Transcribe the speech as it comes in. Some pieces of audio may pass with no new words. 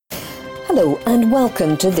Hello and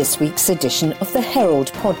welcome to this week's edition of the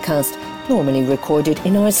Herald Podcast, normally recorded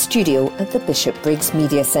in our studio at the Bishopbriggs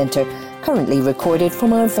Media Centre, currently recorded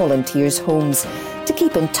from our volunteers' homes. To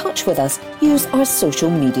keep in touch with us, use our social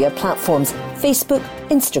media platforms, Facebook,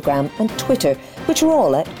 Instagram and Twitter, which are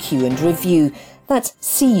all at Q and Review. That's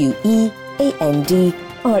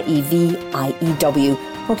CUEANDREVIEW.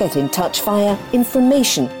 Or get in touch via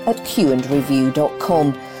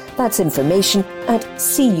information@qandreview.com. That's information at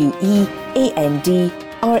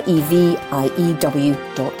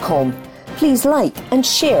CUEANDREVIEW.com. Please like and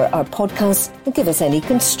share our podcasts and give us any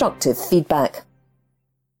constructive feedback.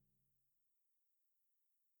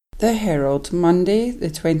 The Herald, Monday, the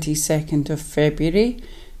 22nd of February,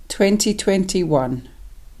 2021.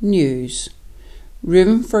 News.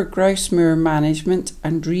 Room for grouse moor management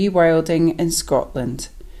and rewilding in Scotland.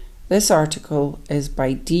 This article is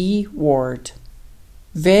by D. Ward.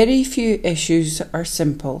 Very few issues are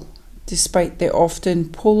simple, despite the often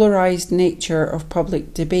polarised nature of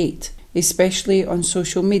public debate, especially on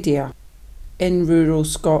social media. In rural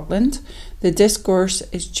Scotland, the discourse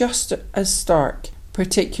is just as stark,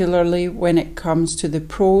 particularly when it comes to the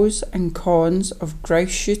pros and cons of grouse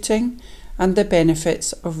shooting and the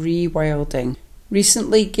benefits of rewilding.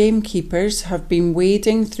 Recently, gamekeepers have been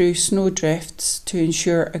wading through snowdrifts to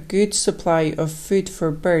ensure a good supply of food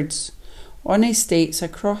for birds on estates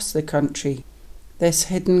across the country. This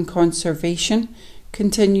hidden conservation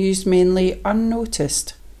continues mainly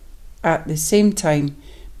unnoticed. At the same time,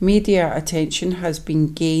 media attention has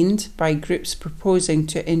been gained by groups proposing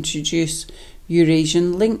to introduce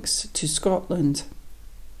Eurasian lynx to Scotland.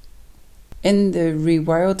 In the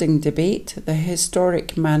rewilding debate, the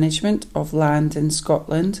historic management of land in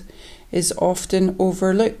Scotland is often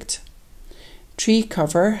overlooked. Tree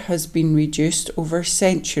cover has been reduced over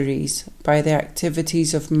centuries by the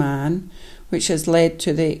activities of man, which has led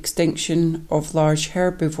to the extinction of large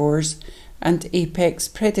herbivores and apex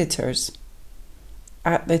predators.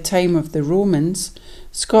 At the time of the Romans,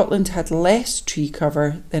 Scotland had less tree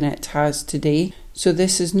cover than it has today, so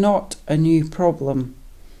this is not a new problem.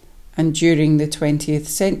 And during the 20th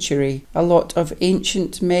century, a lot of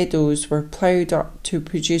ancient meadows were ploughed up to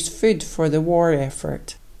produce food for the war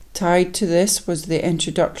effort. Tied to this was the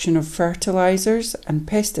introduction of fertilisers and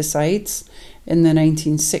pesticides in the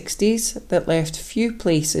 1960s that left few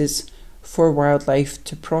places for wildlife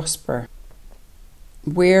to prosper.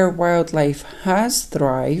 Where wildlife has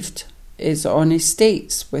thrived is on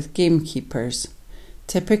estates with gamekeepers.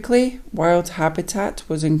 Typically, wild habitat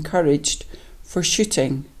was encouraged for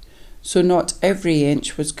shooting, so not every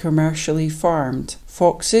inch was commercially farmed.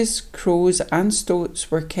 Foxes, crows and stoats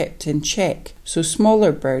were kept in check, so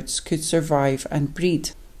smaller birds could survive and breed.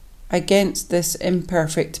 Against this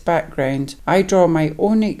imperfect background, I draw my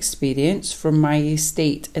own experience from my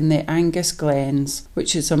estate in the Angus Glens,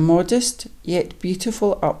 which is a modest yet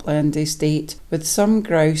beautiful upland estate with some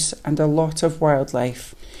grouse and a lot of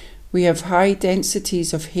wildlife. We have high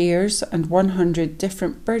densities of hares and 100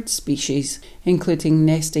 different bird species, including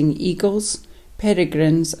nesting eagles,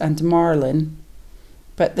 peregrines and marlin.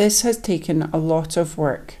 But this has taken a lot of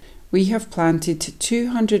work. We have planted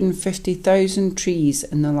 250,000 trees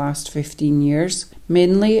in the last 15 years,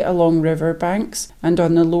 mainly along riverbanks and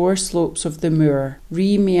on the lower slopes of the moor,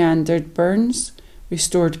 re-meandered burns,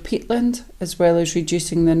 restored peatland, as well as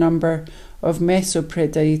reducing the number of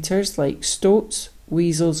mesopredators like stoats,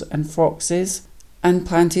 weasels and foxes, and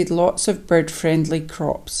planted lots of bird-friendly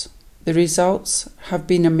crops. The results have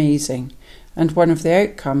been amazing, and one of the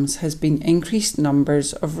outcomes has been increased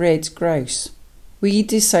numbers of red grouse. We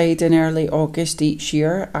decide in early August each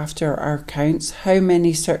year, after our counts, how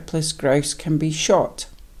many surplus grouse can be shot.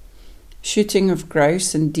 Shooting of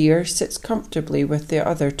grouse and deer sits comfortably with the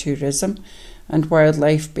other tourism and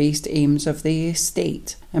wildlife-based aims of the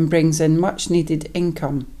estate and brings in much-needed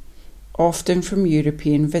income, often from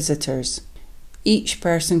European visitors. Each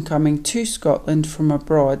person coming to Scotland from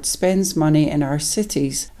abroad spends money in our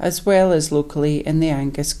cities as well as locally in the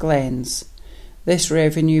Angus Glens. This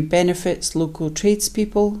revenue benefits local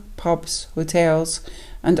tradespeople, pubs, hotels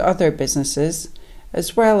and other businesses,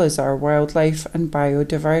 as well as our wildlife and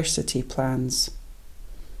biodiversity plans.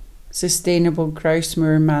 Sustainable grouse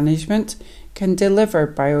moor management can deliver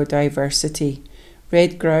biodiversity.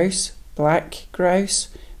 Red grouse, black grouse,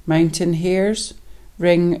 mountain hares,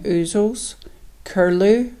 ring ouzels,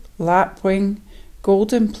 curlew, lapwing,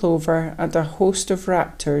 golden plover and a host of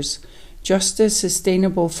raptors, just as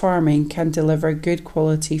sustainable farming can deliver good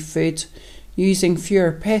quality food using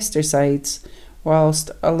fewer pesticides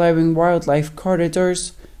whilst allowing wildlife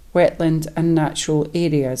corridors, wetland and natural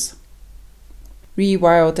areas.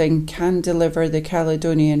 Rewilding can deliver the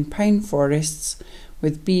Caledonian pine forests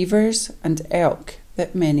with beavers and elk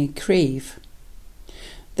that many crave.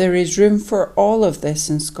 There is room for all of this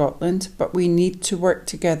in Scotland, but we need to work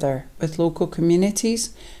together with local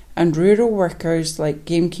communities and rural workers like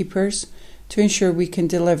gamekeepers to ensure we can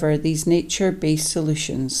deliver these nature-based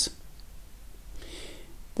solutions.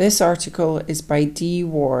 This article is by Dee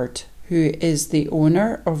Ward, who is the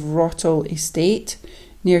owner of Wrottle Estate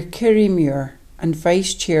near Kirriemuir and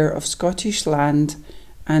Vice Chair of Scottish Land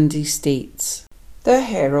and Estates. The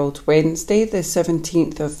Herald, Wednesday the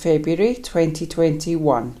 17th of February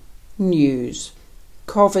 2021. News.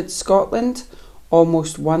 COVID Scotland,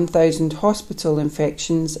 almost 1,000 hospital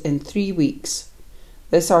infections in 3 weeks.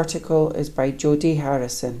 This article is by Jodie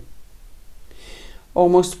Harrison.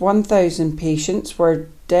 Almost 1,000 patients were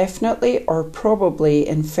definitely or probably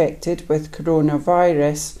infected with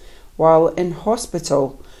coronavirus while in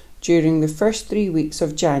hospital during the first 3 weeks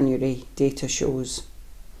of January, data shows.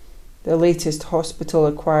 The latest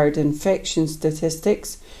hospital-acquired infection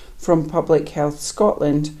statistics from Public Health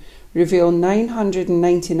Scotland reveal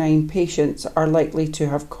 999 patients are likely to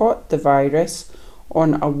have caught the virus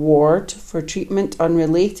on a ward for treatment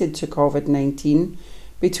unrelated to COVID-19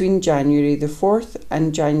 between January the 4th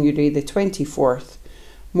and January the 24th,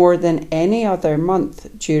 more than any other month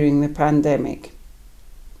during the pandemic.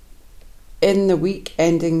 In the week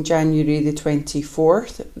ending January the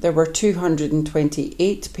 24th, there were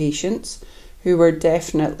 228 patients who were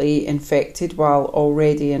definitely infected while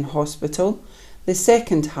already in hospital, the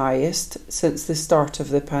second highest since the start of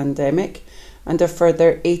the pandemic, and a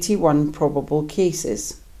further 81 probable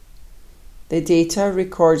cases. The data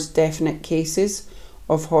records definite cases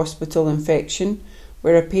of hospital infection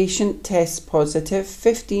where a patient tests positive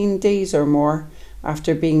 15 days or more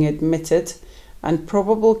after being admitted, and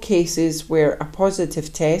probable cases where a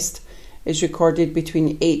positive test is recorded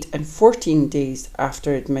between 8 and 14 days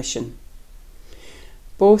after admission.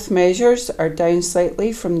 Both measures are down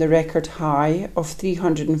slightly from the record high of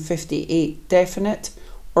 358 definite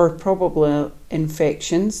or probable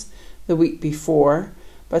infections the week before,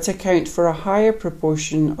 but account for a higher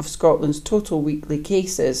proportion of Scotland's total weekly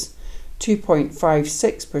cases,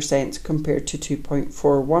 2.56% compared to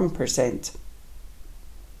 2.41%.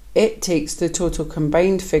 It takes the total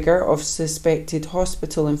combined figure of suspected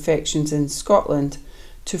hospital infections in Scotland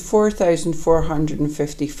to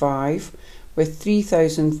 4,455, with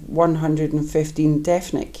 3,115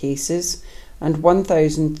 definite cases and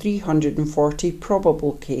 1,340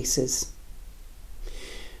 probable cases.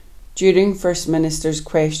 During First Minister's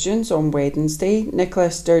questions on Wednesday,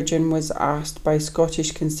 Nicola Sturgeon was asked by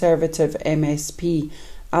Scottish Conservative MSP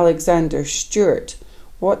Alexander Stewart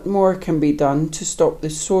what more can be done to stop the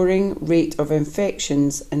soaring rate of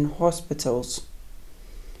infections in hospitals.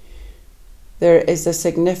 There is a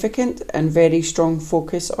significant and very strong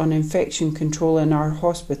focus on infection control in our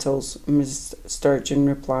hospitals, Ms Sturgeon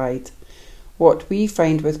replied. What we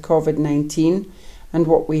find with COVID-19 and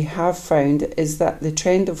what we have found is that the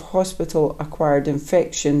trend of hospital-acquired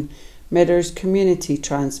infection mirrors community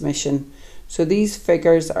transmission, so these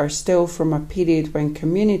figures are still from a period when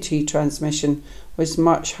community transmission was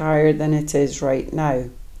much higher than it is right now.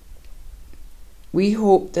 We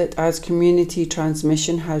hope that as community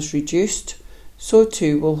transmission has reduced, so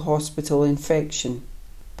too will hospital infection.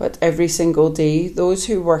 But every single day, those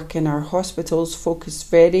who work in our hospitals focus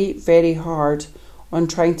very, very hard on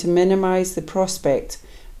trying to minimise the prospect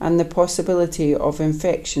and the possibility of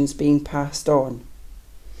infections being passed on.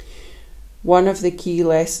 One of the key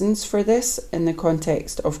lessons for this in the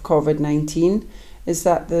context of COVID-19 is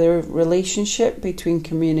that the relationship between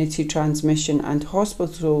community transmission and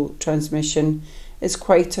hospital transmission is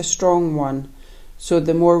quite a strong one. So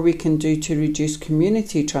the more we can do to reduce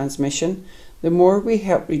community transmission, the more we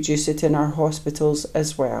help reduce it in our hospitals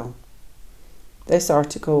as well. This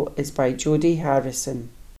article is by Jodie Harrison.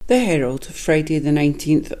 The Herald, Friday the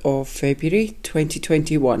 19th of February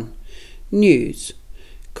 2021. News.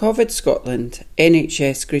 COVID Scotland,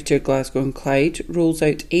 NHS Greater Glasgow and Clyde rolls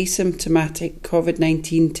out asymptomatic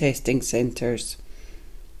COVID-19 testing centres.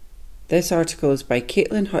 This article is by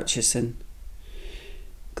Caitlin Hutchison.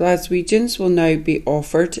 Glaswegians will now be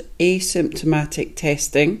offered asymptomatic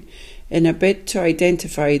testing in a bid to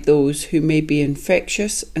identify those who may be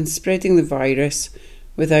infectious and spreading the virus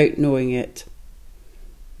without knowing it.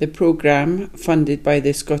 The programme, funded by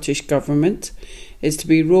the Scottish Government, is to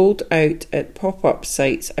be rolled out at pop-up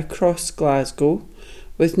sites across Glasgow,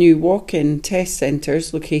 with new walk-in test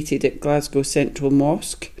centres located at Glasgow Central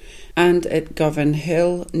Mosque and at Govan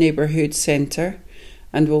Hill Neighbourhood Centre,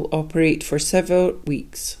 and will operate for several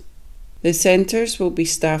weeks. The centres will be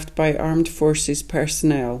staffed by armed forces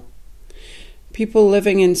personnel. People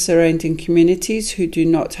living in surrounding communities who do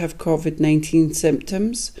not have COVID-19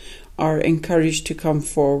 symptoms are encouraged to come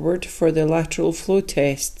forward for the lateral flow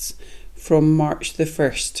tests from March the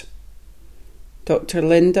 1st. Dr.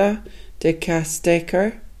 Linda de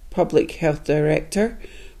Castecker, Public Health Director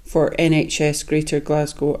for NHS Greater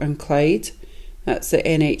Glasgow and Clyde, that's the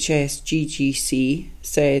NHS GGC,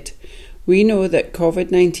 said, "We know that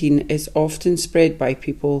COVID-19 is often spread by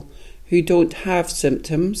people who don't have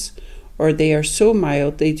symptoms, or they are so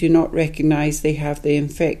mild they do not recognise they have the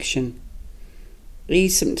infection.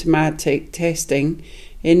 Asymptomatic testing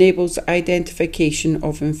enables identification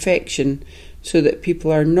of infection so that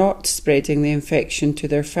people are not spreading the infection to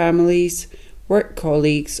their families, work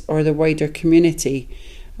colleagues or the wider community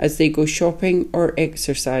as they go shopping or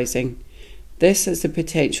exercising. This has the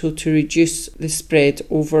potential to reduce the spread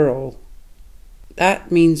overall.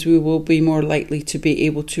 That means we will be more likely to be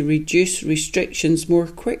able to reduce restrictions more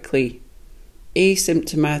quickly.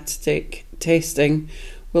 Asymptomatic testing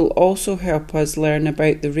will also help us learn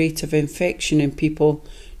about the rate of infection in people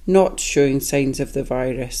not showing signs of the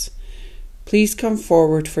virus. Please come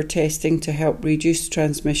forward for testing to help reduce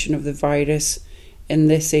transmission of the virus in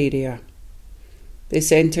this area." The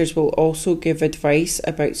centres will also give advice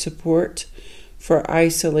about support for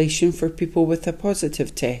isolation for people with a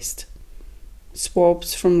positive test.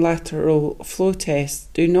 Swabs from lateral flow tests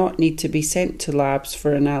do not need to be sent to labs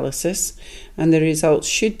for analysis, and the results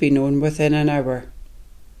should be known within an hour.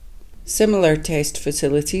 Similar test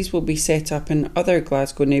facilities will be set up in other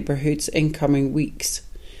Glasgow neighbourhoods in coming weeks.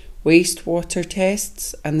 Wastewater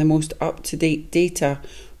tests and the most up-to-date data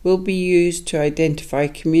will be used to identify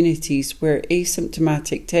communities where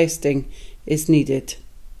asymptomatic testing is needed.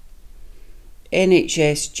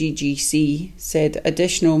 NHS GGC said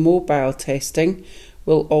additional mobile testing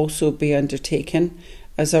will also be undertaken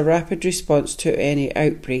as a rapid response to any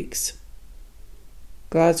outbreaks.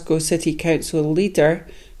 Glasgow City Council leader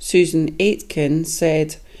Susan Aitken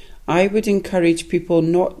said, "I would encourage people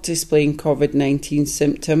not displaying COVID-19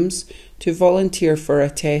 symptoms to volunteer for a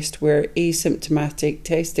test where asymptomatic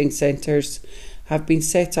testing centres have been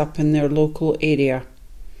set up in their local area.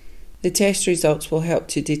 The test results will help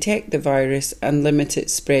to detect the virus and limit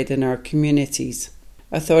its spread in our communities."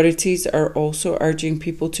 Authorities are also urging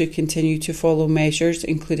people to continue to follow measures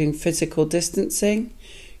including physical distancing,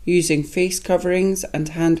 using face coverings and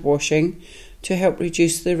hand washing to help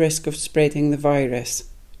reduce the risk of spreading the virus.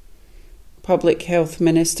 Public Health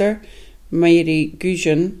Minister Mary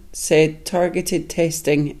Goujon said targeted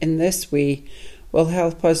testing in this way will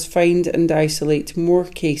help us find and isolate more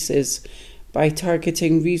cases by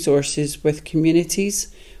targeting resources with communities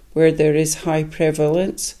where there is high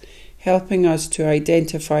prevalence, helping us to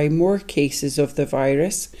identify more cases of the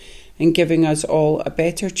virus and giving us all a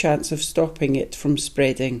better chance of stopping it from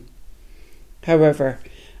spreading. However,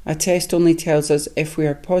 a test only tells us if we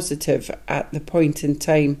are positive at the point in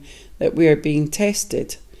time that we are being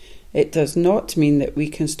tested. It does not mean that we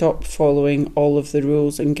can stop following all of the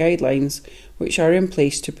rules and guidelines which are in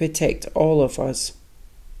place to protect all of us.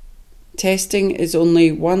 Testing is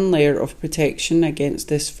only one layer of protection against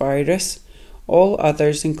this virus. All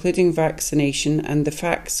others, including vaccination and the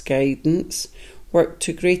facts guidance, work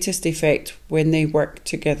to greatest effect when they work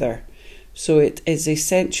together. So it is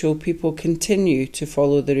essential people continue to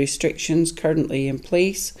follow the restrictions currently in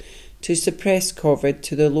place to suppress COVID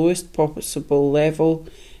to the lowest possible level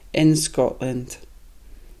in Scotland.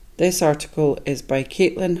 This article is by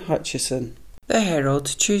Caitlin Hutchison. The Herald,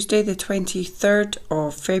 Tuesday the 23rd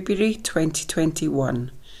of February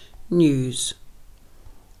 2021. News.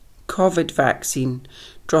 COVID vaccine,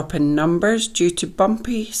 drop in numbers due to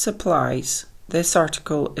bumpy supplies. This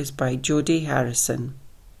article is by Jodie Harrison.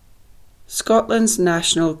 Scotland's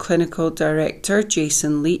National Clinical Director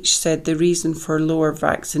Jason Leach said the reason for lower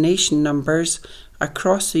vaccination numbers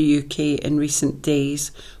across the UK in recent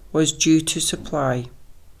days was due to supply.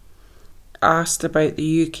 Asked about the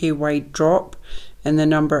UK-wide drop in the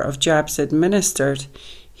number of jabs administered,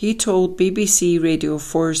 he told BBC Radio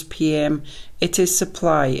 4's PM, "It is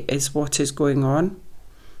supply is what is going on.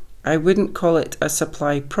 I wouldn't call it a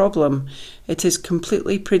supply problem. It is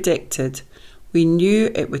completely predicted. We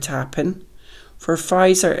knew it would happen. For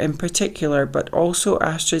Pfizer in particular, but also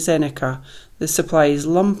AstraZeneca, the supply is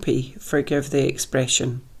lumpy, forgive the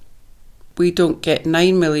expression. We don't get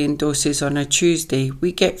 9 million doses on a Tuesday,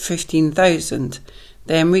 we get 15,000.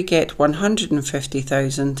 Then we get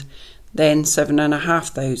 150,000, then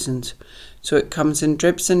 7,500. So it comes in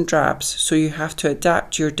dribs and drabs, so you have to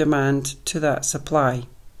adapt your demand to that supply.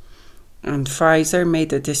 And Pfizer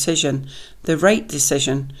made a decision, the right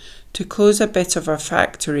decision, to close a bit of a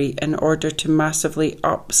factory in order to massively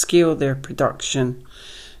upscale their production.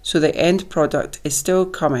 So the end product is still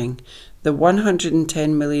coming, the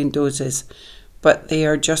 110 million doses, but they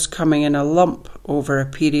are just coming in a lump over a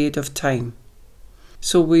period of time.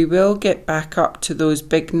 So we will get back up to those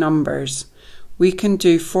big numbers. We can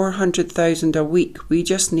do 400,000 a week, we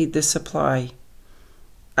just need the supply.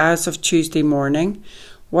 As of Tuesday morning,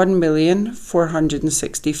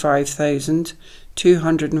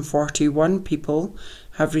 1,465,241 people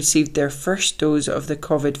have received their first dose of the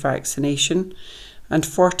COVID vaccination, and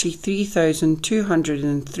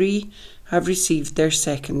 43,203 have received their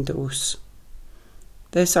second dose.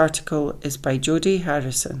 This article is by Jodie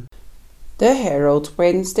Harrison. The Herald,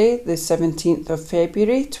 Wednesday, the 17th of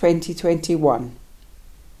February 2021.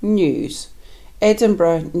 News.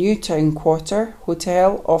 Edinburgh New Town Quarter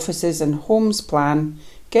Hotel, Offices and Homes Plan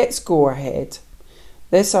gets go-ahead.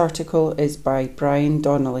 This article is by Brian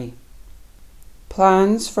Donnelly.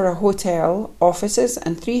 Plans for a hotel, offices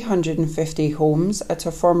and 350 homes at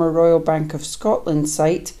a former Royal Bank of Scotland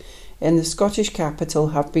site in the Scottish capital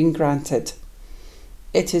have been granted.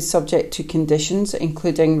 It is subject to conditions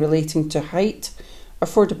including relating to height,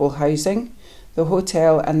 affordable housing, the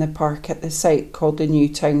hotel and the park at the site called the New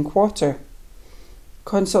Town Quarter.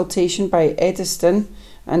 Consultation by Eddystone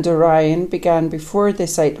and Orion began before the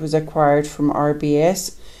site was acquired from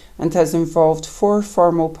RBS and has involved 4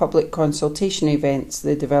 formal public consultation events,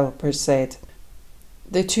 the developers said.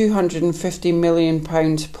 The £250 million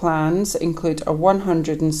plans include a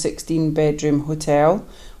 116-bedroom hotel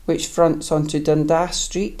which fronts onto Dundas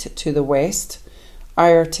Street to the west,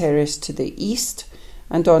 Eyre Terrace to the east,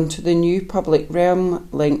 and onto the new public realm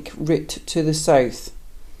link route to the south.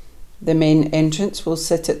 The main entrance will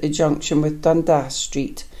sit at the junction with Dundas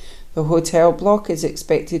Street. The hotel block is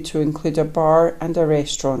expected to include a bar and a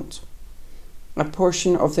restaurant. A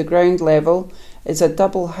portion of the ground level is a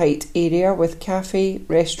double height area with cafe,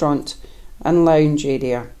 restaurant and lounge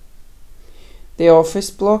area. The office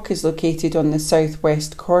block is located on the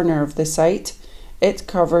southwest corner of the site. It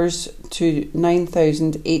covers to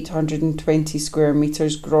 9,820 square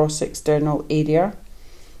metres gross external area.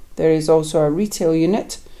 There is also a retail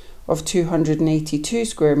unit of 282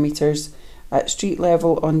 square metres at street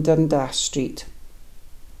level on Dundas Street.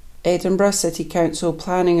 Edinburgh City Council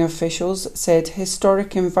planning officials said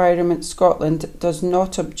Historic Environment Scotland does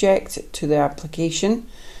not object to the application,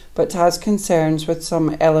 but has concerns with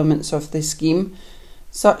some elements of the scheme,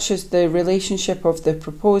 such as the relationship of the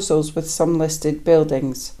proposals with some listed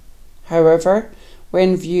buildings. However,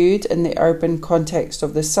 when viewed in the urban context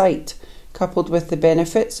of the site, coupled with the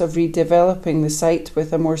benefits of redeveloping the site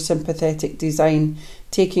with a more sympathetic design,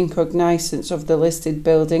 taking cognizance of the listed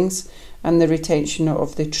buildings and the retention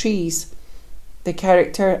of the trees, the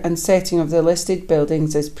character and setting of the listed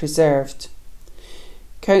buildings is preserved.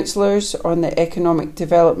 Councillors on the Economic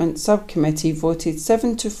Development Subcommittee voted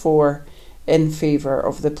 7-4 in favour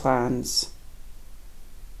of the plans.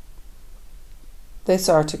 This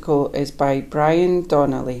article is by Brian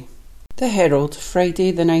Donnelly. The Herald,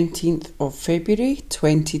 Friday the 19th of February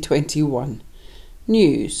 2021.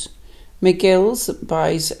 News. McGill's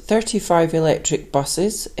buys 35 electric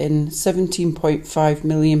buses in £17.5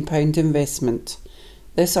 million investment.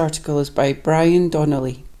 This article is by Brian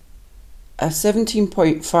Donnelly. A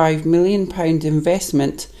 £17.5 million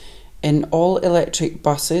investment in all-electric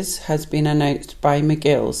buses has been announced by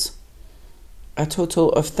McGill's. A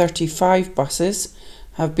total of 35 buses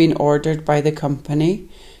have been ordered by the company,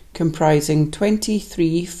 comprising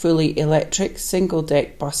 23 fully electric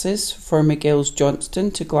single-deck buses for McGill's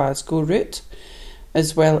Johnston to Glasgow route,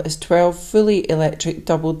 as well as 12 fully electric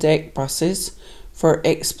double-deck buses for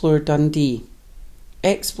Explore Dundee.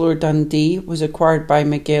 Explore Dundee was acquired by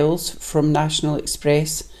McGill's from National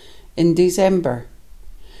Express in December.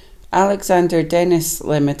 Alexander Dennis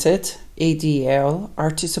Limited, ADL,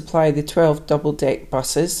 are to supply the 12 double-deck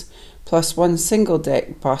buses plus 1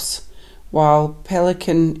 single-deck bus, while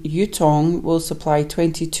Pelican Yutong will supply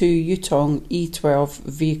 22 Yutong E12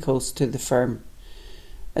 vehicles to the firm.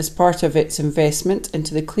 As part of its investment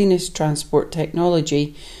into the cleanest transport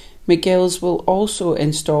technology, McGill's will also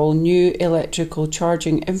install new electrical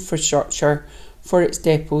charging infrastructure for its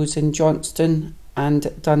depots in Johnston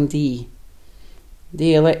and Dundee.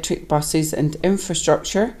 The electric buses and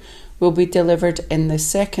infrastructure will be delivered in the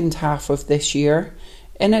second half of this year,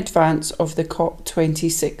 in advance of the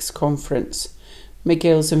COP26 conference.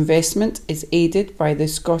 McGill's investment is aided by the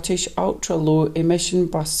Scottish Ultra-Low Emission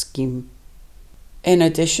Bus Scheme. In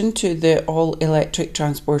addition to the all-electric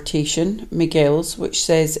transportation, McGill's, which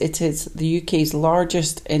says it is the UK's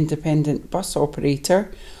largest independent bus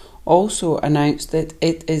operator, also announced that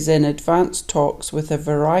it is in advanced talks with a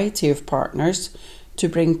variety of partners to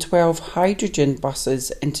bring 12 hydrogen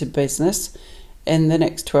buses into business in the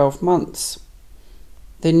next 12 months.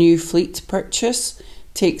 The new fleet purchase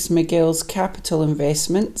takes McGill's capital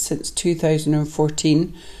investment since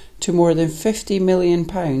 2014 to more than £50 million,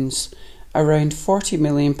 around £40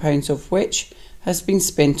 million of which has been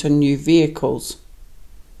spent on new vehicles.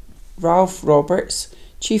 Ralph Roberts,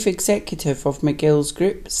 Chief Executive of McGill's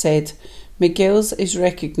Group, said, "McGill's is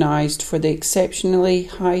recognised for the exceptionally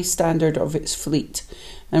high standard of its fleet,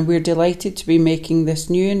 and we're delighted to be making this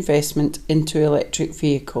new investment into electric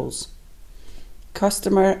vehicles.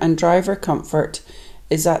 Customer and driver comfort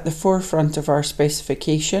is at the forefront of our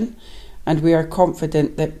specification, and we are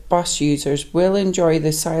confident that bus users will enjoy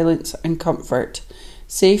the silence and comfort,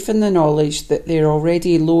 safe in the knowledge that their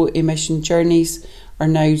already low-emission journeys are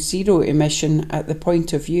now zero emission at the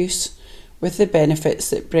point of use, with the benefits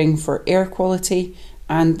that bring for air quality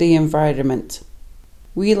and the environment."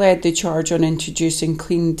 We led the charge on introducing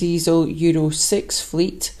clean diesel Euro 6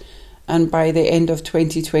 fleet, and by the end of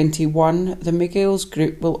 2021, the McGill's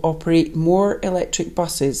Group will operate more electric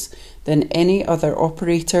buses than any other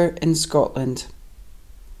operator in Scotland.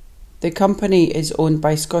 The company is owned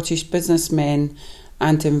by Scottish businessmen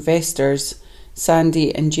and investors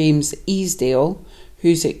Sandy and James Easdale,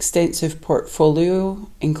 whose extensive portfolio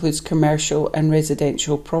includes commercial and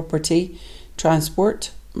residential property, transport,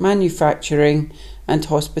 manufacturing and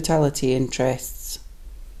hospitality interests.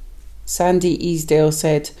 Sandy Easdale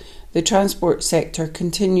said, "The transport sector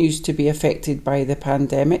continues to be affected by the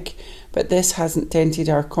pandemic, but this hasn't dented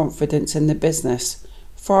our confidence in the business.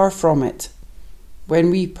 Far from it. When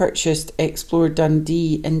we purchased Explore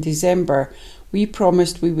Dundee in December, we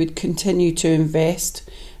promised we would continue to invest,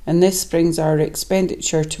 and this brings our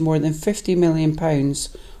expenditure to more than £50 million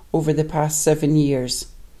over the past 7 years.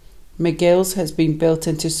 McGill's has been built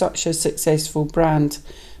into such a successful brand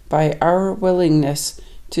by our willingness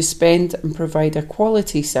to spend and provide a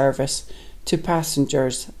quality service to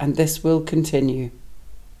passengers, and this will continue."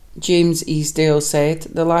 James Easdale said,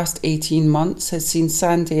 "The last 18 months has seen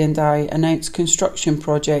Sandy and I announce construction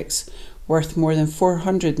projects worth more than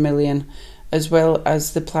 £400 million, as well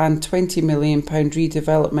as the planned £20 million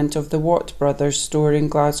redevelopment of the Watt Brothers store in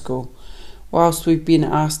Glasgow. Whilst we've been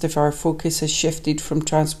asked if our focus has shifted from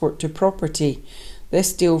transport to property,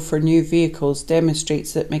 this deal for new vehicles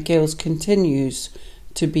demonstrates that McGill's continues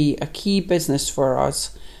to be a key business for us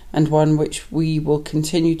and one which we will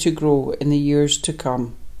continue to grow in the years to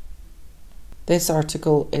come." This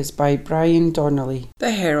article is by Brian Donnelly.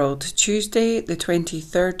 The Herald, Tuesday the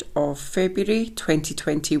 23rd of February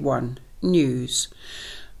 2021. News.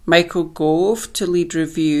 Michael Gove to lead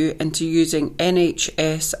review into using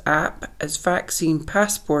NHS app as vaccine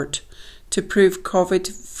passport to prove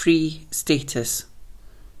COVID-free status.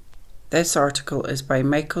 This article is by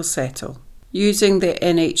Michael Settle. Using the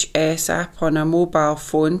NHS app on a mobile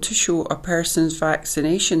phone to show a person's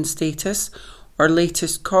vaccination status or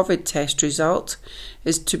latest COVID test result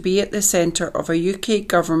is to be at the centre of a UK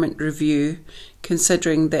government review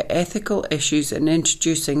considering the ethical issues in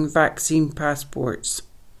introducing vaccine passports.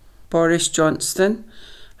 Boris Johnson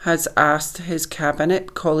has asked his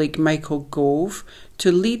cabinet colleague Michael Gove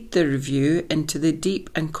to lead the review into the deep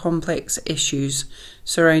and complex issues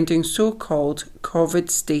surrounding so-called COVID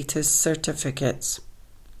status certificates.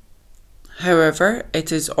 However,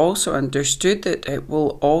 it is also understood that it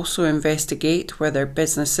will also investigate whether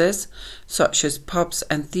businesses, such as pubs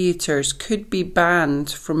and theatres, could be banned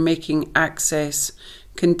from making access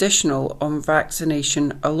conditional on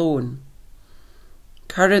vaccination alone.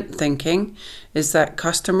 Current thinking is that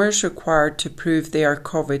customers required to prove they are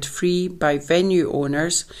COVID-free by venue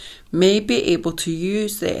owners may be able to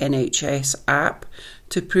use the NHS app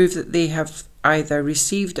to prove that they have either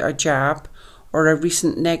received a jab or a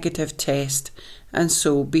recent negative test and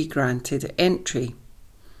so be granted entry.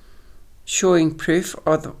 Showing proof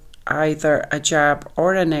of either a jab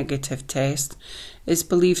or a negative test is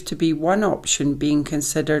believed to be one option being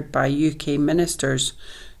considered by UK ministers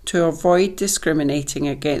to avoid discriminating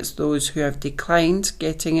against those who have declined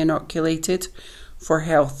getting inoculated for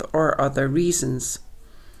health or other reasons.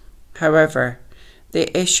 However,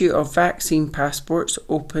 the issue of vaccine passports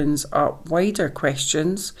opens up wider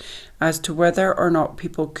questions as to whether or not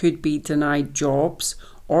people could be denied jobs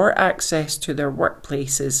or access to their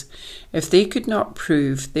workplaces if they could not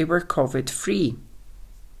prove they were COVID-free.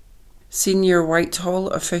 Senior Whitehall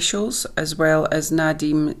officials, as well as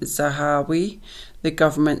Nadeem Zahawi, the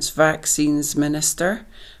government's vaccines minister,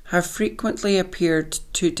 have frequently appeared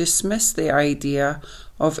to dismiss the idea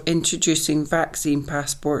of introducing vaccine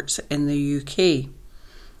passports in the UK.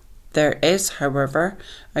 There is, however,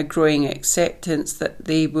 a growing acceptance that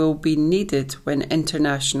they will be needed when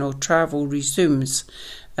international travel resumes,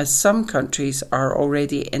 as some countries are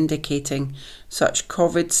already indicating such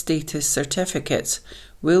COVID status certificates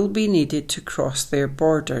will be needed to cross their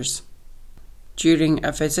borders. During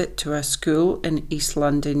a visit to a school in East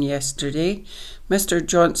London yesterday, Mr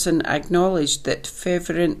Johnson acknowledged that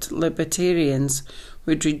fervent libertarians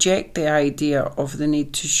would reject the idea of the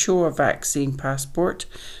need to show a vaccine passport,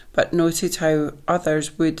 but noted how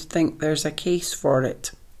others would think there's a case for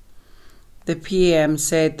it. The PM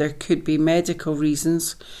said there could be medical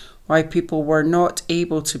reasons why people were not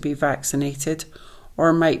able to be vaccinated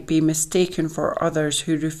or might be mistaken for others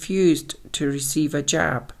who refused to receive a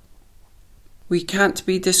jab. We can't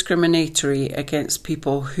be discriminatory against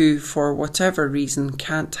people who, for whatever reason,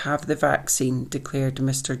 can't have the vaccine, declared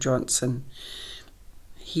Mr Johnson.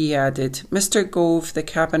 He added, Mr Gove, the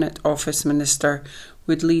Cabinet Office Minister,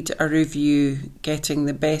 would lead a review getting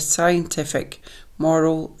the best scientific,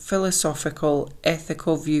 moral, philosophical,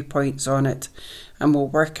 ethical viewpoints on it and will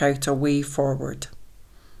work out a way forward.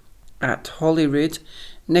 At Holyrood,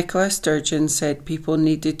 Nicola Sturgeon said people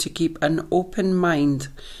needed to keep an open mind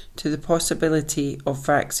to the possibility of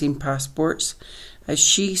vaccine passports as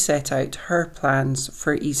she set out her plans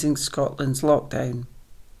for easing Scotland's lockdown.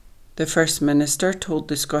 The First Minister told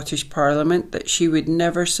the Scottish Parliament that she would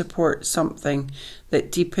never support something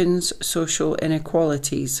that deepens social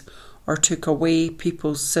inequalities or took away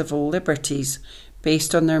people's civil liberties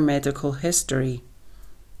based on their medical history.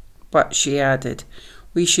 But she added,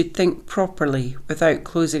 we should think properly without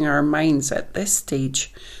closing our minds at this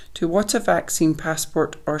stage to what a vaccine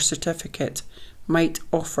passport or certificate might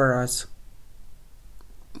offer us.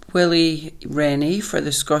 Willie Rennie for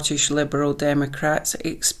the Scottish Liberal Democrats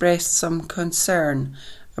expressed some concern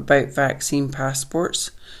about vaccine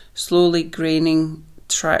passports slowly gaining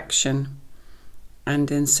traction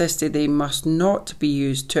and insisted they must not be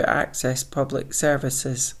used to access public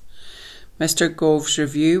services. Mr Gove's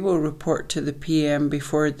review will report to the PM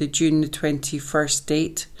before the June the 21st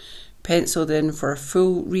date, pencilled in for a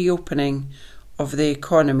full reopening of the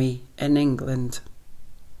economy in England.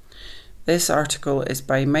 This article is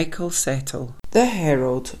by Michael Settle. The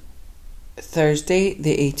Herald, Thursday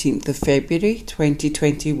the 18th of February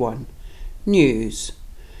 2021. News.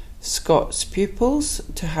 Scots pupils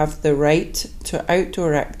to have the right to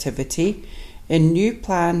outdoor activity in new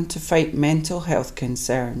plan to fight mental health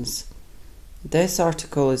concerns. This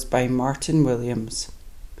article is by Martin Williams.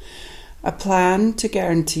 A plan to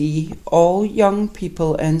guarantee all young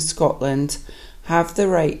people in Scotland have the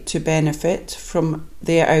right to benefit from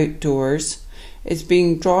the outdoors is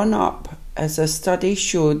being drawn up as a study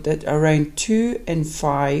showed that around 2 in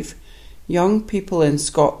 5 young people in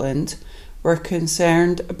Scotland were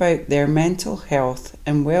concerned about their mental health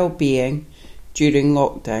and well-being during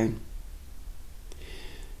lockdown.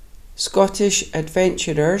 Scottish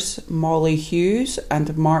adventurers Molly Hughes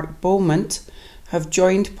and Mark Beaumont have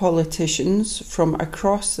joined politicians from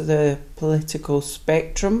across the political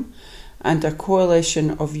spectrum and a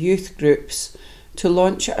coalition of youth groups to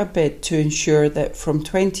launch a bid to ensure that from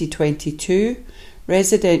 2022,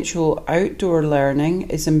 residential outdoor learning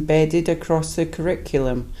is embedded across the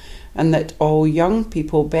curriculum and that all young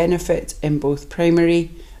people benefit in both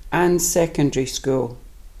primary and secondary school.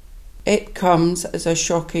 It comes as a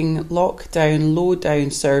shocking lockdown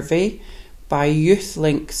lowdown survey by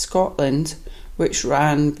YouthLink Scotland, which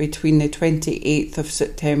ran between the 28th of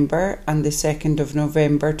September and the 2nd of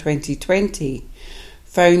November 2020,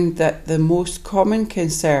 found that the most common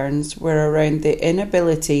concerns were around the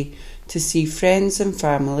inability to see friends and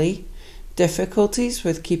family, difficulties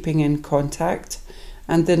with keeping in contact,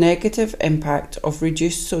 and the negative impact of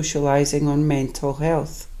reduced socialising on mental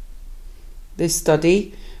health. The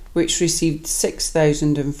study, which received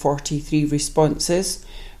 6,043 responses,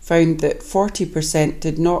 found that 40%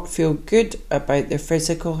 did not feel good about their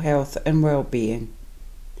physical health and well-being.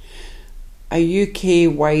 A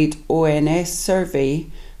UK-wide ONS survey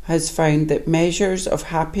has found that measures of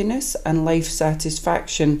happiness and life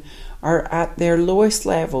satisfaction are at their lowest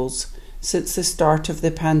levels since the start of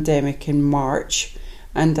the pandemic in March,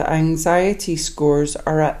 and anxiety scores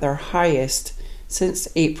are at their highest since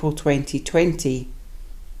April 2020,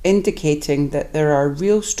 indicating that there are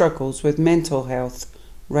real struggles with mental health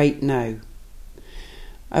right now.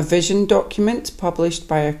 A vision document published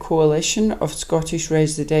by a coalition of Scottish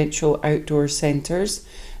residential outdoor centres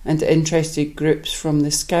and interested groups from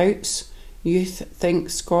the Scouts, Youth Think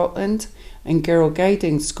Scotland and Girl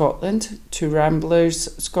Guiding Scotland to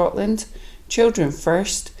Ramblers Scotland, Children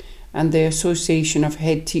First and the Association of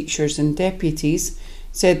Head Teachers and Deputies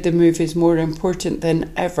said the move is more important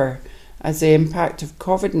than ever as the impact of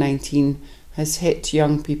COVID-19 has hit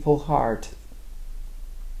young people hard.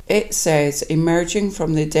 It says, emerging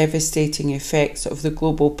from the devastating effects of the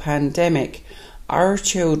global pandemic, our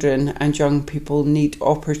children and young people need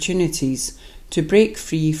opportunities to break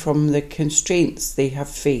free from the constraints they have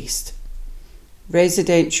faced.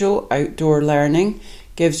 Residential outdoor learning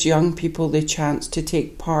gives young people the chance to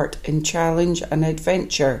take part in challenge and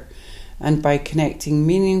adventure, and by connecting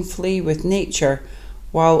meaningfully with nature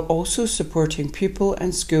while also supporting pupil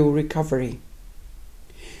and school recovery.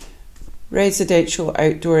 Residential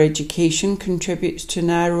outdoor education contributes to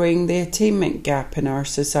narrowing the attainment gap in our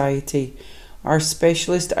society. Our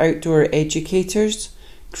specialist outdoor educators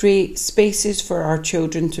create spaces for our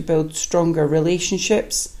children to build stronger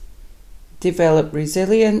relationships, develop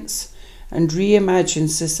resilience, and reimagine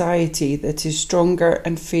society that is stronger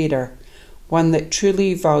and fairer, one that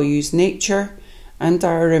truly values nature and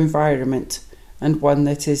our environment, and one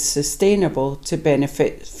that is sustainable to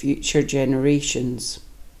benefit future generations.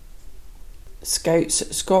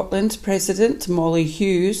 Scouts Scotland President Molly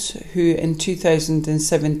Hughes, who in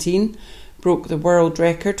 2017 broke the world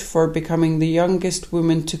record for becoming the youngest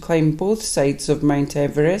woman to climb both sides of Mount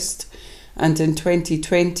Everest, and in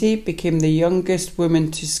 2020 became the youngest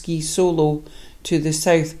woman to ski solo to the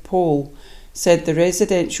South Pole, said the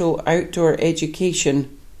residential outdoor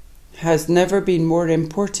education has never been more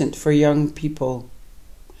important for young people.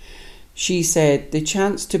 She said, the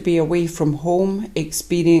chance to be away from home,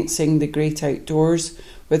 experiencing the great outdoors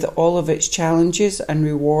with all of its challenges and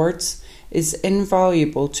rewards is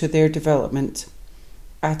invaluable to their development.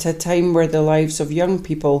 At a time where the lives of young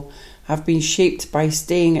people have been shaped by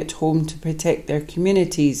staying at home to protect their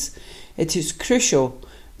communities, it is crucial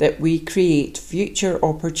that we create future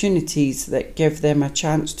opportunities that give them a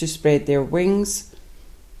chance to spread their wings,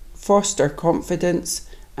 foster confidence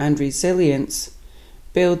and resilience,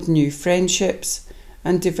 build new friendships,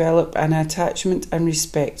 and develop an attachment and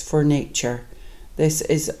respect for nature. This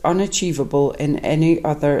is unachievable in any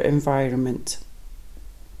other environment.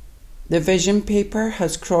 The Vision Paper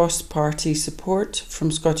has cross-party support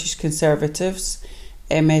from Scottish Conservatives,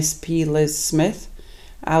 MSP Liz Smith,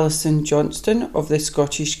 Alison Johnston of the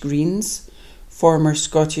Scottish Greens, former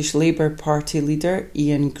Scottish Labour Party leader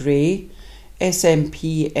Ian Gray,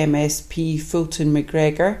 SNP MSP Fulton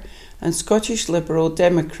McGregor, and Scottish Liberal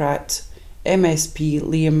Democrat MSP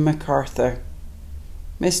Liam MacArthur.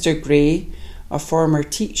 Mr Gray, a former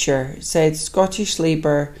teacher, said Scottish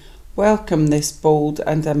Labour welcome this bold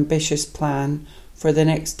and ambitious plan for the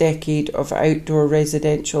next decade of outdoor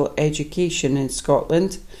residential education in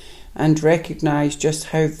Scotland and recognise just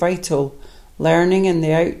how vital learning in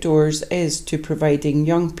the outdoors is to providing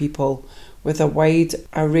young people with a wide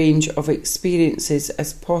range of experiences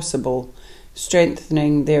as possible,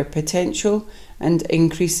 strengthening their potential and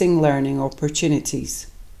increasing learning opportunities.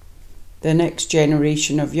 The next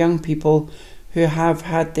generation of young people who have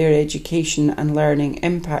had their education and learning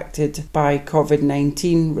impacted by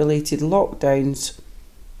COVID-19 related lockdowns,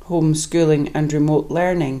 homeschooling and remote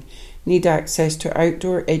learning need access to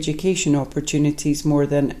outdoor education opportunities more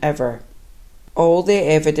than ever. All the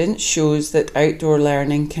evidence shows that outdoor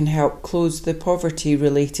learning can help close the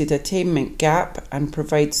poverty-related attainment gap and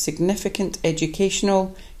provide significant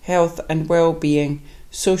educational, health and well-being,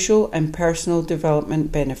 social and personal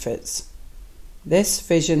development benefits. This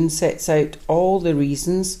vision sets out all the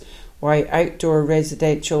reasons why outdoor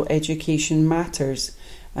residential education matters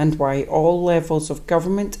and why all levels of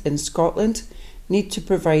government in Scotland need to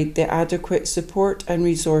provide the adequate support and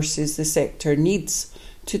resources the sector needs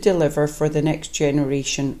to deliver for the next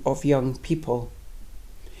generation of young people.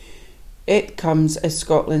 It comes as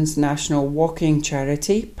Scotland's national walking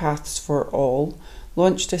charity, Paths for All,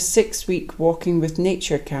 launched a 6-week Walking with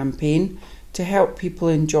Nature campaign to help people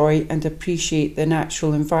enjoy and appreciate the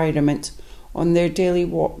natural environment on their daily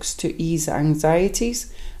walks to ease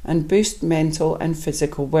anxieties and boost mental and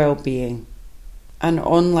physical well-being. An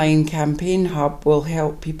online campaign hub will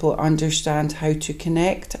help people understand how to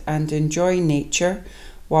connect and enjoy nature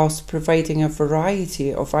whilst providing a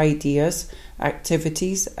variety of ideas,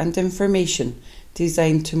 activities and information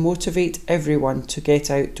designed to motivate everyone to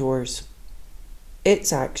get outdoors.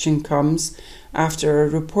 Its action comes after a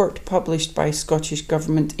report published by Scottish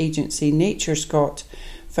Government agency NatureScot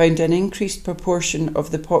found an increased proportion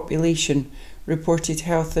of the population reported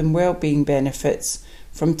health and well-being benefits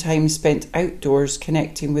from time spent outdoors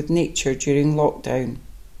connecting with nature during lockdown.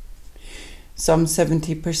 Some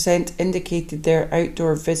 70% indicated their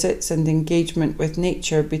outdoor visits and engagement with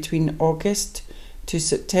nature between August to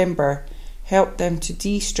September helped them to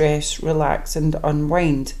de-stress, relax and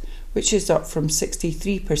unwind, which is up from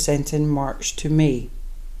 63% in March to May.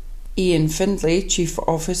 Ian Findlay, Chief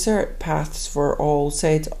Officer at Paths for All,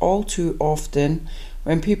 said all too often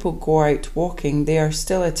when people go out walking they are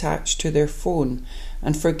still attached to their phone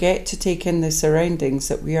and forget to take in the surroundings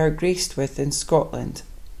that we are graced with in Scotland.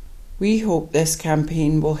 We hope this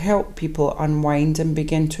campaign will help people unwind and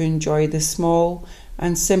begin to enjoy the small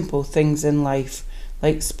and simple things in life,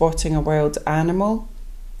 like spotting a wild animal,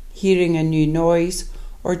 hearing a new noise,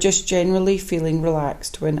 or just generally feeling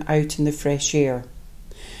relaxed when out in the fresh air.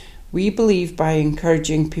 We believe by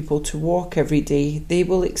encouraging people to walk every day, they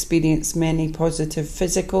will experience many positive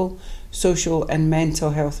physical, social and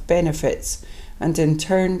mental health benefits, and in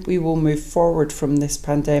turn we will move forward from this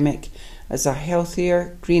pandemic as a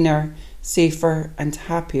healthier, greener, safer and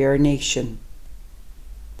happier nation.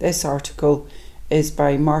 This article is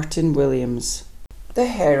by Martin Williams. The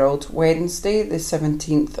Herald, Wednesday the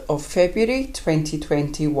 17th of February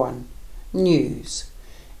 2021. News.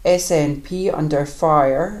 SNP under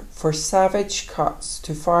fire for savage cuts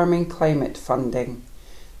to farming climate funding.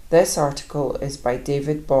 This article is by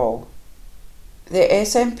David Ball. The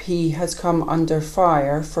SNP has come under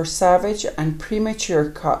fire for savage and premature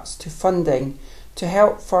cuts to funding to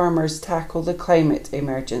help farmers tackle the climate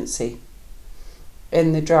emergency.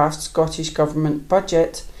 In the draft Scottish Government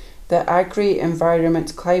budget, the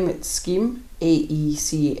Agri-Environment Climate Scheme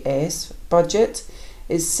AECS budget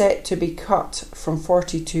is set to be cut from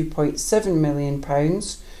 £42.7 million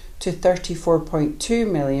to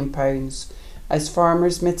 £34.2 million as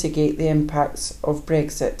farmers mitigate the impacts of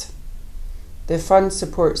Brexit. The fund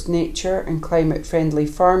supports nature and climate-friendly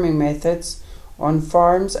farming methods on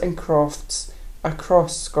farms and crofts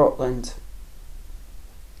across Scotland.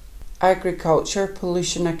 Agriculture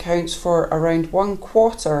pollution accounts for around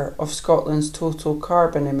 1/4 of Scotland's total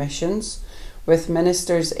carbon emissions, with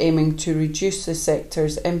ministers aiming to reduce the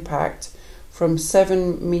sector's impact from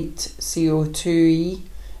 7 meat CO2e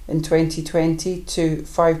in 2020 to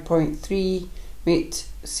 5.3 meat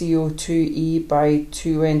CO2e by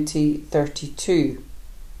 2032.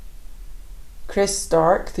 Chris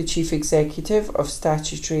Stark, the Chief Executive of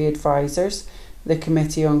Statutory Advisors, the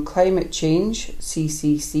Committee on Climate Change,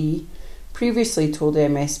 CCC, previously told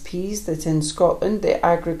MSPs that in Scotland the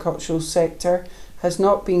agricultural sector has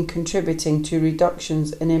not been contributing to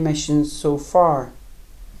reductions in emissions so far.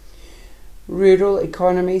 Rural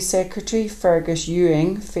Economy Secretary Fergus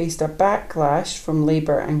Ewing faced a backlash from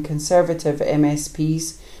Labour and Conservative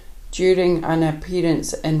MSPs during an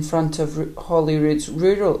appearance in front of Holyrood's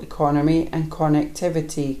Rural Economy and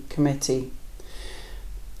Connectivity Committee.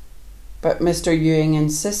 But Mr Ewing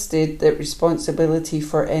insisted that responsibility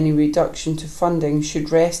for any reduction to funding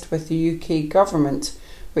should rest with the UK Government,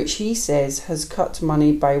 which he says has cut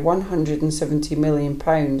money by £170 million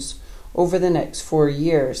over the next 4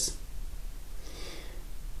 years.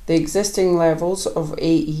 The existing levels of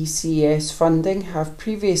AECS funding have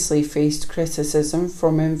previously faced criticism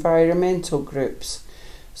from environmental groups.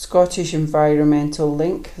 Scottish Environmental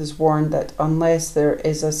Link has warned that unless there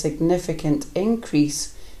is a significant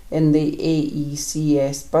increase in the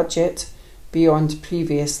AECS budget beyond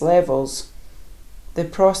previous levels, the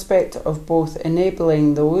prospect of both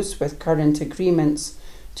enabling those with current agreements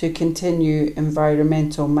to continue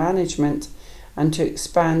environmental management and to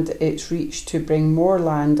expand its reach to bring more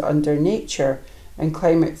land under nature and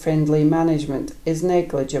climate-friendly management is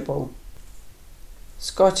negligible.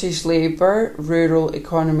 Scottish Labour Rural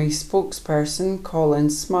Economy spokesperson Colin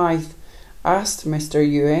Smythe asked Mr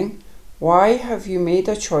Ewing, "Why have you made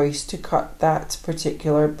a choice to cut that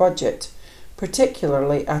particular budget,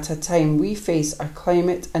 particularly at a time we face a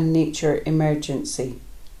climate and nature emergency?"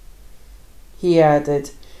 He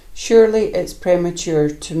added, "Surely it's premature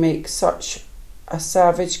to make such a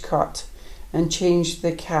savage cut and change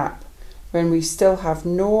the cap when we still have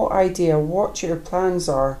no idea what your plans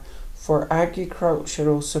are for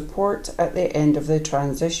agricultural support at the end of the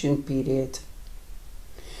transition period."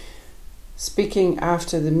 Speaking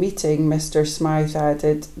after the meeting, Mr Smythe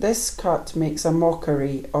added, "This cut makes a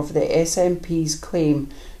mockery of the SNP's claim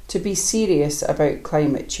to be serious about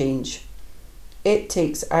climate change. It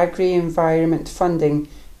takes agri-environment funding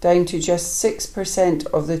down to just 6%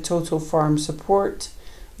 of the total farm support,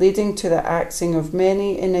 leading to the axing of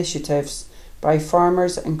many initiatives by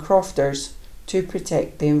farmers and crofters to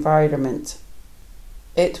protect the environment.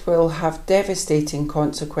 It will have devastating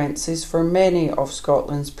consequences for many of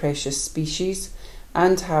Scotland's precious species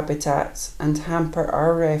and habitats and hamper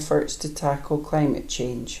our efforts to tackle climate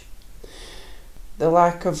change." The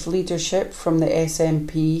lack of leadership from the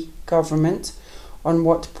SNP government on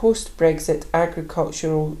what post-Brexit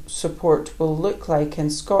agricultural support will look like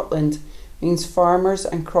in Scotland means farmers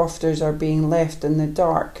and crofters are being left in the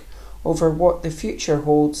dark over what the future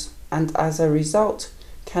holds and as a result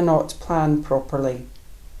cannot plan properly.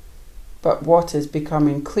 But what is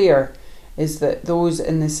becoming clear is that those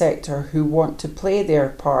in the sector who want to play their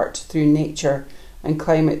part through nature and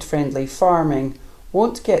climate-friendly farming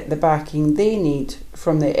won't get the backing they need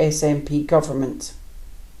from the SNP government.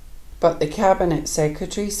 But the Cabinet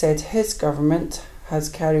Secretary said his government has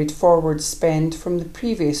carried forward spend from the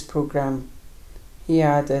previous programme. He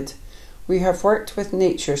added, "We have worked with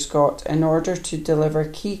Nature Scott in order to deliver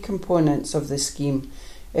key components of the scheme.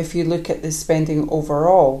 If you look at the spending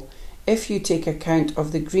overall, if you take account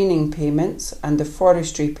of the greening payments and the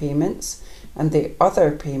forestry payments and the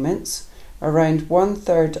other payments, around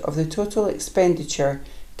 1/3 of the total expenditure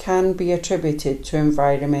can be attributed to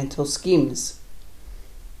environmental schemes.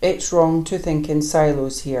 It's wrong to think in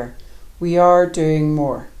silos here. We are doing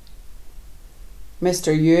more."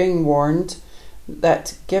 Mr. Ewing warned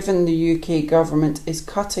that given the UK government is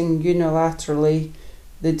cutting unilaterally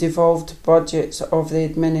the devolved budgets of the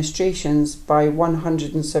administrations by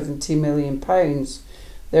 £170 million,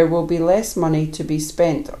 there will be less money to be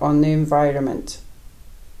spent on the environment.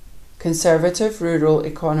 Conservative Rural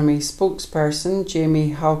Economy spokesperson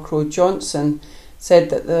Jamie Halcrow-Johnson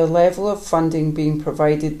said that the level of funding being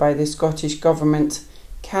provided by the Scottish Government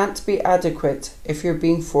can't be adequate if you're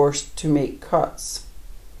being forced to make cuts.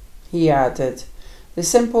 He added, "The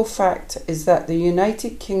simple fact is that the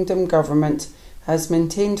United Kingdom Government has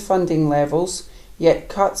maintained funding levels, yet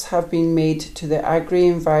cuts have been made to the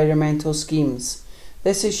agri-environmental schemes.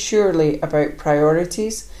 This is surely about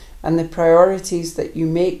priorities and the priorities that you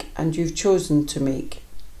make and you've chosen to make.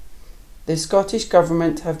 The Scottish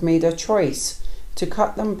Government have made a choice to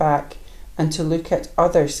cut them back and to look at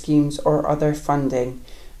other schemes or other funding.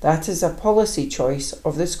 That is a policy choice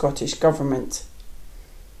of the Scottish Government.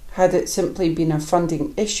 Had it simply been a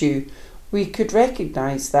funding issue, we could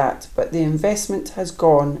recognise that, but the investment has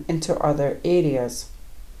gone into other areas."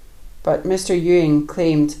 But Mr. Ewing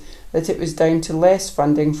claimed that it was down to less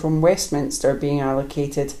funding from Westminster being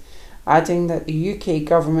allocated, adding that the UK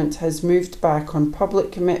government has moved back on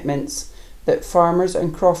public commitments that farmers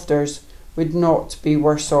and crofters would not be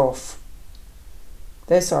worse off.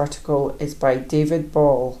 This article is by David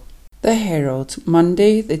Ball. The Herald,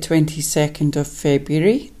 Monday the 22nd of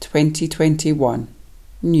February 2021.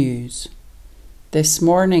 News. This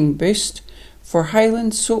morning boost for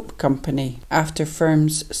Highland Soap Company after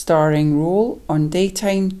firm's starring role on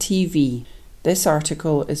daytime TV. This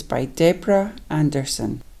article is by Deborah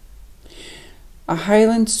Anderson. A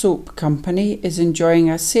Highland Soap Company is enjoying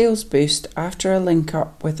a sales boost after a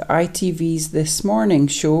link-up with ITV's This Morning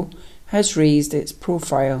show has raised its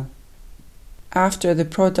profile. After the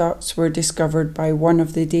products were discovered by one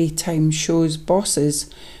of the daytime show's bosses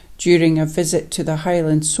during a visit to the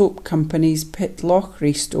Highland Soap Company's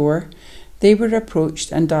Pitlochry store, they were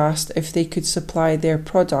approached and asked if they could supply their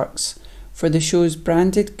products for the show's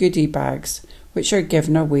branded goodie bags, which are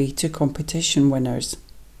given away to competition winners.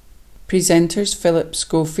 Presenters Philip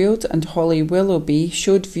Schofield and Holly Willoughby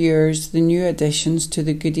showed viewers the new additions to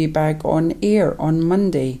the goodie bag on air on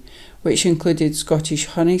Monday, which included Scottish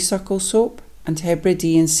honeysuckle soap and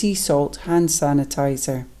Hebridean sea salt hand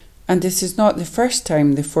sanitizer. And this is not the first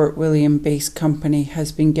time the Fort William-based company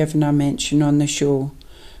has been given a mention on the show.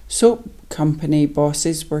 Soap company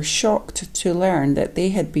bosses were shocked to learn that they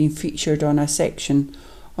had been featured on a section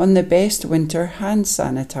on the best winter hand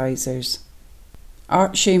sanitizers.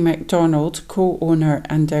 Archie MacDonald, co-owner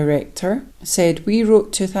and director, said, "We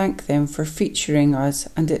wrote to thank them for featuring us,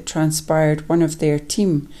 and it transpired one of their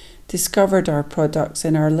team discovered our products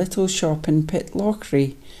in our little shop in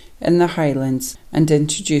Pitlochry in the Highlands and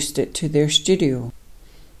introduced it to their studio.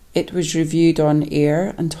 It was reviewed on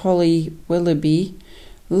air, and Holly Willoughby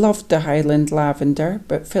loved the Highland lavender,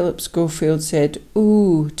 but Philip Schofield said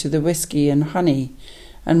ooh to the whiskey and honey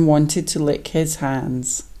and wanted to lick his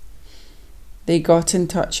hands. They got in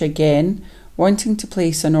touch again, wanting to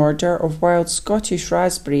place an order of wild Scottish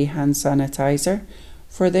raspberry hand sanitizer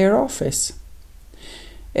for their office.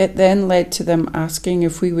 It then led to them asking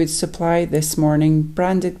if we would supply This Morning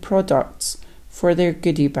branded products for their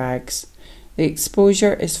goodie bags. The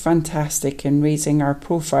exposure is fantastic in raising our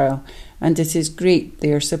profile, and it is great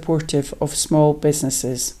they are supportive of small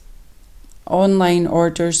businesses." Online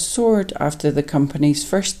orders soared after the company's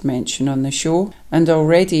first mention on the show, and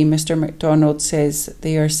already Mr. MacDonald says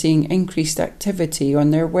they are seeing increased activity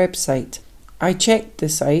on their website. "I checked the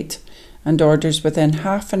site and orders within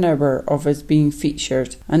half an hour of us being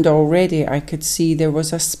featured, and already I could see there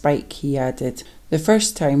was a spike," he added. The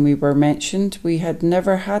first time we were mentioned, we had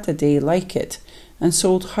never had a day like it and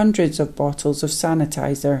sold hundreds of bottles of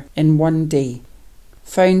sanitizer in one day.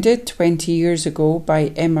 Founded 20 years ago by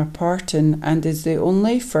Emma Parton and is the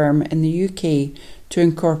only firm in the UK to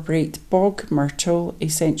incorporate bog myrtle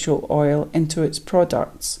essential oil into its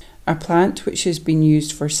products, a plant which has been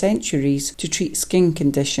used for centuries to treat skin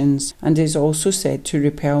conditions and is also said to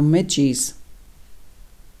repel midges.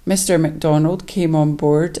 Mr. MacDonald came on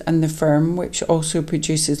board and the firm, which also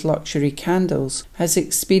produces luxury candles, has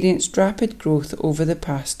experienced rapid growth over the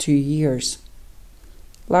past 2 years.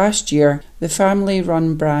 Last year, the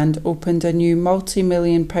family-run brand opened a new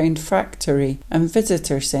multi-million-pound factory and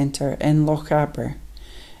visitor centre in Lochaber.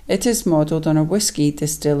 It is modelled on a whisky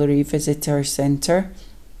distillery visitor centre,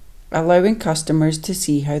 allowing customers to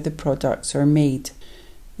see how the products are made.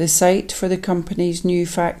 The site for the company's new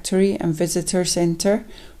factory and visitor centre,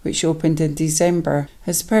 which opened in December,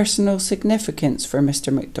 has personal significance for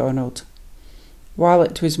Mr. MacDonald. While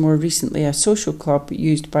it was more recently a social club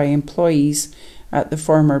used by employees at the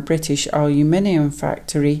former British aluminium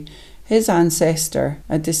factory, his ancestor,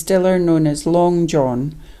 a distiller known as Long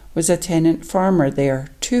John, was a tenant farmer there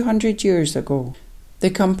 200 years ago. The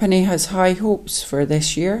company has high hopes for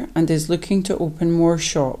this year and is looking to open more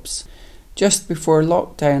shops. Just before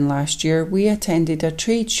lockdown last year, we attended a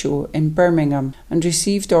trade show in Birmingham and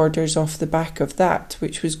received orders off the back of that,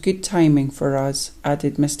 which was good timing for us,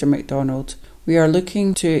 added Mr. MacDonald. We are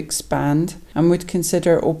looking to expand and would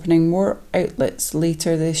consider opening more outlets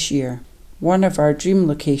later this year. One of our dream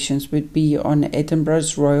locations would be on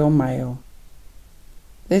Edinburgh's Royal Mile.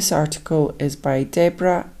 This article is by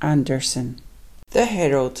Deborah Anderson. The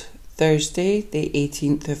Herald, Thursday, the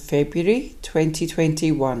 18th of February,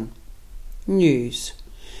 2021. News.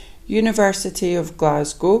 University of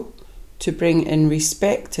Glasgow to bring in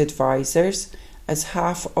respect advisors as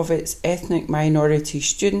half of its ethnic minority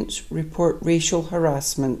students report racial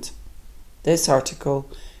harassment. This article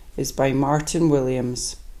is by Martin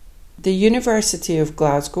Williams. The University of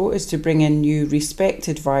Glasgow is to bring in new respect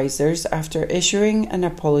advisors after issuing an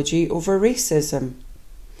apology over racism.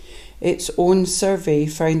 Its own survey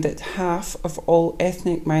found that half of all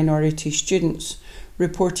ethnic minority students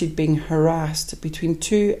reported being harassed between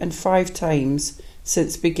 2 and 5 times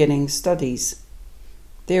since beginning studies.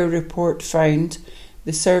 Their report found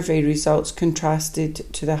the survey results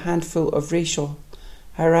contrasted to the handful of racial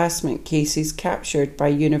harassment cases captured by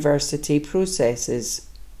university processes.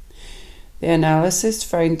 The analysis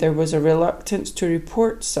found there was a reluctance to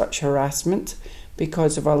report such harassment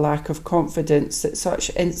because of a lack of confidence that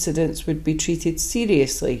such incidents would be treated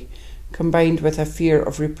seriously, combined with a fear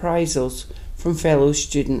of reprisals from fellow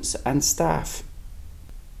students and staff.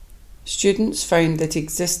 Students found that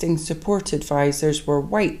existing support advisors were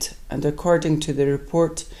white and, according to the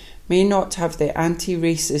report, may not have the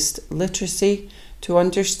anti-racist literacy to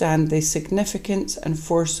understand the significance and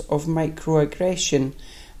force of microaggression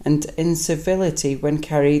and incivility when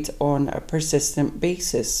carried on a persistent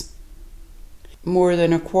basis. More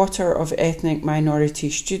than a quarter of ethnic minority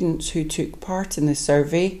students who took part in the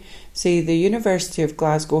survey say the University of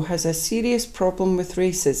Glasgow has a serious problem with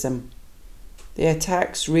racism. The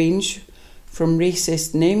attacks range from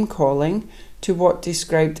racist name-calling to what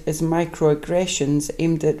described as microaggressions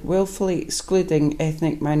aimed at willfully excluding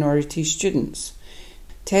ethnic minority students.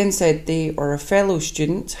 10 said they or a fellow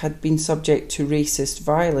student had been subject to racist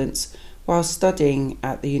violence while studying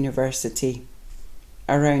at the university.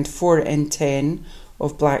 Around 4 in 10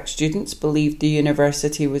 of black students believed the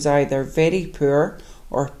university was either very poor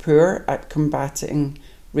or poor at combating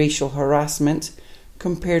racial harassment,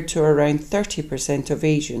 compared to around 30% of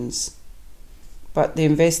Asians. But the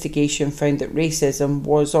investigation found that racism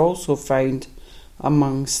was also found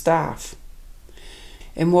among staff.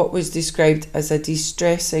 In what was described as a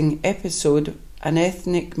distressing episode, an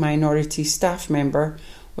ethnic minority staff member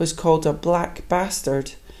was called a black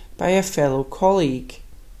bastard by a fellow colleague.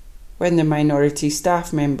 When the minority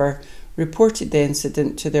staff member reported the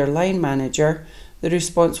incident to their line manager, the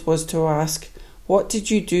response was to ask, "What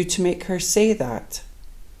did you do to make her say that?"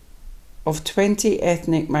 Of 20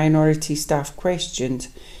 ethnic minority staff questioned,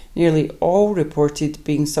 nearly all reported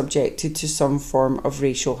being subjected to some form of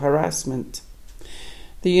racial harassment.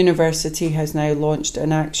 The university has now launched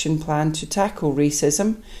an action plan to tackle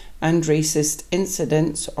racism and racist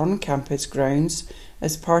incidents on campus grounds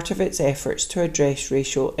as part of its efforts to address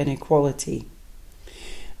racial inequality.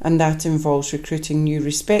 And that involves recruiting new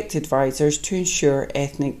respect advisors to ensure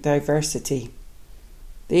ethnic diversity.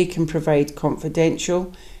 They can provide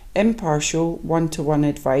confidential, impartial, one-to-one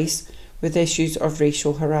advice with issues of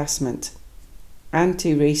racial harassment.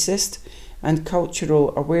 Anti-racist and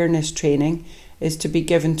cultural awareness training is to be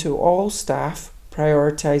given to all staff,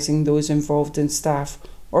 prioritising those involved in staff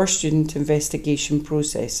or student investigation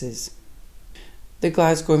processes. The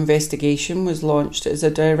Glasgow investigation was launched as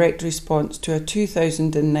a direct response to a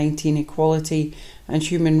 2019 Equality and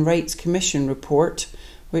Human Rights Commission report,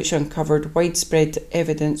 which uncovered widespread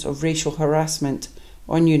evidence of racial harassment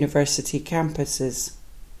on university campuses.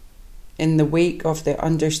 In the wake of the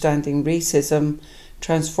Understanding Racism,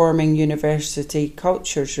 Transforming University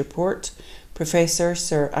Cultures report, Professor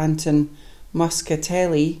Sir Anton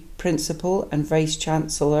Muscatelli, Principal and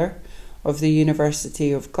Vice-Chancellor of the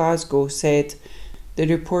University of Glasgow, said, "The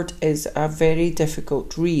report is a very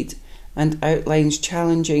difficult read and outlines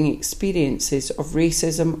challenging experiences of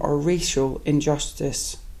racism or racial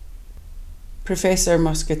injustice." Professor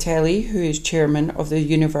Muscatelli, who is chairman of the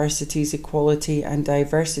university's Equality and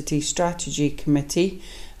Diversity Strategy Committee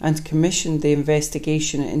and commissioned the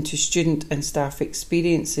investigation into student and staff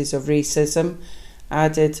experiences of racism,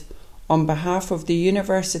 added, "On behalf of the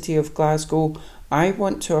University of Glasgow, I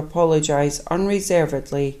want to apologise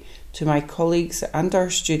unreservedly to my colleagues and our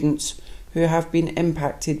students who have been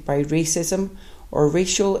impacted by racism or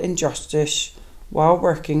racial injustice while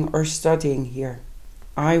working or studying here.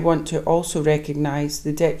 I want to also recognise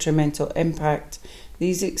the detrimental impact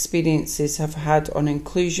these experiences have had on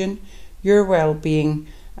inclusion, your well-being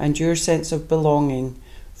and your sense of belonging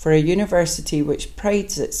for a university which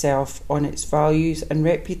prides itself on its values and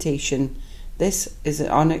reputation. This is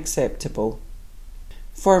unacceptable."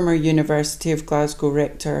 Former University of Glasgow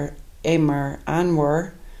Rector Emma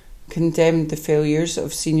Anwar condemned the failures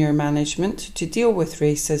of senior management to deal with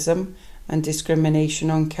racism and discrimination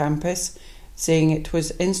on campus, saying it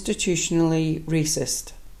was institutionally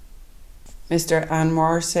racist. Mr.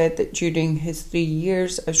 Anwar said that during his 3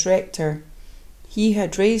 years as rector, he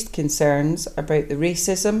had raised concerns about the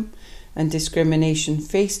racism and discrimination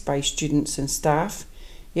faced by students and staff,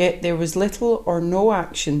 yet there was little or no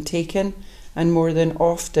action taken, and more than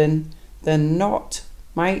often than not,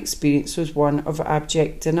 my experience was one of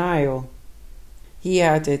abject denial. He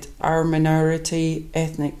added, "Our minority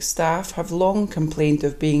ethnic staff have long complained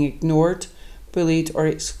of being ignored, bullied or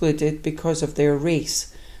excluded because of their race.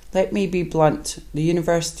 Let me be blunt, the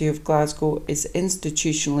University of Glasgow is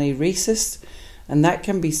institutionally racist, and that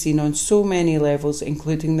can be seen on so many levels,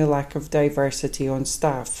 including the lack of diversity on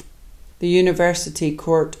staff. The University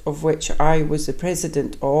Court, of which I was the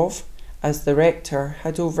president of, as the rector,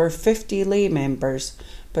 had over 50 lay members,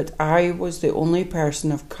 but I was the only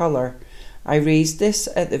person of colour. I raised this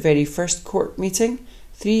at the very first court meeting.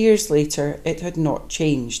 3 years later, it had not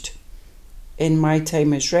changed. In my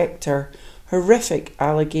time as rector, horrific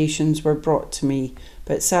allegations were brought to me,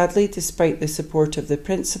 but sadly, despite the support of the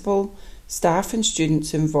principal, staff and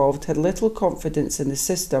students involved had little confidence in the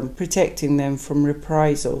system protecting them from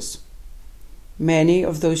reprisals. Many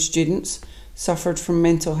of those students suffered from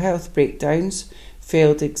mental health breakdowns,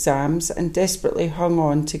 failed exams and desperately hung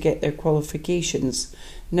on to get their qualifications,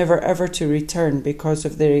 never ever to return because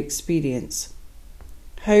of their experience.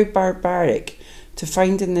 How barbaric to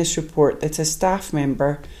find in this report that a staff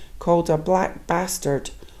member called a black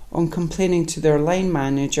bastard on complaining to their line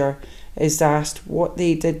manager is asked what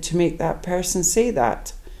they did to make that person say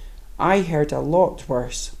that. I heard a lot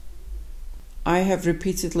worse. I have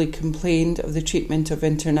repeatedly complained of the treatment of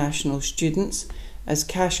international students as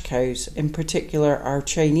cash cows, in particular our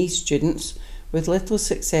Chinese students, with little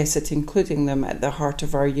success at including them at the heart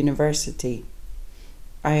of our university.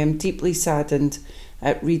 I am deeply saddened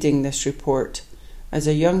at reading this report. As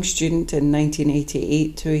a young student in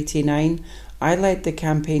 1988 to 89, I led the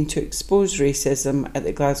campaign to expose racism at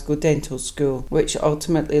the Glasgow Dental School, which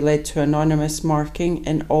ultimately led to anonymous marking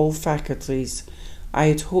in all faculties. I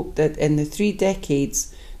had hoped that in the 3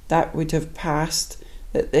 decades that would have passed,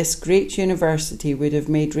 that this great university would have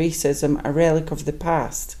made racism a relic of the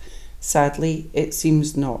past. Sadly, it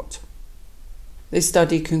seems not. The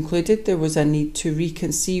study concluded there was a need to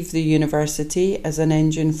reconceive the university as an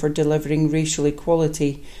engine for delivering racial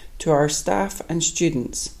equality to our staff and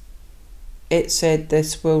students. It said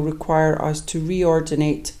this will require us to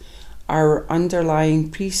reordinate our underlying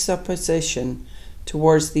presupposition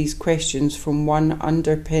towards these questions from one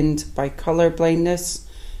underpinned by colour blindness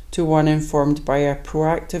to one informed by a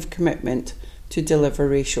proactive commitment to deliver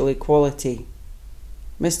racial equality.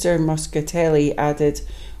 Mr. Muscatelli added,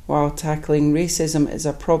 while tackling racism is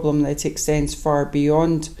a problem that extends far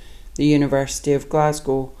beyond the University of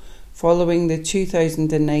Glasgow, following the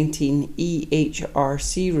 2019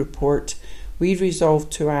 EHRC report, we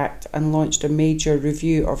resolved to act and launched a major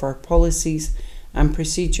review of our policies and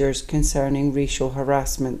procedures concerning racial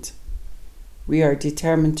harassment. We are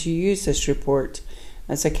determined to use this report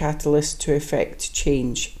as a catalyst to effect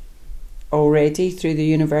change. Already, through the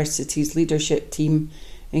university's leadership team,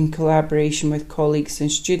 in collaboration with colleagues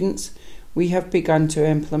and students, we have begun to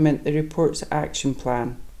implement the report's action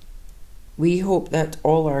plan. We hope that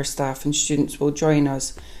all our staff and students will join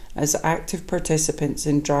us as active participants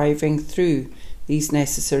in driving through these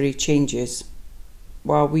necessary changes.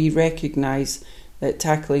 While we recognise that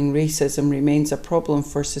tackling racism remains a problem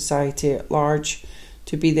for society at large,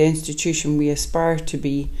 to be the institution we aspire to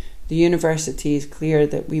be, the university is clear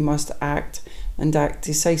that we must act and act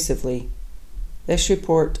decisively. This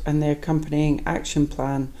report and the accompanying action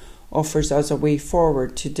plan offers us a way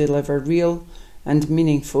forward to deliver real and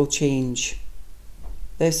meaningful change.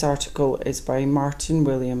 This article is by Martin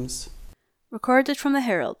Williams. Recorded from the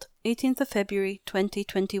Herald, 18th of February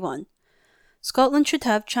 2021. Scotland should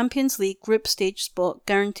have Champions League group stage spot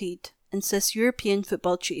guaranteed, insists European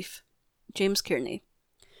football chief James Kearney.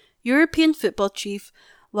 European football chief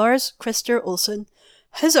Lars Christer Olsen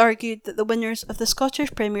has argued that the winners of the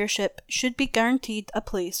Scottish Premiership should be guaranteed a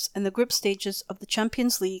place in the group stages of the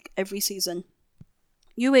Champions League every season.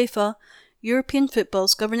 UEFA, European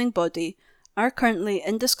football's governing body, are currently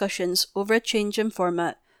in discussions over a change in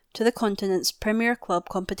format to the continent's Premier Club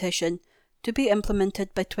competition to be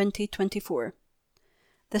implemented by 2024.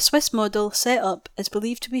 The Swiss model set up is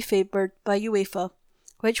believed to be favoured by UEFA,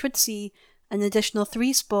 which would see an additional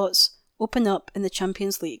 3 spots open up in the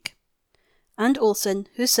Champions League. And Olsen,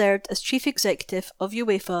 who served as chief executive of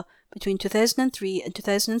UEFA between 2003 and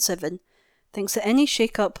 2007, thinks that any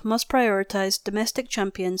shake-up must prioritise domestic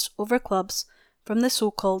champions over clubs from the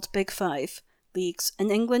so-called Big Five leagues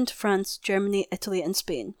in England, France, Germany, Italy and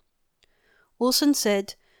Spain. Olsen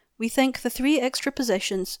said, "We think the 3 extra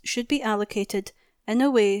positions should be allocated in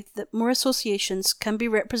a way that more associations can be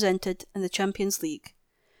represented in the Champions League.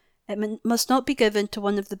 It must not be given to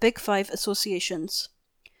one of the Big Five associations.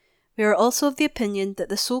 We are also of the opinion that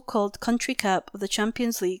the so-called country cap of the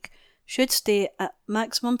Champions League should stay at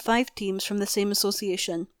maximum 5 teams from the same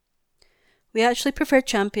association. We actually prefer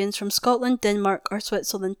champions from Scotland, Denmark or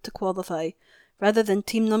Switzerland to qualify, rather than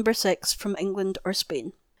team number 6 from England or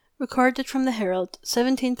Spain." Recorded from the Herald,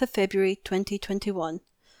 17th of February 2021.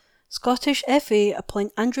 Scottish FA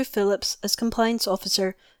appoint Andrew Phillips as compliance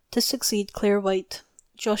officer to succeed Claire White.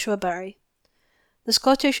 Joshua Barry. The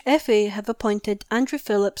Scottish FA have appointed Andrew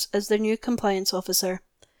Phillips as their new compliance officer.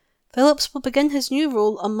 Phillips will begin his new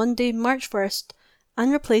role on Monday, March 1st,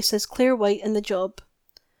 and replaces Claire White in the job.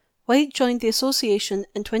 White joined the association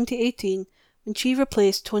in 2018 when she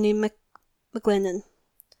replaced Tony McGlennon.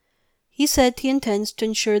 He said he intends to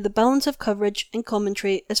ensure the balance of coverage and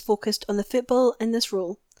commentary is focused on the football in this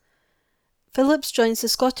role. Phillips joins the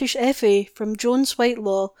Scottish FA from Jones White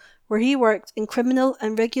Law, where he worked in criminal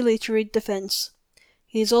and regulatory defence.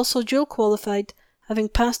 He is also dual qualified, having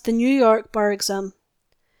passed the New York bar exam.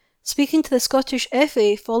 Speaking to the Scottish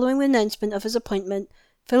FA following the announcement of his appointment,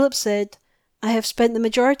 Phillips said, "I have spent the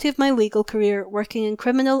majority of my legal career working in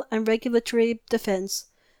criminal and regulatory defence,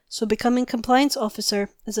 so becoming compliance officer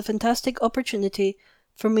is a fantastic opportunity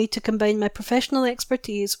for me to combine my professional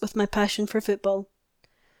expertise with my passion for football.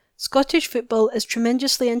 Scottish football is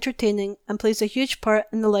tremendously entertaining and plays a huge part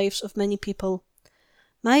in the lives of many people.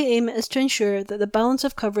 My aim is to ensure that the balance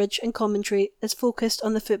of coverage and commentary is focused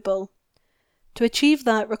on the football. To achieve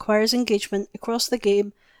that requires engagement across the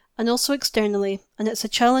game and also externally, and it's a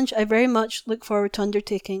challenge I very much look forward to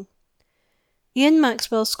undertaking." Ian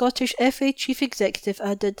Maxwell, Scottish FA Chief Executive,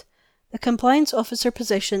 added, "The compliance officer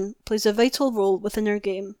position plays a vital role within our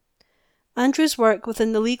game. Andrew's work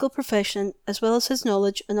within the legal profession, as well as his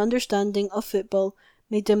knowledge and understanding of football,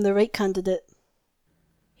 made him the right candidate."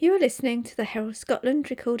 You are listening to the Herald Scotland,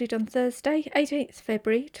 recorded on Thursday, 18th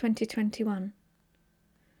February 2021.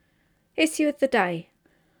 Issue of the day: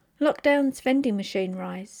 Lockdown's vending machine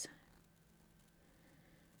rise.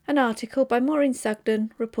 An article by Maureen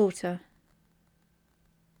Sugden, reporter.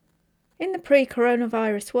 In the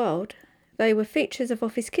pre-coronavirus world, they were features of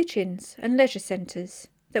office kitchens and leisure centres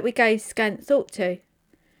that we gave scant thought to.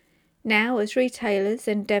 Now, as retailers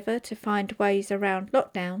endeavour to find ways around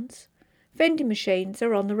lockdowns, vending machines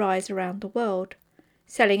are on the rise around the world,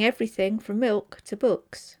 selling everything from milk to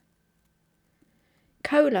books.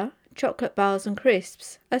 Cola, chocolate bars and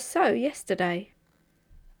crisps are so yesterday.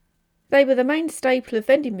 They were the main staple of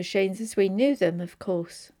vending machines as we knew them, of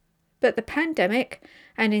course, but the pandemic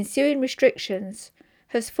and ensuing restrictions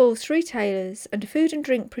has forced retailers and food and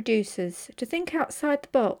drink producers to think outside the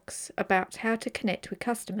box about how to connect with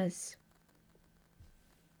customers.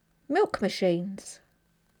 Milk machines.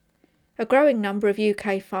 A growing number of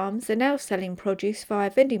UK farms are now selling produce via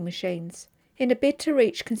vending machines in a bid to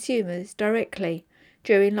reach consumers directly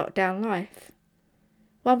during lockdown life.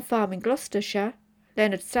 One farm in Gloucestershire,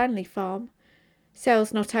 Leonard Stanley Farm,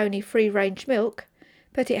 sells not only free-range milk,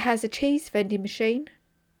 but it has a cheese vending machine,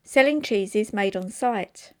 selling cheeses made on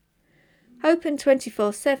site. Open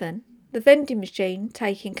 24/7, the vending machine,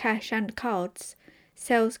 taking cash and cards,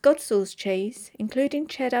 sells Godsall's cheese, including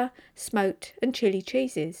cheddar, smoked and chili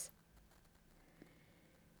cheeses.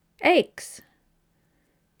 Eggs.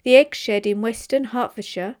 The Egg Shed in Western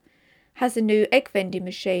Hertfordshire has a new egg vending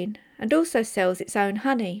machine and also sells its own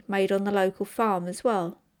honey made on the local farm as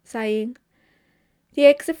well, saying, "The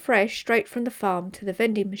eggs are fresh straight from the farm to the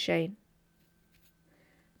vending machine."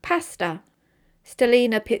 Pasta.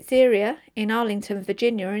 Stellina Pizzeria in Arlington,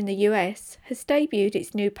 Virginia in the US has debuted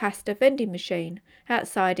its new pasta vending machine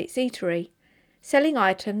outside its eatery, selling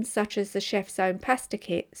items such as the chef's own pasta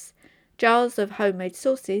kits, jars of homemade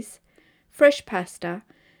sauces, fresh pasta,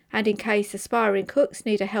 and in case aspiring cooks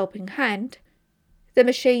need a helping hand, the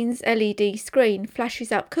machine's LED screen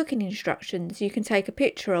flashes up cooking instructions you can take a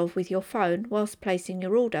picture of with your phone whilst placing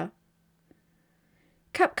your order.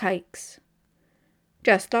 Cupcakes.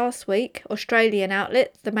 Just last week, Australian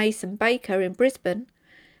outlet The Mason Baker in Brisbane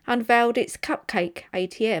unveiled its cupcake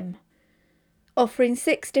ATM, offering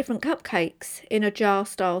 6 different cupcakes in a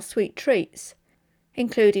jar-style sweet treats,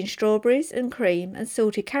 including strawberries and cream and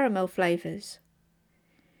salted caramel flavours.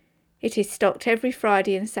 It is stocked every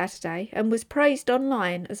Friday and Saturday and was praised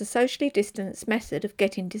online as a socially distanced method of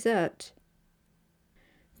getting dessert.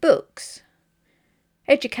 Books.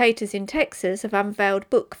 Educators in Texas have unveiled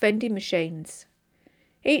book vending machines.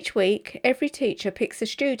 Each week, every teacher picks a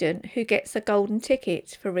student who gets a golden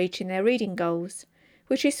ticket for reaching their reading goals,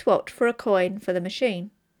 which is swapped for a coin for the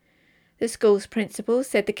machine. The school's principal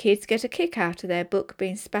said the kids get a kick out of their book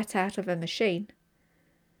being spat out of a machine.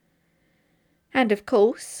 And of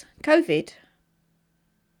course, COVID.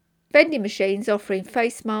 Vending machines offering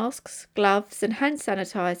face masks, gloves and hand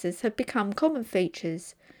sanitisers have become common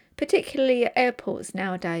features, particularly at airports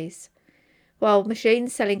nowadays, while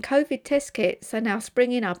machines selling COVID test kits are now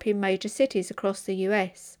springing up in major cities across the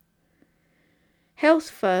US. Health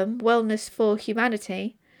firm Wellness for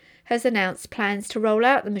Humanity has announced plans to roll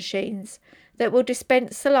out the machines that will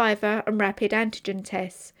dispense saliva and rapid antigen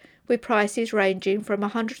tests, with prices ranging from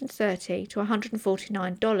 $130 to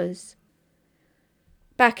 $149.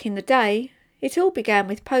 Back in the day, it all began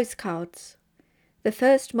with postcards. The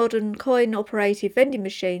first modern coin-operated vending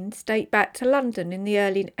machines date back to London in the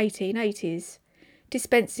early 1880s,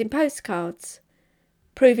 dispensing postcards.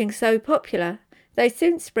 Proving so popular, they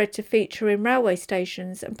soon spread to feature in railway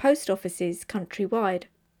stations and post offices countrywide.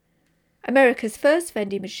 America's first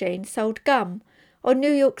vending machine sold gum on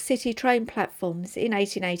New York City train platforms in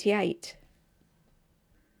 1888.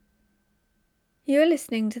 You are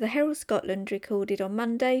listening to the Herald Scotland, recorded on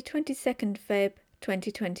Monday, 22nd Feb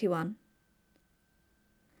 2021.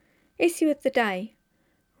 Issue of the day: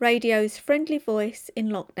 Radio's Friendly Voice in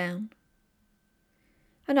Lockdown.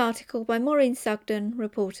 An article by Maureen Sugden,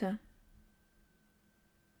 reporter.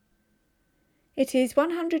 It is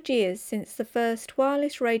 100 years since the first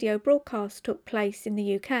wireless radio broadcast took place in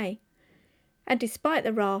the UK, and despite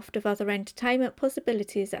the raft of other entertainment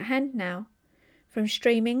possibilities at hand now, from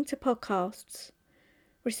streaming to podcasts,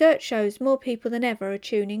 research shows more people than ever are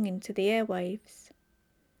tuning into the airwaves.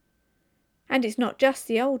 And it's not just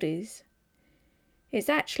the oldies. It's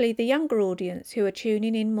actually the younger audience who are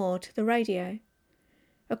tuning in more to the radio.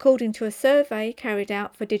 According to a survey carried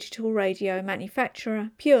out for digital radio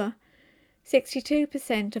manufacturer Pure,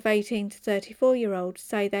 62% of 18 to 34-year-olds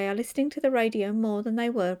say they are listening to the radio more than they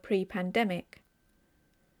were pre-pandemic.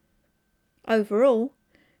 Overall,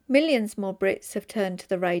 millions more Brits have turned to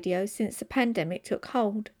the radio since the pandemic took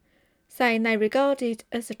hold, saying they regard it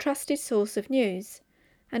as a trusted source of news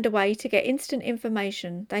and a way to get instant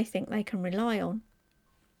information they think they can rely on.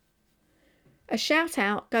 A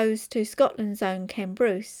shout-out goes to Scotland's own Ken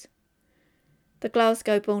Bruce. The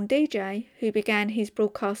Glasgow-born DJ, who began his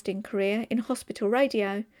broadcasting career in hospital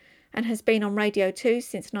radio and has been on Radio 2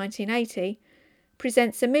 since 1980,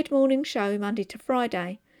 presents a mid-morning show Monday to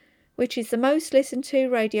Friday, which is the most listened to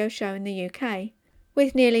radio show in the UK,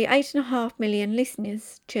 with nearly 8.5 million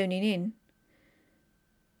listeners tuning in.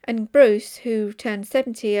 And Bruce, who turned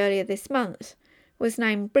 70 earlier this month, was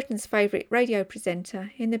named Britain's favourite radio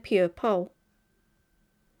presenter in the Pure poll.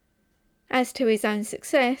 As to his own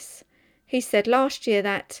success, he said last year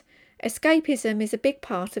that escapism is a big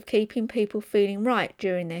part of keeping people feeling right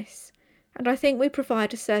during this, and I think we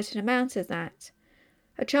provide a certain amount of that,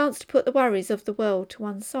 a chance to put the worries of the world to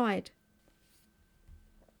one side.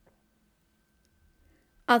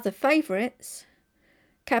 Other favourites: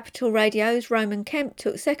 Capital Radio's Roman Kemp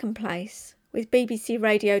took second place, with BBC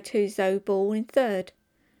Radio 2's Zoe Ball in third,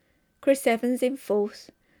 Chris Evans in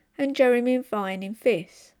fourth and Jeremy Vine in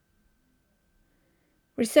fifth.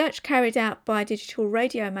 Research carried out by digital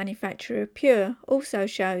radio manufacturer Pure also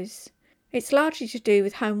shows it's largely to do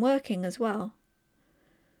with home working as well.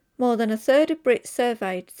 More than a third of Brits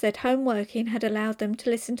surveyed said home working had allowed them to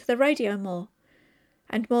listen to the radio more,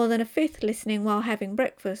 and more than a fifth listening while having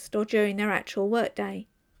breakfast or during their actual workday.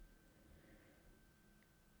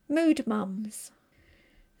 Mood mums.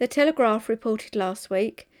 The Telegraph reported last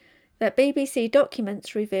week that BBC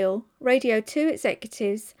documents reveal Radio 2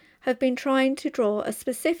 executives have been trying to draw a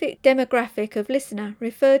specific demographic of listener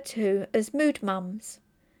referred to as mood mums.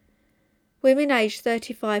 Women aged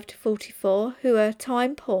 35 to 44 who are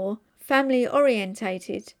time poor, family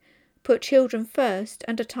orientated, put children first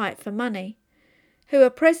and are tight for money, who are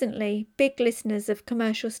presently big listeners of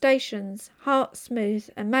commercial stations Heart, Smooth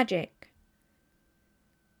and Magic.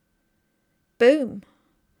 Boom.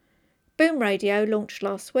 Boom Radio launched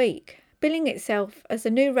last week, billing itself as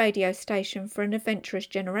a new radio station for an adventurous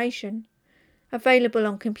generation, available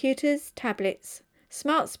on computers, tablets,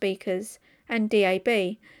 smart speakers and DAB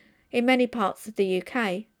in many parts of the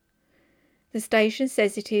UK. The station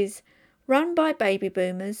says it is run by baby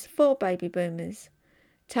boomers for baby boomers,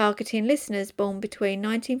 targeting listeners born between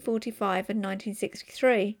 1945 and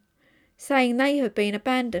 1963, saying they have been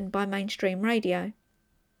abandoned by mainstream radio.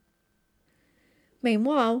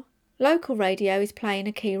 Meanwhile, local radio is playing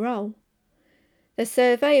a key role. The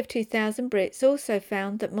survey of 2,000 Brits also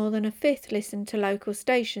found that more than a fifth listened to local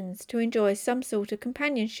stations to enjoy some sort of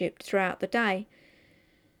companionship throughout the day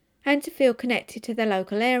and to feel connected to their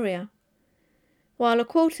local area, while a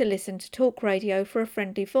quarter listened to talk radio for a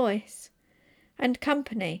friendly voice and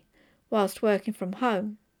company whilst working from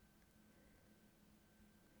home.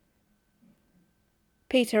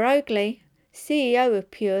 Peter Oakley, CEO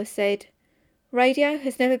of Pure, said, "Radio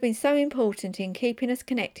has never been so important in keeping us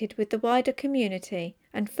connected with the wider community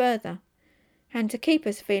and further, and to keep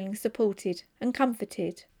us feeling supported and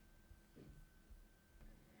comforted."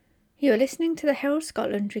 You are listening to the Herald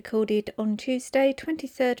Scotland, recorded on Tuesday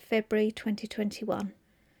 23rd February 2021.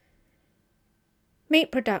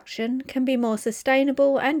 Meat production can be more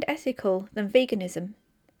sustainable and ethical than veganism.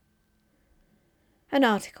 An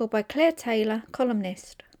article by Claire Taylor,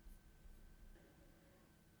 columnist.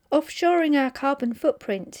 Offshoring our carbon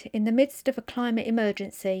footprint in the midst of a climate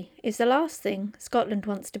emergency is the last thing Scotland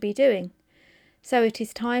wants to be doing, so it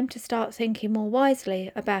is time to start thinking more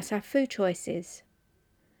wisely about our food choices.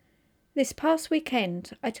 This past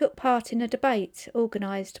weekend, I took part in a debate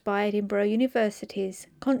organised by Edinburgh University's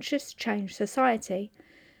Conscious Change Society,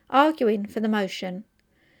 arguing for the motion,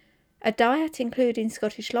 "A diet including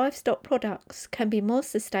Scottish livestock products can be more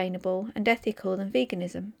sustainable and ethical than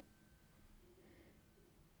veganism."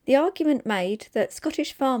 The argument made that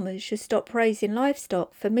Scottish farmers should stop raising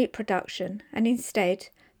livestock for meat production and instead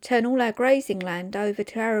turn all our grazing land over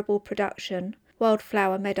to arable production,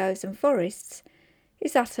 wildflower meadows and forests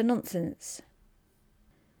is utter nonsense.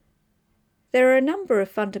 There are a number of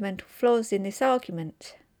fundamental flaws in this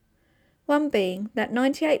argument, one being that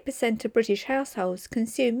 98% of British households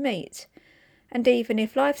consume meat, and even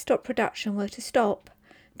if livestock production were to stop,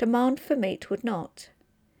 demand for meat would not.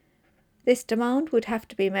 This demand would have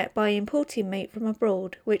to be met by importing meat from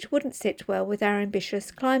abroad, which wouldn't sit well with our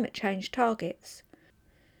ambitious climate change targets,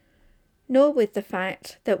 nor with the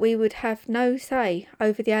fact that we would have no say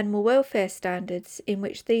over the animal welfare standards in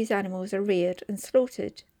which these animals are reared and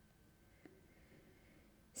slaughtered.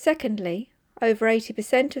 Secondly, over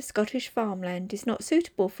 80% of Scottish farmland is not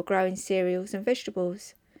suitable for growing cereals and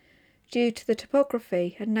vegetables, due to the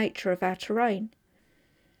topography and nature of our terrain,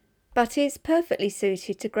 but is perfectly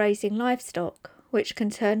suited to grazing livestock, which can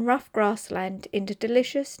turn rough grassland into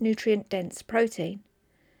delicious, nutrient-dense protein.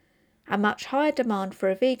 A much higher demand for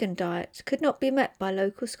a vegan diet could not be met by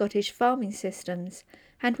local Scottish farming systems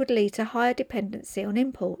and would lead to higher dependency on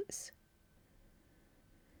imports.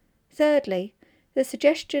 Thirdly, the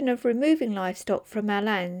suggestion of removing livestock from our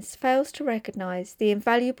lands fails to recognise the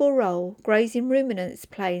invaluable role grazing ruminants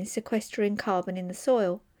play in sequestering carbon in the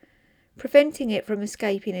soil, preventing it from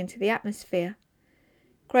escaping into the atmosphere.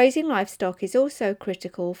 Grazing livestock is also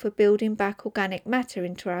critical for building back organic matter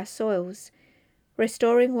into our soils,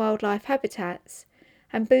 restoring wildlife habitats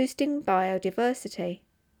and boosting biodiversity.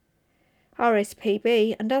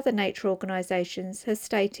 RSPB and other nature organisations have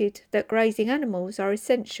stated that grazing animals are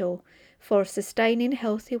essential for sustaining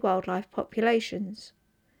healthy wildlife populations.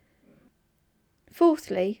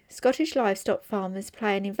 Fourthly, Scottish livestock farmers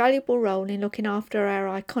play an invaluable role in looking after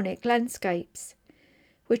our iconic landscapes,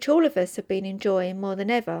 which all of us have been enjoying more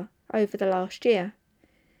than ever over the last year.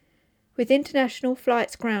 With international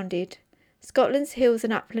flights grounded, Scotland's hills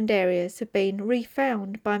and upland areas have been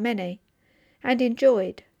refound by many and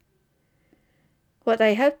enjoyed. What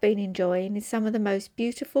they have been enjoying is some of the most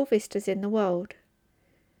beautiful vistas in the world.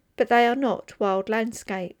 But they are not wild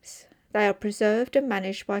landscapes. They are preserved and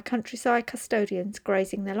managed by countryside custodians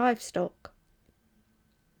grazing their livestock.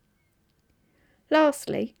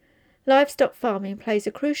 Lastly, livestock farming plays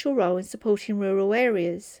a crucial role in supporting rural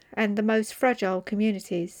areas and the most fragile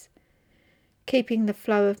communities, keeping the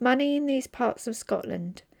flow of money in these parts of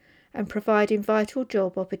Scotland and providing vital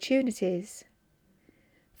job opportunities.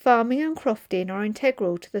 Farming and crofting are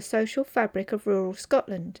integral to the social fabric of rural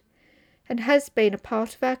Scotland and has been a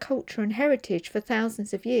part of our culture and heritage for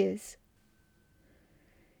thousands of years.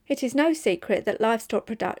 It is no secret that livestock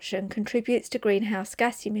production contributes to greenhouse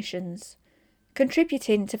gas emissions,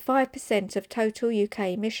 contributing to 5% of total UK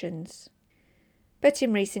emissions. But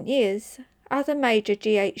in recent years, other major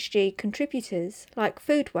GHG contributors like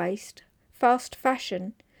food waste, fast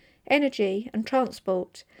fashion, energy and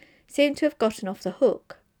transport seem to have gotten off the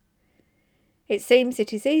hook. It seems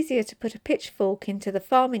it is easier to put a pitchfork into the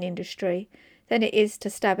farming industry than it is to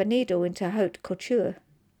stab a needle into haute couture.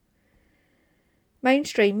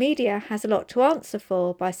 Mainstream media has a lot to answer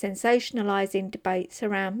for by sensationalising debates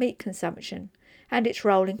around meat consumption and its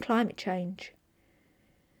role in climate change.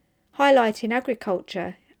 Highlighting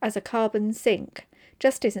agriculture as a carbon sink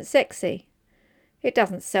just isn't sexy. It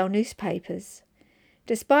doesn't sell newspapers,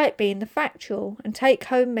 despite being the factual and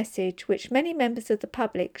take-home message which many members of the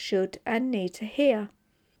public should and need to hear.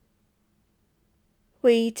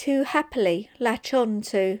 We too happily latch on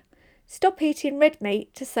to stop eating red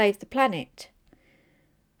meat to save the planet,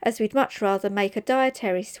 as we'd much rather make a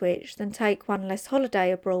dietary switch than take one less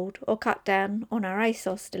holiday abroad or cut down on our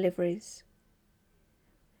ASOS deliveries.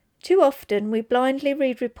 Too often we blindly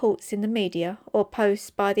read reports in the media or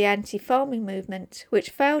posts by the anti-farming movement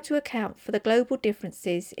which fail to account for the global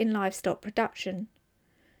differences in livestock production.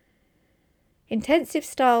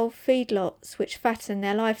 Intensive-style feedlots which fatten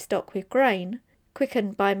their livestock with grain,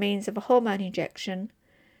 quickened by means of a hormone injection,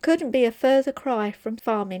 couldn't be a further cry from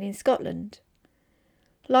farming in Scotland.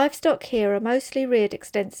 Livestock here are mostly reared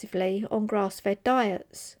extensively on grass-fed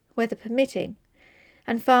diets, weather permitting,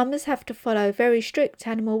 and farmers have to follow very strict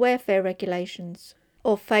animal welfare regulations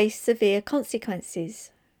or face severe consequences.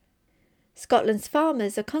 Scotland's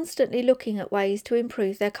farmers are constantly looking at ways to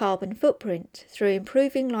improve their carbon footprint through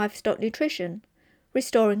improving livestock nutrition,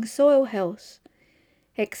 restoring soil health,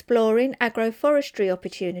 exploring agroforestry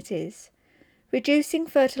opportunities, reducing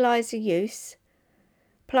fertiliser use,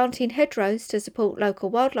 planting hedgerows to support local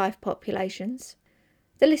wildlife populations.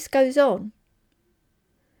 The list goes on.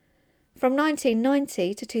 From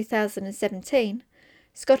 1990 to 2017,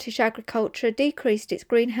 Scottish agriculture decreased its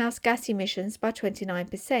greenhouse gas emissions by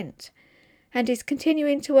 29% and is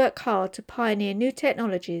continuing to work hard to pioneer new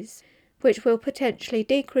technologies which will potentially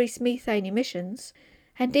decrease methane emissions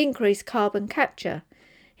and increase carbon capture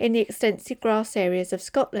in the extensive grass areas of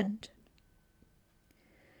Scotland.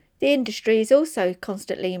 The industry is also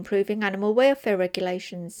constantly improving animal welfare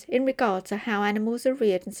regulations in regard to how animals are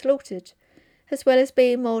reared and slaughtered, as well as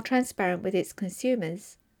being more transparent with its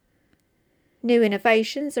consumers. New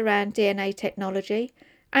innovations around DNA technology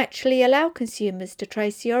actually allow consumers to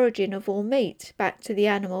trace the origin of all meat back to the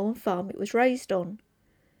animal and farm it was raised on.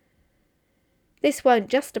 This won't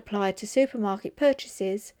just apply to supermarket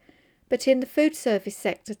purchases, but in the food service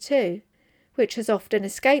sector too, which has often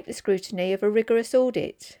escaped the scrutiny of a rigorous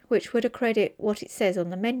audit which would accredit what it says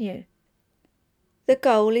on the menu. The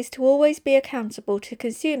goal is to always be accountable to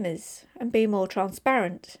consumers and be more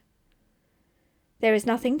transparent. There is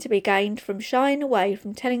nothing to be gained from shying away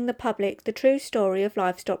from telling the public the true story of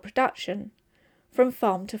livestock production, from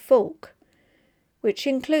farm to fork, which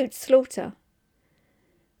includes slaughter.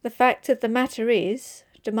 The fact of the matter is,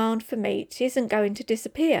 demand for meat isn't going to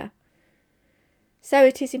disappear. So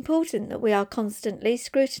it is important that we are constantly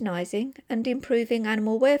scrutinising and improving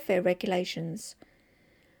animal welfare regulations,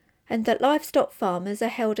 and that livestock farmers are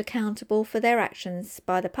held accountable for their actions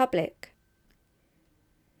by the public.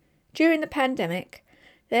 During the pandemic,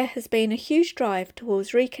 there has been a huge drive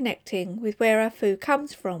towards reconnecting with where our food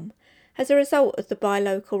comes from as a result of the buy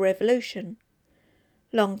local revolution.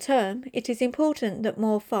 Long term, it is important that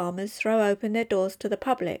more farmers throw open their doors to the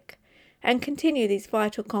public and continue these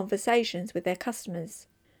vital conversations with their customers.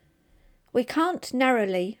 We can't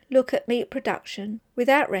narrowly look at meat production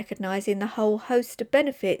without recognising the whole host of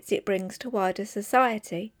benefits it brings to wider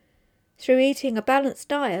society. Through eating a balanced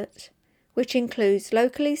diet, which includes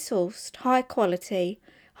locally sourced, high quality,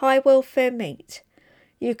 high welfare meat,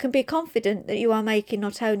 you can be confident that you are making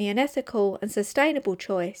not only an ethical and sustainable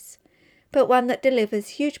choice, but one that delivers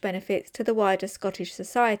huge benefits to the wider Scottish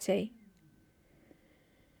society.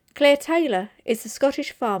 Claire Taylor is the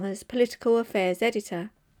Scottish Farmers Political Affairs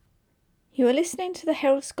Editor. You are listening to the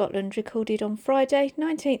Herald Scotland, recorded on Friday,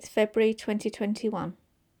 19th February 2021.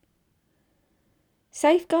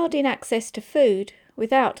 Safeguarding access to food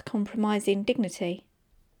without compromising dignity.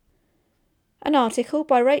 An article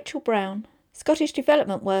by Rachel Brown, Scottish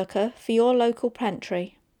Development Worker for Your Local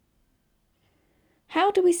Pantry.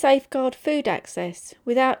 How do we safeguard food access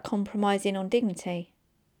without compromising on dignity?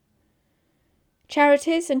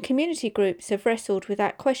 Charities and community groups have wrestled with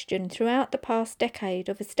that question throughout the past decade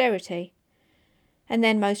of austerity, and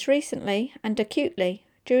then most recently and acutely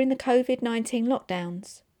during the COVID-19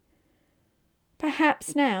 lockdowns.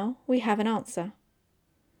 Perhaps now we have an answer.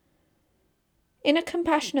 In a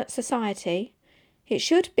compassionate society, it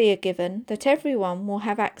should be a given that everyone will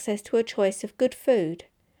have access to a choice of good food,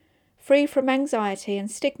 free from anxiety and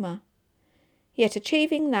stigma, yet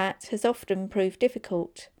achieving that has often proved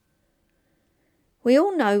difficult. We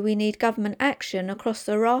all know we need government action across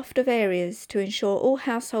a raft of areas to ensure all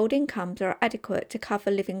household incomes are adequate to cover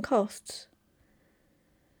living costs.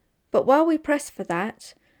 But while we press for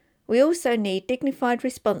that, we also need dignified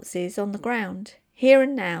responses on the ground, here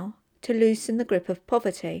and now, to loosen the grip of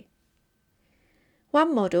poverty.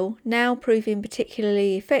 One model, now proving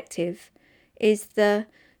particularly effective, is the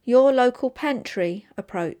Your Local Pantry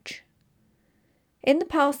approach. In the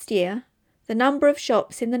past year, the number of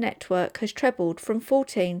shops in the network has trebled from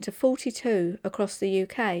 14 to 42 across the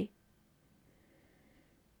UK.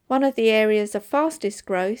 One of the areas of fastest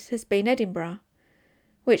growth has been Edinburgh,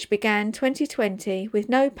 which began 2020 with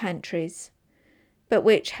no pantries, but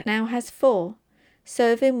which now has 4,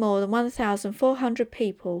 serving more than 1,400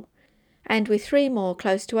 people, and with 3 more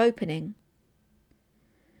close to opening.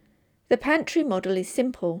 The pantry model is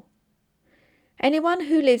simple. Anyone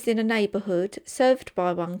who lives in a neighbourhood served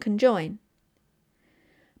by one can join.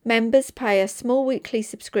 Members pay a small weekly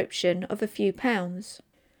subscription of a few pounds,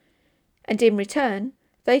 and in return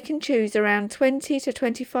they can choose around £20 to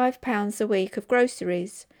 £25 a week of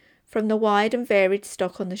groceries from the wide and varied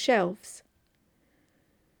stock on the shelves.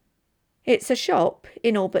 It's a shop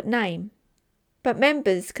in all but name, but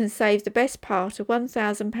members can save the best part of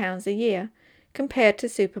 £1,000 a year compared to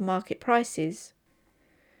supermarket prices.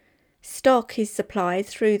 Stock is supplied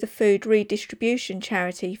through the food redistribution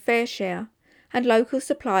charity FareShare and local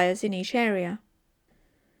suppliers in each area.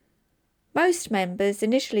 Most members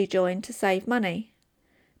initially join to save money,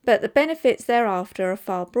 but the benefits thereafter are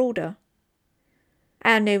far broader.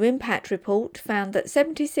 Our new impact report found that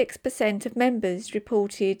 76% of members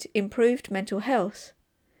reported improved mental health,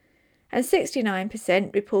 and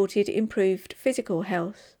 69% reported improved physical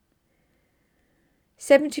health.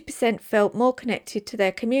 70% felt more connected to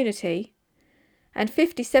their community, and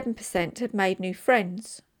 57% had made new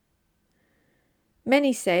friends.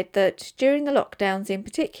 Many said that, during the lockdowns in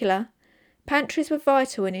particular, pantries were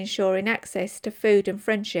vital in ensuring access to food and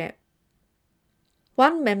friendship.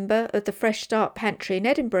 One member of the Fresh Start Pantry in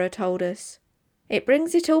Edinburgh told us, "It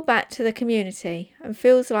brings it all back to the community and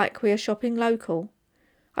feels like we are shopping local.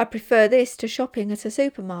 I prefer this to shopping at a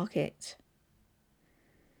supermarket."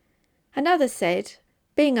 Another said,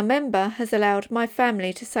 "Being a member has allowed my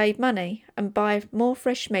family to save money and buy more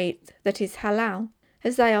fresh meat that is halal,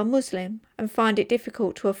 as they are Muslim and find it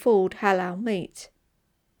difficult to afford halal meat."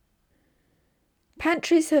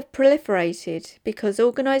 Pantries have proliferated because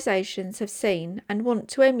organisations have seen and want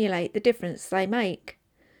to emulate the difference they make,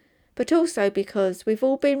 but also because we've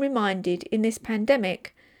all been reminded in this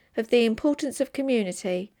pandemic of the importance of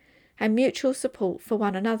community and mutual support for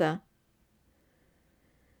one another.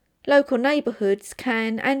 Local neighbourhoods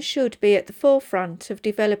can and should be at the forefront of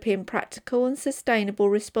developing practical and sustainable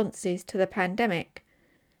responses to the pandemic,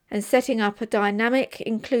 and setting up a dynamic,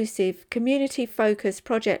 inclusive, community-focused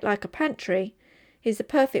project like a pantry is the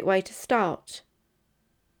perfect way to start.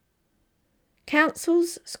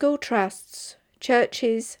 Councils, school trusts,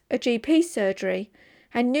 churches, a GP surgery,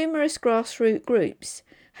 and numerous grassroots groups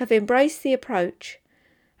have embraced the approach,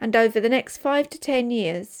 and over the next 5 to 10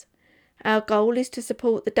 years, our goal is to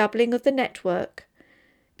support the doubling of the network,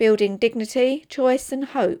 building dignity, choice and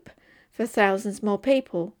hope for thousands more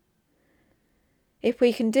people. If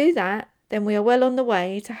we can do that, then we are well on the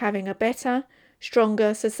way to having a better,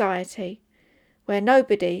 stronger society, where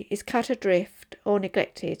nobody is cut adrift or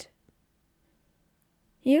neglected.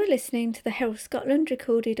 You are listening to the Herald Scotland,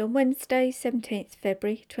 recorded on Wednesday, 17th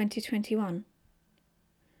February 2021.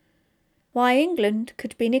 Why England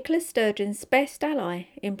could be Nicola Sturgeon's best ally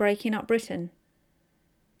in breaking up Britain.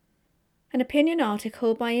 An opinion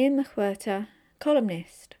article by Ian McWhirter,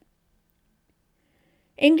 columnist.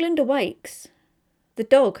 England awakes. The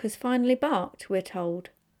dog has finally barked, we're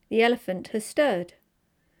told. The elephant has stirred.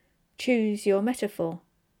 Choose your metaphor.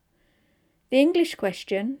 The English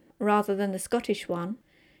question, rather than the Scottish one,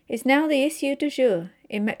 is now the issue du jour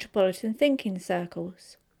in metropolitan thinking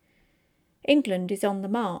circles. England is on the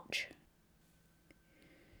march.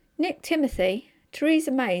 Nick Timothy,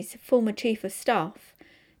 Theresa May's former Chief of Staff,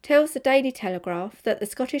 tells the Daily Telegraph that the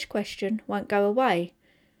Scottish question won't go away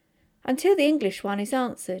until the English one is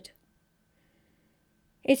answered.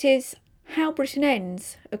 It is how Britain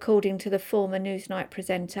ends, according to the former Newsnight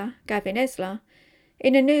presenter, Gavin Esler,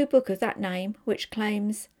 in a new book of that name which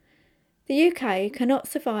claims the UK cannot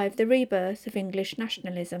survive the rebirth of English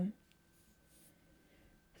nationalism.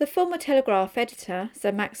 The former Telegraph editor,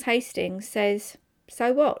 Sir Max Hastings, says,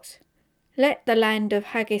 so what? Let the land of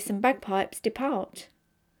haggis and bagpipes depart.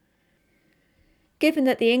 Given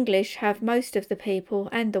that the English have most of the people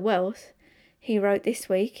and the wealth, he wrote this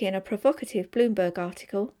week in a provocative Bloomberg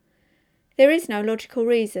article, there is no logical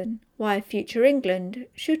reason why future England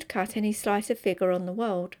should cut any slighter figure on the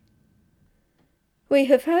world. We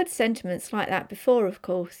have heard sentiments like that before, of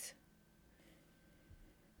course.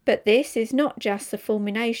 But this is not just the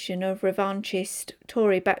fulmination of revanchist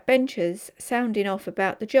Tory backbenchers sounding off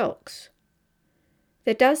about the jocks.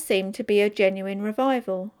 There does seem to be a genuine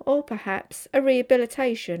revival, or perhaps a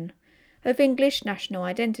rehabilitation, of English national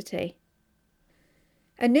identity.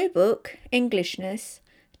 A new book, Englishness,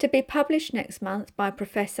 to be published next month by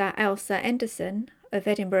Professor Elsa Anderson of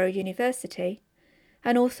Edinburgh University,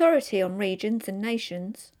 an authority on regions and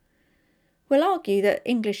nations, will argue that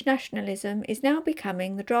English nationalism is now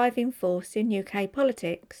becoming the driving force in UK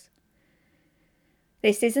politics.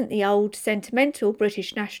 This isn't the old sentimental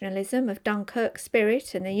British nationalism of Dunkirk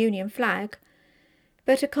spirit and the Union flag,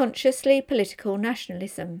 but a consciously political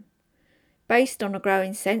nationalism, based on a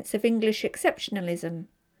growing sense of English exceptionalism.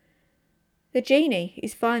 The genie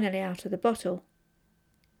is finally out of the bottle.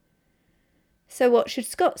 So what should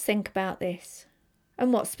Scots think about this?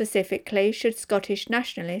 And what specifically should Scottish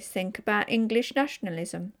nationalists think about English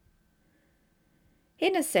nationalism?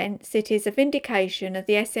 In a sense, it is a vindication of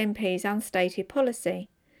the SNP's unstated policy,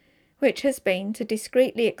 which has been to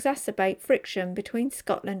discreetly exacerbate friction between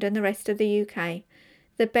Scotland and the rest of the UK,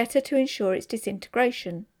 the better to ensure its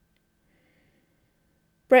disintegration.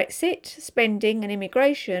 Brexit, spending and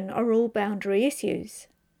immigration are all boundary issues.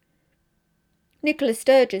 Nicola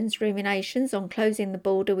Sturgeon's ruminations on closing the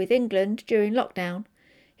border with England during lockdown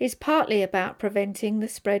is partly about preventing the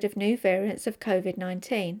spread of new variants of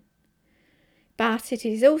COVID-19. But it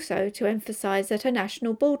is also to emphasise that a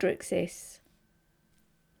national border exists.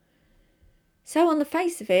 So on the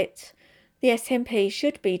face of it, the SNP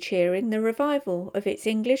should be cheering the revival of its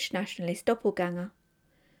English nationalist doppelganger.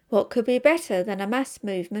 What could be better than a mass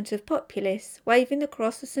movement of populists waving the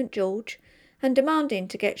cross of St George and demanding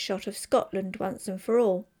to get shot of Scotland once and for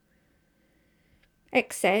all?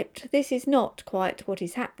 Except this is not quite what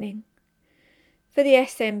is happening. For the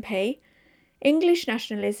SNP, English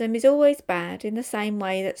nationalism is always bad in the same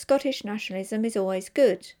way that Scottish nationalism is always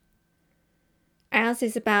good. Ours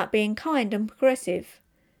is about being kind and progressive.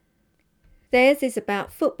 Theirs is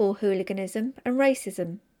about football hooliganism and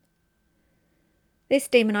racism. This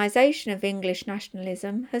demonisation of English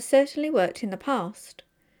nationalism has certainly worked in the past,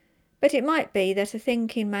 but it might be that a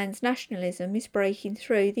thinking man's nationalism is breaking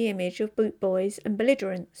through the image of boot boys and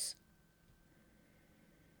belligerents.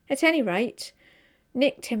 At any rate,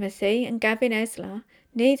 Nick Timothy and Gavin Esler,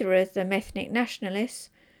 neither of them ethnic nationalists,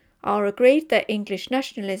 are agreed that English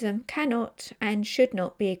nationalism cannot and should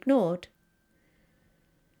not be ignored.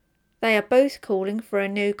 They are both calling for a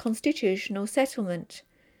new constitutional settlement,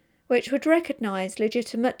 which would recognise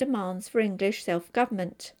legitimate demands for English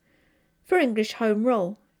self-government, for English Home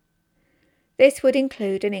Rule. This would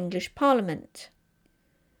include an English Parliament.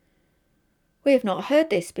 We have not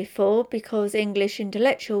heard this before because English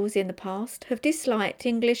intellectuals in the past have disliked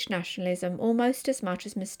English nationalism almost as much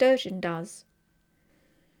as Miss Sturgeon does.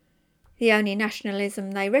 The only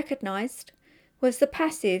nationalism they recognised was the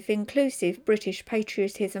passive, inclusive British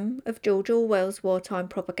patriotism of George Orwell's wartime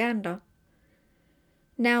propaganda.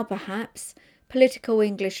 Now, perhaps, political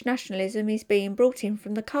English nationalism is being brought in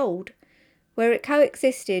from the cold, where it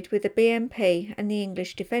coexisted with the BNP and the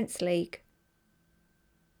English Defence League.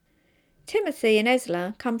 Timothy and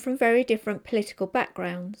Esler come from very different political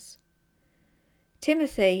backgrounds.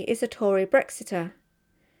 Timothy is a Tory Brexiter.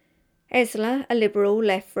 Esler, a liberal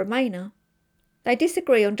left Remainer. They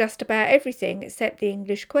disagree on just about everything except the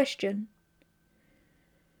English question.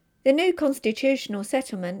 The new constitutional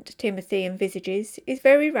settlement Timothy envisages is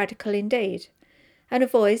very radical indeed, and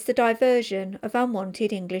avoids the diversion of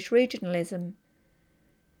unwanted English regionalism.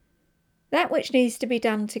 That which needs to be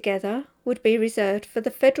done together would be reserved for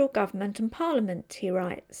the federal government and Parliament, he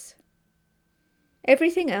writes.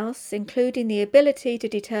 Everything else, including the ability to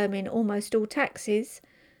determine almost all taxes,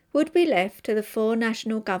 would be left to the 4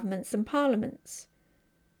 national governments and parliaments.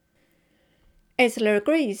 Esler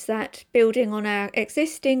agrees that building on our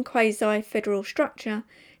existing quasi-federal structure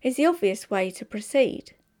is the obvious way to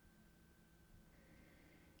proceed.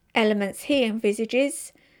 Elements he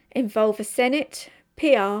envisages involve a Senate,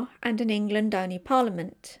 PR and an England-only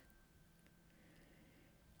Parliament.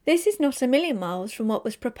 This is not a million miles from what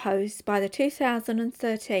was proposed by the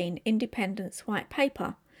 2013 Independence White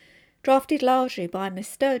Paper, drafted largely by Miss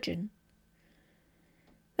Sturgeon.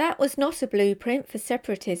 That was not a blueprint for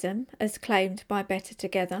separatism, as claimed by Better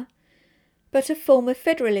Together, but a form of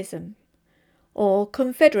federalism, or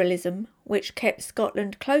confederalism, which kept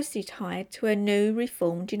Scotland closely tied to a new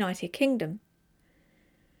reformed United Kingdom.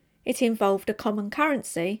 It involved a common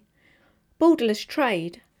currency, borderless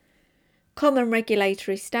trade, common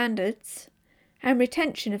regulatory standards, and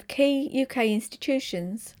retention of key UK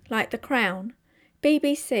institutions like the Crown,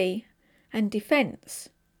 BBC and Defence,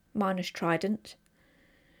 minus Trident.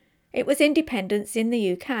 It was independence in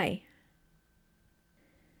the UK.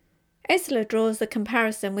 Esler draws the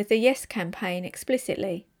comparison with the Yes campaign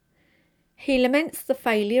explicitly. He laments the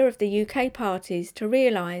failure of the UK parties to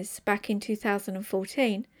realise back in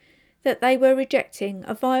 2014 that they were rejecting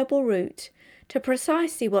a viable route to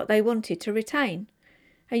precisely what they wanted to retain,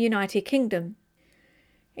 a United Kingdom.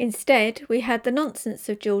 Instead, we had the nonsense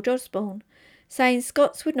of George Osborne saying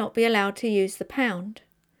Scots would not be allowed to use the pound,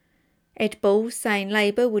 Ed Balls saying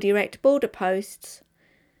Labour would erect border posts,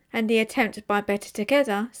 and the attempt by Better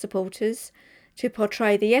Together supporters to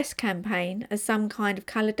portray the Yes campaign as some kind of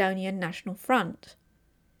Caledonian national front.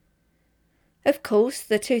 Of course,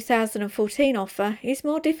 the 2014 offer is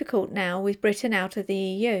more difficult now with Britain out of the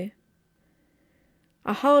EU.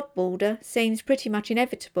 A hard border seems pretty much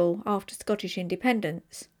inevitable after Scottish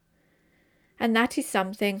independence, and that is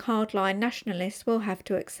something hardline nationalists will have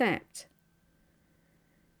to accept.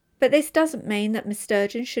 But this doesn't mean that Miss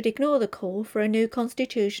Sturgeon should ignore the call for a new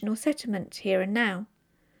constitutional settlement here and now.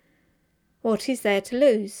 What is there to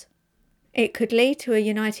lose? It could lead to a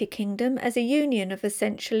United Kingdom as a union of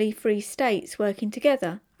essentially free states working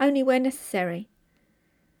together, only where necessary.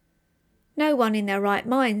 No one in their right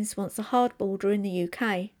minds wants a hard border in the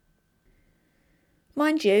UK.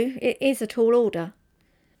 Mind you, it is a tall order.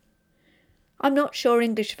 I'm not sure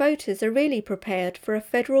English voters are really prepared for a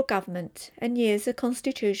federal government and years of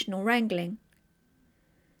constitutional wrangling.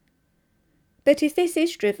 But if this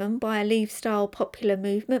is driven by a Leave-style popular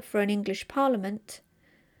movement for an English Parliament,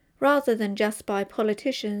 rather than just by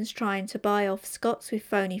politicians trying to buy off Scots with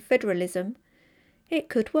phony federalism, it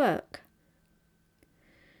could work.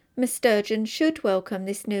 Miss Sturgeon should welcome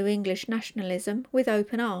this new English nationalism with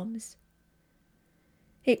open arms.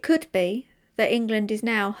 It could be that England is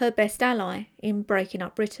now her best ally in breaking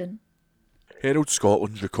up Britain. Herald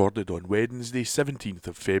Scotland recorded on Wednesday 17th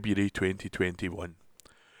of February 2021.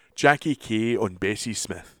 Jackie Kay on Bessie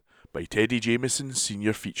Smith by Teddy Jameson,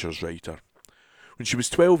 senior features writer. When she was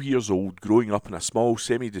 12 years old, growing up in a small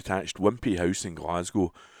semi-detached wimpy house in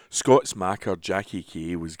Glasgow, Scots macker Jackie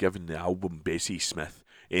Kay was given the album Bessie Smith,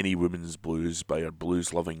 Any Woman's Blues by her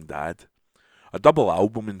blues-loving dad. A double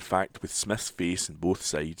album, in fact, with Smith's face on both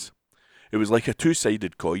sides. It was like a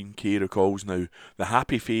two-sided coin, Kay recalls now, the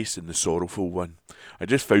happy face and the sorrowful one. I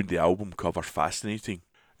just found the album cover fascinating.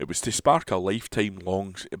 It was to spark a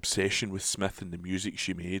lifetime-long obsession with Smith and the music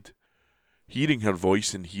she made. Hearing her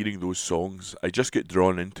voice and hearing those songs, I just got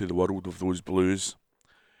drawn into the world of those blues.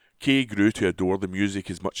 Kay grew to adore the music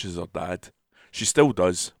as much as her dad. She still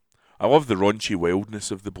does. I love the raunchy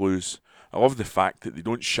wildness of the blues. I love the fact that they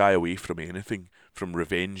don't shy away from anything, from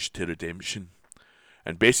revenge to redemption.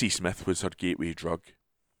 And Bessie Smith was her gateway drug.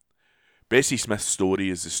 Bessie Smith's story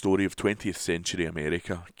is the story of 20th century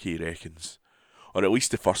America, Kay reckons. Or at least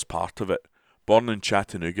the first part of it. Born in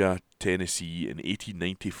Chattanooga, Tennessee in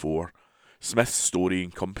 1894, Smith's story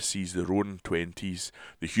encompasses the roaring 20s,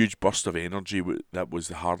 the huge burst of energy that was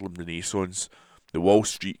the Harlem Renaissance, the Wall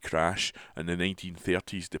Street crash, and the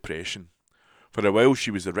 1930s depression. For a while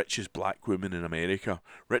she was the richest black woman in America,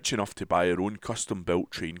 rich enough to buy her own custom-built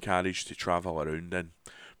train carriage to travel around in,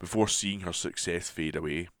 before seeing her success fade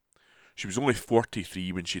away. She was only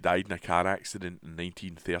 43 when she died in a car accident in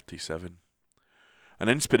 1937. An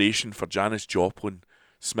inspiration for Janis Joplin,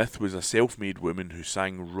 Smith was a self-made woman who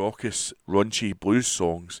sang raucous, raunchy blues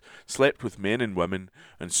songs, slept with men and women,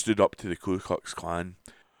 and stood up to the Ku Klux Klan.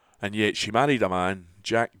 And yet she married a man,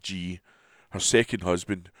 Jack G., Her second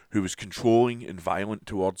husband, who was controlling and violent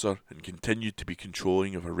towards her and continued to be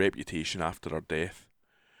controlling of her reputation after her death.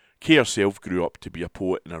 Kay herself grew up to be a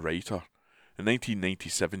poet and a writer. In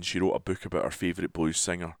 1997 she wrote a book about her favourite blues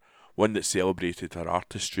singer, one that celebrated her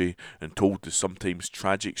artistry and told the sometimes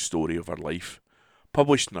tragic story of her life.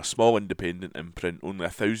 Published in a small independent imprint, only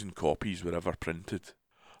 1,000 copies were ever printed.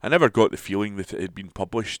 I never got the feeling that it had been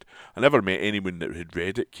published. I never met anyone that had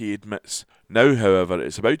read it, Kay admits. Now, however,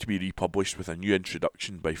 it's about to be republished with a new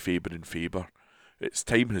introduction by Faber and Faber. Its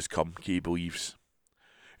time has come, Kay believes.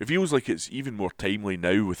 It feels like it's even more timely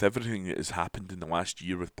now with everything that has happened in the last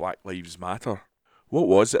year with Black Lives Matter. What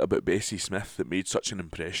was it about Bessie Smith that made such an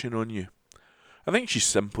impression on you? I think she's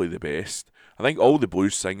simply the best. I think all the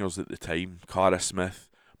blues singers at the time, Clara Smith,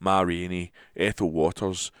 Ma Rainey, Ethel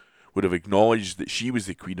Waters, would have acknowledged that she was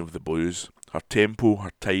the queen of the blues. Her tempo,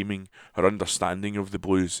 her timing, her understanding of the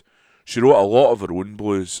blues. She wrote a lot of her own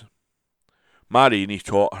blues. Ma Rainey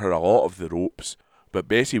taught her a lot of the ropes, but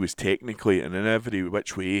Bessie was technically and in every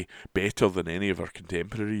which way better than any of her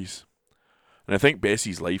contemporaries. And I think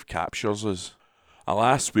Bessie's life captures us.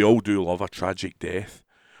 Alas, we all do love a tragic death.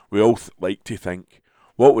 We all like to think,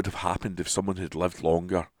 what would have happened if someone had lived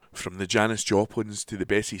longer? From the Janis Joplins to the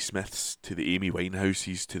Bessie Smiths to the Amy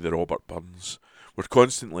Winehouses to the Robert Burns, we're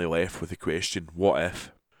constantly left with the question, what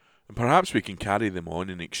if? And perhaps we can carry them on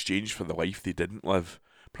in exchange for the life they didn't live.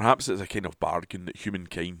 Perhaps it's a kind of bargain that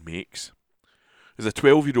humankind makes. As a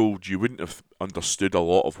 12-year-old, you wouldn't have understood a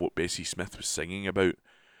lot of what Bessie Smith was singing about.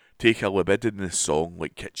 Take a libidinous song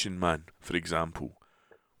like Kitchen Man, for example.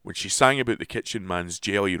 When she sang about the kitchen man's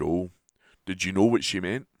jelly roll, did you know what she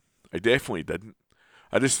meant? I definitely didn't.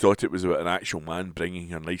 I just thought it was about an actual man bringing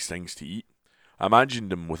her nice things to eat. I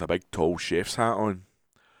imagined him with a big tall chef's hat on.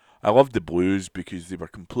 I loved the blues because they were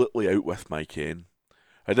completely out with my ken.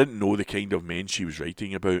 I didn't know the kind of men she was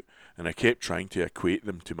writing about, and I kept trying to equate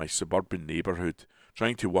them to my suburban neighbourhood,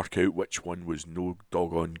 trying to work out which one was no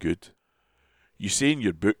doggone good. You say in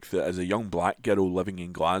your book that as a young black girl living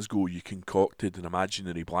in Glasgow you concocted an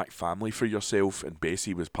imaginary black family for yourself, and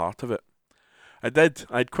Bessie was part of it. I did.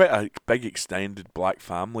 I had quite a big extended black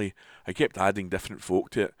family. I kept adding different folk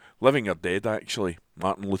to it, living or dead actually.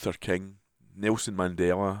 Martin Luther King, Nelson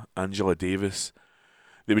Mandela, Angela Davis.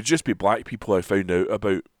 They would just be black people I found out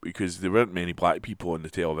about because there weren't many black people on the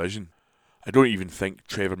television. I don't even think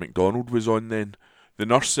Trevor McDonald was on then. The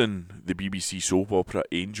nurse in the BBC soap opera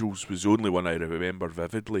Angels was the only one I remember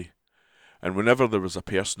vividly. And whenever there was a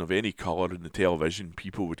person of any colour in the television,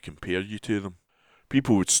 people would compare you to them.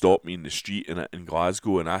 People would stop me in the street in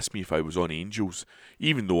Glasgow and ask me if I was on Angels,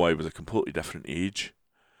 even though I was a completely different age.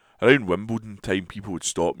 Around Wimbledon time, people would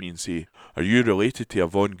stop me and say, "Are you related to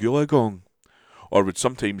Yvonne Goolagong?" Or would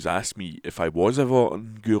sometimes ask me if I was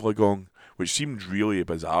Yvonne Goolagong, which seemed really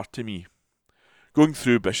bizarre to me. Going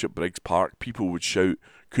through Bishop Briggs Park, people would shout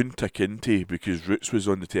Kunta Kinte because Roots was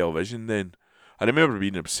on the television then. I remember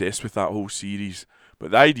being obsessed with that whole series,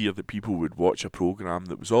 but the idea that people would watch a programme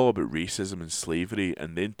that was all about racism and slavery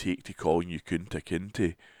and then take to calling you Kunta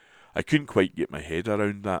Kinte, I couldn't quite get my head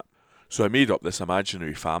around that. So I made up this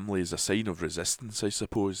imaginary family as a sign of resistance, I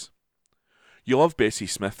suppose. You love Bessie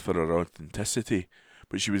Smith for her authenticity,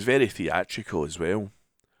 but she was very theatrical as well.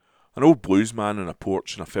 An old blues man on a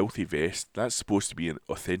porch in a filthy vest, that's supposed to be an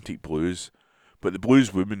authentic blues, but the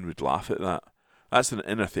blues woman would laugh at that. That's an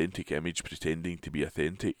inauthentic image pretending to be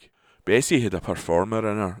authentic. Bessie had a performer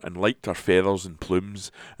in her and liked her feathers and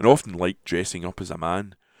plumes and often liked dressing up as a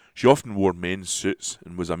man. She often wore men's suits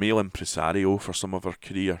and was a male impresario for some of her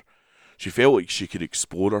career. She felt like she could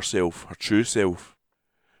explore herself, her true self.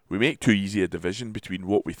 We make too easy a division between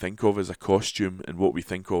what we think of as a costume and what we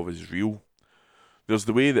think of as real. There's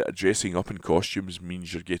the way that dressing up in costumes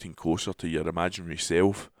means you're getting closer to your imaginary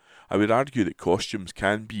self. I would argue that costumes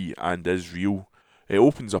can be and is real. It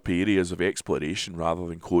opens up areas of exploration rather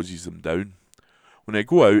than closes them down. When I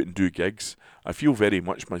go out and do gigs, I feel very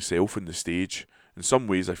much myself on the stage. In some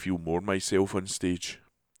ways I feel more myself on stage.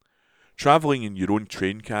 Travelling in your own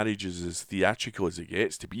train carriage is as theatrical as it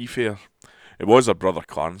gets, to be fair. It was her brother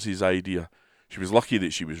Clarence's idea. She was lucky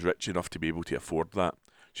that she was rich enough to be able to afford that.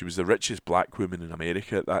 She was the richest black woman in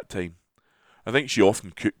America at that time. I think she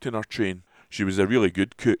often cooked in her train. She was a really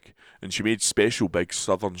good cook, and she made special big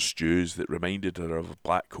southern stews that reminded her of a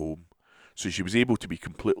black home, so she was able to be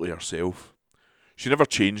completely herself. She never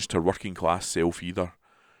changed her working class self either.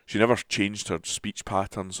 She never changed her speech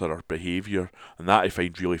patterns or her behaviour, and that I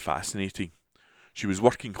find really fascinating. She was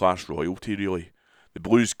working class royalty, really. The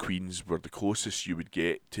blues queens were the closest you would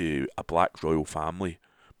get to a black royal family,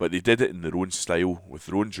 but they did it in their own style, with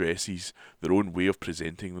their own dresses, their own way of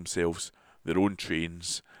presenting themselves. their own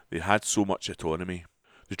trains. They had so much autonomy.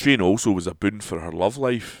 The train also was a boon for her love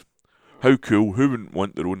life. How cool, who wouldn't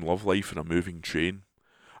want their own love life in a moving train?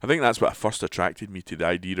 I think that's what first attracted me to the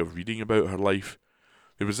idea of reading about her life.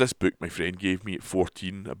 There was this book my friend gave me at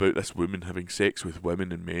 14 about this woman having sex with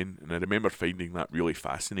women and men, and I remember finding that really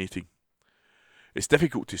fascinating. It's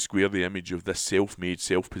difficult to square the image of this self-made,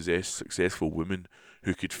 self-possessed, successful woman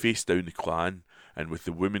who could face down the clan, and with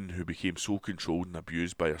the woman who became so controlled and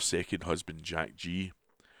abused by her second husband Jack G.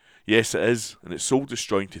 Yes, it is, and it's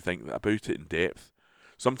soul-destroying to think about it in depth.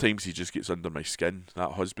 Sometimes he just gets under my skin,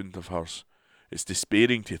 that husband of hers. It's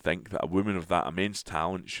despairing to think that a woman of that immense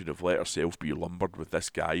talent should have let herself be lumbered with this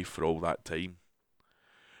guy for all that time.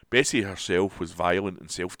 Bessie herself was violent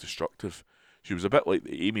and self-destructive. She was a bit like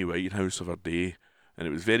the Amy Winehouse of her day, and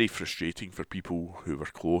it was very frustrating for people who were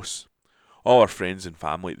close. All her friends and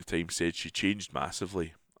family at the time said she changed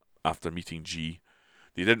massively after meeting G.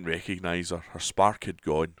 They didn't recognise her. Her spark had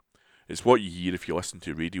gone. It's what you hear if you listen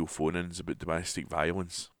to radio phone-ins about domestic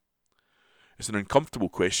violence. It's an uncomfortable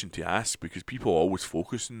question to ask because people always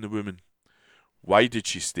focus on the woman. Why did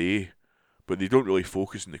she stay? But they don't really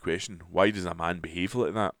focus on the question, why does a man behave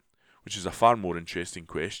like that? Which is a far more interesting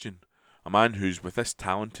question. A man who's with this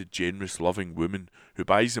talented, generous, loving woman, who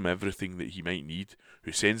buys him everything that he might need,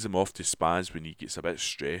 who sends him off to spas when he gets a bit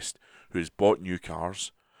stressed, who has bought new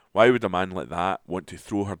cars. Why would a man like that want to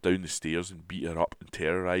throw her down the stairs and beat her up and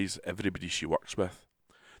terrorise everybody she works with?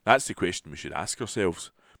 That's the question we should ask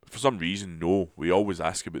ourselves. But for some reason, no, we always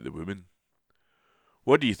ask about the woman.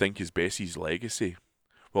 What do you think is Bessie's legacy?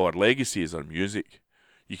 Well, her legacy is her music.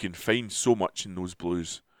 You can find so much in those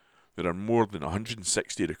blues. There are more than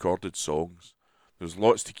 160 recorded songs. There's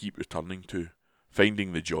lots to keep returning to,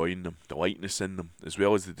 finding the joy in them, the lightness in them, as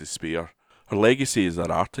well as the despair. Her legacy is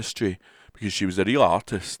her artistry, because she was a real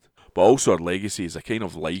artist, but also her legacy is a kind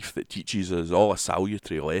of life that teaches us all a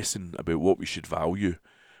salutary lesson about what we should value,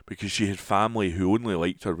 because she had family who only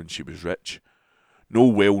liked her when she was rich. No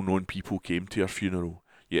well-known people came to her funeral,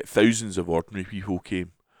 yet thousands of ordinary people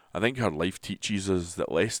came. I think her life teaches us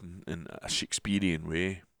that lesson in a Shakespearean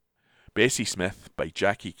way. Bessie Smith by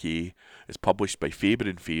Jackie Kay is published by Faber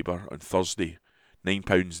and Faber on Thursday,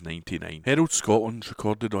 £9.99. Herald Scotland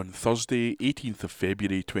recorded on Thursday, 18th of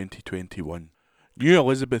February 2021. New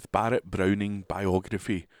Elizabeth Barrett Browning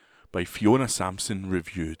biography by Fiona Sampson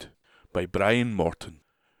reviewed by Brian Morton.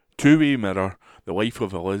 Two-Way Mirror, The Life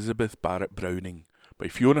of Elizabeth Barrett Browning by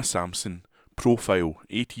Fiona Sampson, profile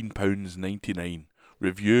 £18.99,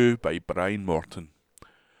 review by Brian Morton.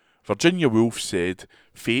 Virginia Woolf said,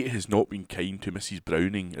 "Fate has not been kind to Mrs.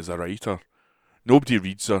 Browning as a writer. Nobody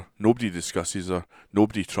reads her, nobody discusses her,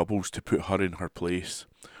 nobody troubles to put her in her place.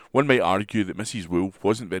 One might argue that Mrs. Woolf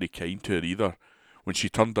wasn't very kind to her either. When she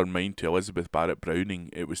turned her mind to Elizabeth Barrett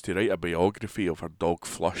Browning, it was to write a biography of her dog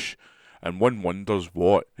Flush, and one wonders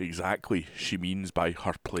what, exactly, she means by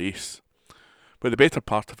her place. But the better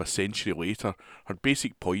part of a century later, her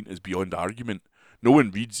basic point is beyond argument. No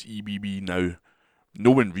one reads EBB now.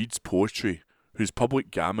 No one reads poetry, whose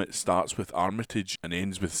public gamut starts with Armitage and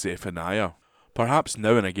ends with Zephaniah. Perhaps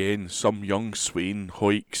now and again some young swain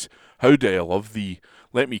hoiks, 'How do I love thee?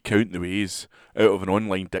 Let me count the ways,' out of an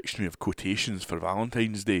online dictionary of quotations for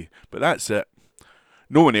Valentine's Day, but that's it.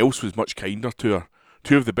 No one else was much kinder to her.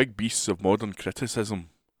 Two of the big beasts of modern criticism,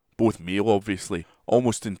 both male obviously,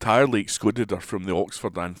 almost entirely excluded her from the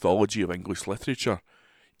Oxford Anthology of English Literature.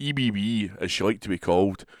 EBB, as she liked to be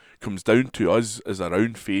called, comes down to us as a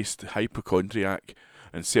round-faced hypochondriac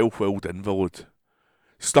and self-willed invalid,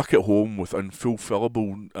 stuck at home with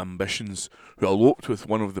unfulfillable ambitions, who eloped with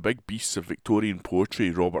one of the big beasts of Victorian poetry,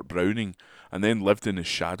 Robert Browning, and then lived in his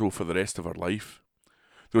shadow for the rest of her life.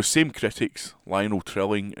 Those same critics, Lionel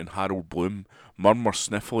Trilling and Harold Bloom, murmur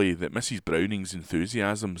sniffily that Mrs. Browning's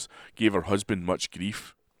enthusiasms gave her husband much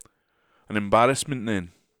grief. An embarrassment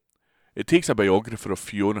then. It takes a biographer of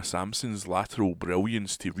Fiona Sampson's lateral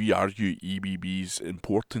brilliance to re-argue EBB's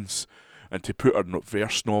importance and to put her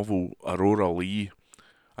verse novel Aurora Leigh,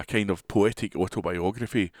 a kind of poetic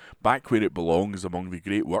autobiography, back where it belongs among the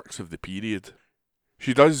great works of the period.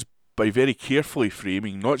 She does by very carefully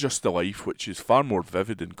framing not just the life, which is far more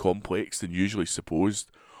vivid and complex than usually supposed,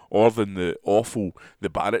 or than the awful The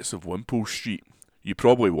Barretts of Wimpole Street. You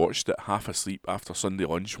probably watched it half asleep after Sunday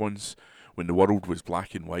lunch once, when the world was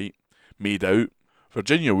black and white. Made out.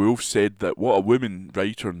 Virginia Woolf said that what a woman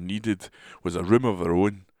writer needed was a room of her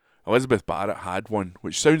own. Elizabeth Barrett had one,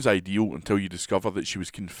 which sounds ideal until you discover that she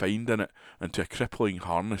was confined in it into a crippling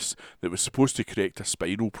harness that was supposed to correct a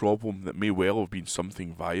spinal problem that may well have been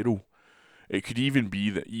something viral. It could even be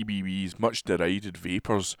that EBV's much derided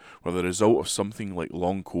vapours were the result of something like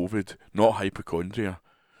long COVID, not hypochondria.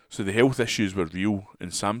 So the health issues were real,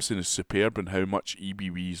 and Samson is superb in how much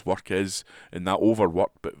EBV's work is in that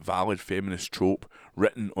overworked but valid feminist trope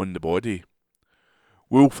written on the body.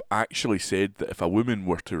 Woolf actually said that if a woman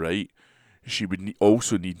were to write, she would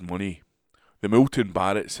also need money. The Milton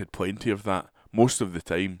Barretts had plenty of that, most of the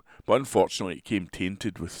time, but unfortunately it came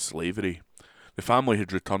tainted with slavery. The family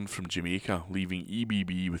had returned from Jamaica, leaving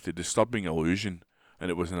EBV with the disturbing illusion, and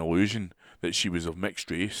it was an illusion, that she was of mixed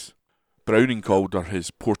race. Browning called her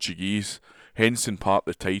his Portuguese, hence in part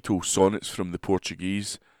the title Sonnets from the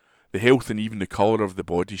Portuguese. The health and even the colour of the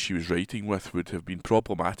body she was writing with would have been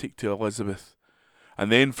problematic to Elizabeth.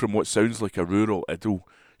 And then, from what sounds like a rural idyll,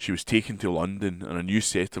 she was taken to London and a new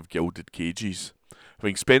set of gilded cages.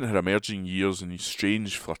 Having spent her emerging years in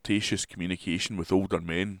strange, flirtatious communication with older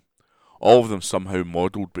men, all of them somehow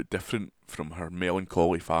modelled but different from her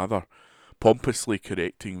melancholy father, pompously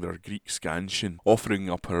correcting their Greek scansion, offering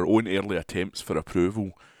up her own early attempts for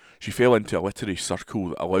approval, she fell into a literary circle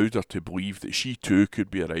that allowed her to believe that she too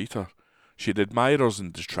could be a writer. She had admirers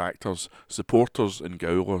and detractors, supporters and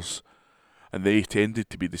gowlers, and they tended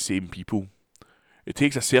to be the same people. It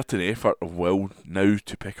takes a certain effort of will now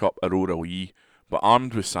to pick up Aurora Leigh, but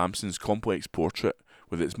armed with Samson's complex portrait,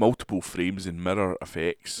 with its multiple frames and mirror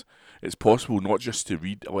effects, it's possible not just to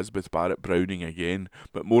read Elizabeth Barrett Browning again,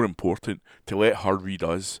 but more important, to let her read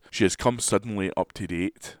us. She has come suddenly up to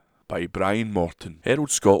date. By Brian Morton. Herald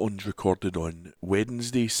Scotland recorded on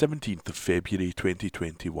Wednesday 17th of February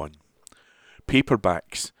 2021.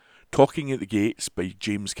 Paperbacks. Talking at the Gates by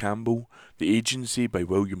James Campbell. The Agency by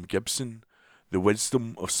William Gibson. The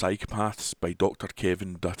Wisdom of Psychopaths by Dr.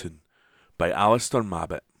 Kevin Dutton. By Alistair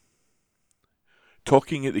Mabbitt.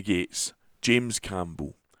 Talking at the Gates. James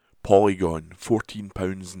Campbell. Polygon,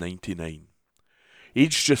 £14.99.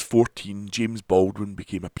 Aged just 14, James Baldwin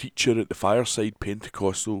became a preacher at the Fireside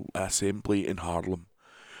Pentecostal Assembly in Harlem,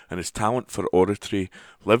 and his talent for oratory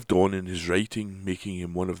lived on in his writing, making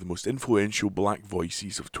him one of the most influential black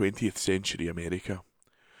voices of 20th century America.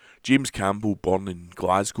 James Campbell, born in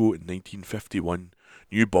Glasgow in 1951,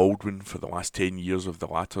 knew Baldwin for the last 10 years of the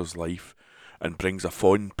latter's life, and brings a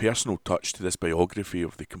fond personal touch to this biography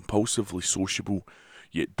of the compulsively sociable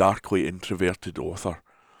yet darkly introverted author,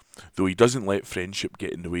 though he doesn't let friendship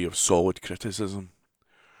get in the way of solid criticism.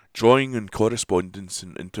 Drawing on correspondence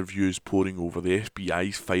and interviews poring over the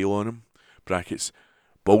FBI's file on him, brackets,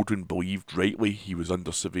 Baldwin believed rightly he was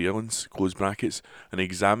under surveillance, close brackets, and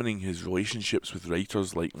examining his relationships with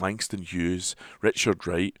writers like Langston Hughes, Richard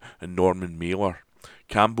Wright, and Norman Mailer,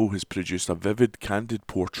 Campbell has produced a vivid, candid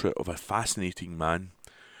portrait of a fascinating man.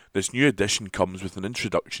 This new edition comes with an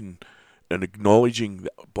introduction and acknowledging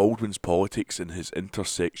that Baldwin's politics and his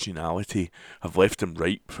intersectionality have left him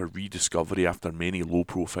ripe for rediscovery after many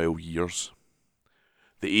low-profile years.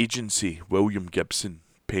 The Agency, William Gibson,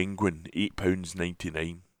 Penguin,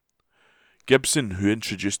 £8.99. Gibson, who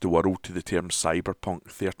introduced the world to the term cyberpunk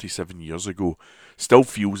 37 years ago, still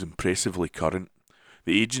feels impressively current.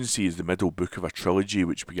 The Agency is the middle book of a trilogy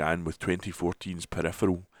which began with 2014's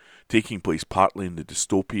Peripheral, taking place partly in the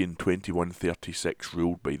dystopian 2136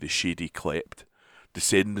 ruled by the shady Klept,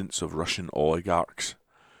 descendants of Russian oligarchs.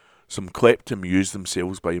 Some Klept amuse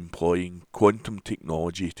themselves by employing quantum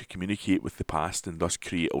technology to communicate with the past and thus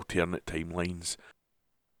create alternate timelines.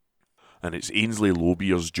 And it's Ainsley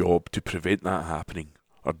Lobier's job to prevent that happening,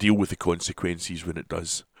 or deal with the consequences when it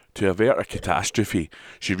does. To avert a catastrophe,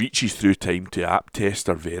 she reaches through time to app-test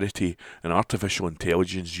her Verity and artificial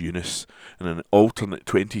intelligence Eunice in an alternate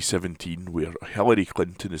 2017 where Hillary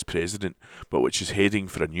Clinton is president, but which is heading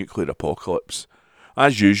for a nuclear apocalypse.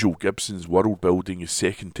 As usual, Gibson's world building is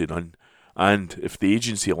second to none, and, if the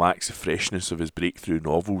Agency lacks the freshness of his breakthrough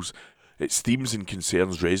novels, its themes and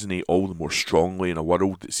concerns resonate all the more strongly in a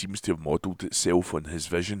world that seems to have modelled itself on his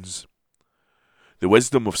visions. The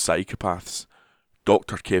Wisdom of Psychopaths,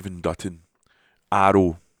 Dr. Kevin Dutton.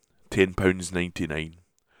 Arrow, £10.99.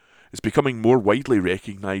 It's becoming more widely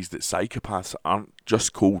recognised that psychopaths aren't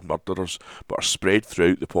just cold murderers, but are spread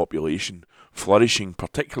throughout the population, flourishing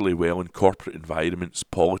particularly well in corporate environments,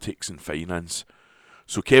 politics and finance.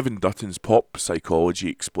 So Kevin Dutton's pop psychology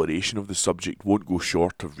exploration of the subject won't go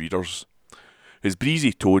short of readers. His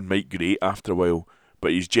breezy tone might grate after a while,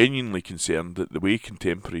 but he's genuinely concerned that the way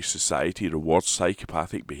contemporary society rewards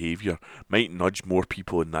psychopathic behaviour might nudge more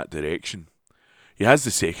people in that direction. He has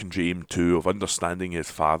the secondary aim too of understanding his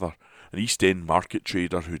father, an East End market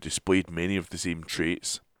trader who displayed many of the same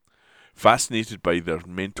traits. Fascinated by their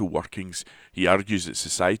mental workings, he argues that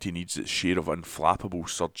society needs its share of unflappable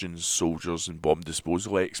surgeons, soldiers and bomb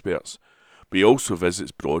disposal experts, but he also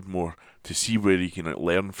visits Broadmoor to see where he can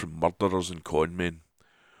learn from murderers and conmen.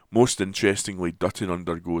 Most interestingly, Dutton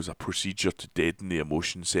undergoes a procedure to deaden the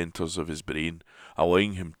emotion centres of his brain,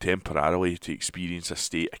 allowing him temporarily to experience a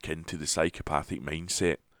state akin to the psychopathic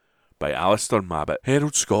mindset. By Alistair Mabbitt.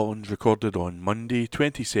 Herald Scotland recorded on Monday,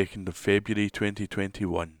 22nd of February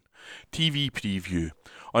 2021. TV preview.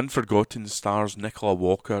 Unforgotten stars Nicola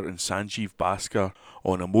Walker and Sanjeev Bhaskar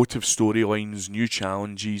on emotive storylines, new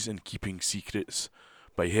challenges and keeping secrets.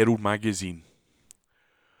 By Herald Magazine.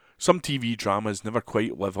 Some TV dramas never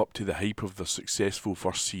quite live up to the hype of their successful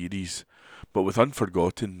first series, but with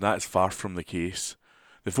Unforgotten, that's far from the case.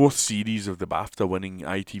 The fourth series of the BAFTA-winning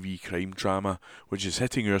ITV crime drama, which is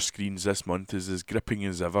hitting our screens this month, is as gripping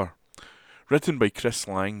as ever. Written by Chris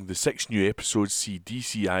Lang, the 6 new episodes see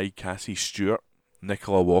DCI Cassie Stewart,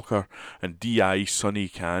 Nicola Walker, and DI Sonny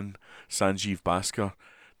Khan, Sanjeev Bhaskar,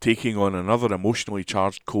 taking on another emotionally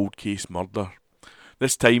charged cold case murder.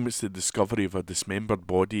 This time it's the discovery of a dismembered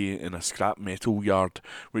body in a scrap metal yard,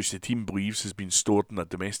 which the team believes has been stored in a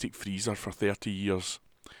domestic freezer for 30 years.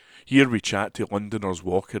 Here we chat to Londoners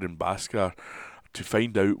Walker and Bhaskar to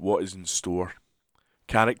find out what is in store.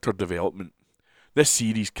 Character development. This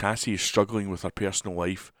series, Cassie is struggling with her personal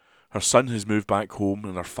life. Her son has moved back home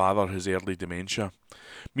and her father has early dementia.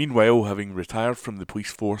 Meanwhile, having retired from the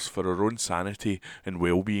police force for her own sanity and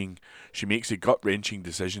well-being, she makes a gut-wrenching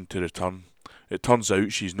decision to return. It turns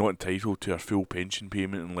out she's not entitled to her full pension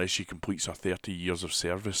payment unless she completes her 30 years of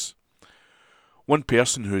service. One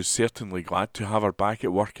person who is certainly glad to have her back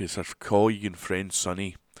at work is her colleague and friend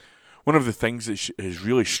Sonny. One of the things that has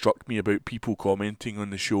really struck me about people commenting on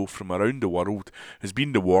the show from around the world has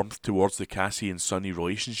been the warmth towards the Cassie and Sonny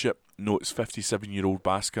relationship, notes 57-year-old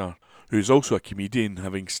Bhaskar, who is also a comedian,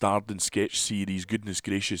 having starred in sketch series Goodness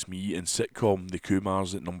Gracious Me and sitcom The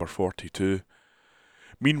Kumars at number 42.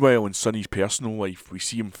 Meanwhile, in Sonny's personal life, we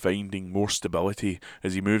see him finding more stability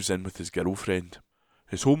as he moves in with his girlfriend.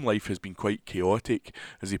 His home life has been quite chaotic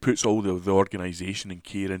as he puts all the organisation and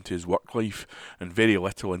care into his work life and very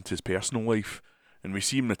little into his personal life, and we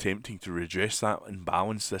see him attempting to redress that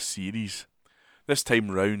imbalance this series. This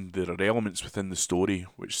time round, there are elements within the story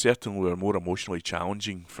which certainly are more emotionally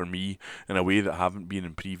challenging for me in a way that haven't been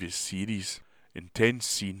in previous series. Intense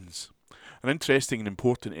scenes. An interesting and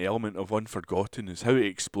important element of Unforgotten is how it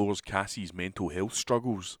explores Cassie's mental health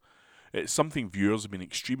struggles. It's something viewers have been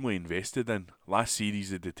extremely invested in. Last series,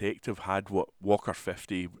 the detective had what Walker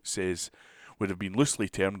 50 says would have been loosely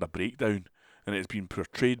termed a breakdown, and it has been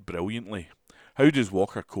portrayed brilliantly. How does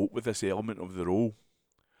Walker cope with this element of the role?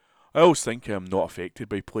 I always think I am not affected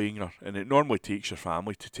by playing her, and it normally takes your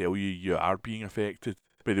family to tell you you are being affected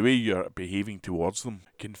by the way you are behaving towards them,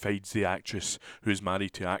 confides the actress who is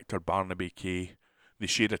married to actor Barnaby Kay. They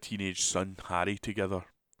share a teenage son, Harry, together.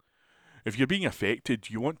 If you're being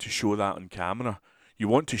affected, you want to show that on camera. You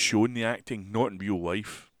want to show in the acting, not in real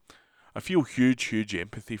life. I feel huge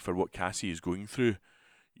empathy for what Cassie is going through.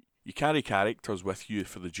 You carry characters with you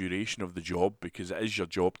for the duration of the job because it is your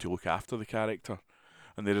job to look after the character,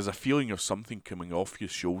 and there is a feeling of something coming off your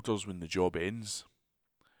shoulders when the job ends.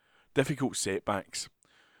 Difficult setbacks.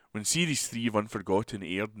 When Series 3 of Unforgotten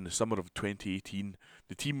aired in the summer of 2018,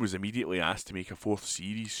 the team was immediately asked to make a fourth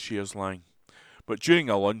series, shares Lang. But during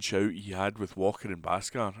a lunch out he had with Walker and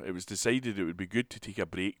Bhaskar, it was decided it would be good to take a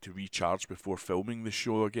break to recharge before filming the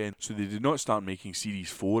show again, so they did not start making Series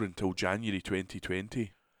 4 until January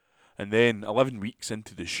 2020. And then, 11 weeks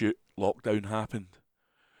into the shoot, lockdown happened.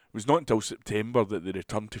 It was not until September that they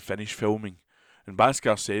returned to finish filming, and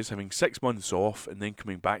Bhaskar says having 6 months off and then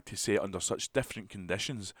coming back to set under such different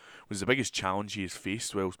conditions was the biggest challenge he has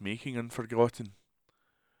faced whilst making Unforgotten.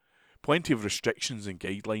 Plenty of restrictions and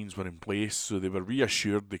guidelines were in place, so they were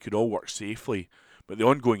reassured they could all work safely, but the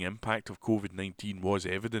ongoing impact of COVID-19 was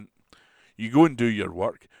evident. You go and do your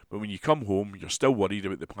work, but when you come home, you're still worried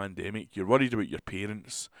about the pandemic, you're worried about your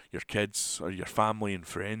parents, your kids, or your family and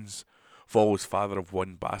friends, follows father of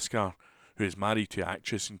one Bhaskar, who is married to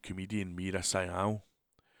actress and comedian Meera Syal.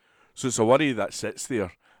 So it's a worry that sits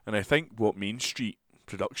there, and I think what Main Street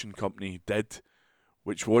production company did,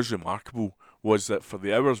 which was remarkable, was that for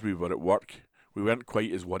the hours we were at work, we weren't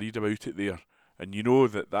quite as worried about it there, and you know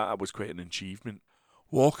that was quite an achievement.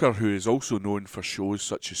 Walker, who is also known for shows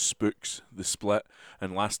such as Spooks, The Split,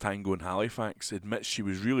 and Last Tango in Halifax, admits she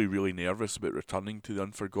was really nervous about returning to the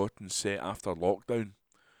Unforgotten set after lockdown.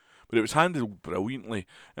 But it was handled brilliantly,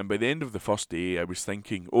 and by the end of the first day I was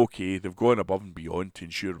thinking, okay, they've gone above and beyond to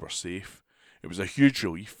ensure we're safe. It was a huge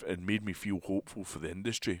relief and made me feel hopeful for the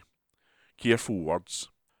industry. Careful words.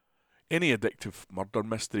 Any addictive murder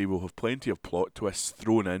mystery will have plenty of plot twists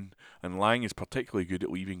thrown in, and Lang is particularly good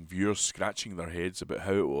at leaving viewers scratching their heads about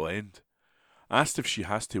how it will end. Asked if she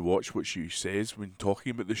has to watch what she says when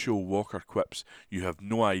talking about the show, Walker quips, "You have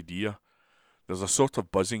no idea. There's a sort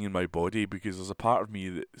of buzzing in my body because there's a part of me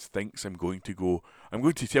that thinks I'm going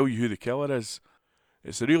to tell you who the killer is."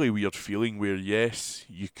 It's a really weird feeling where, yes,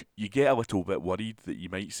 you get a little bit worried that you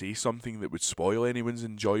might say something that would spoil anyone's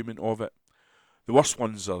enjoyment of it. The worst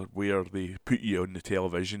ones are where they put you on the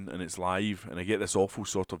television and it's live, and I get this awful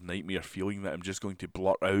sort of nightmare feeling that I'm just going to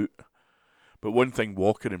blurt out. But one thing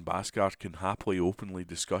Walker and Bhaskar can happily openly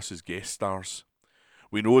discuss as guest stars.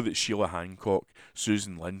 We know that Sheila Hancock,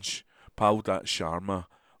 Susan Lynch, Paldat Sharma,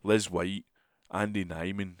 Liz White, Andy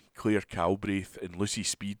Nyman, Claire Calbraith and Lucy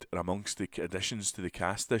Speed are amongst the additions to the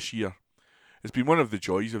cast this year. It's been one of the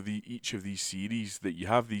joys of each of these series that you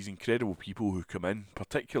have these incredible people who come in,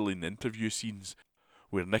 particularly in the interview scenes,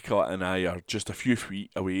 where Nicola and I are just a few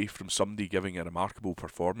feet away from somebody giving a remarkable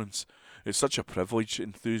performance. It's such a privilege,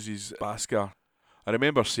 enthuses Bhaskar. I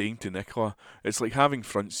remember saying to Nicola, it's like having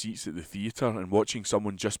front seats at the theatre and watching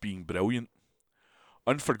someone just being brilliant.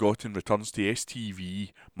 Unforgotten returns to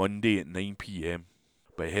STV Monday at 9 p.m.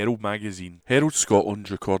 by Herald magazine. Herald Scotland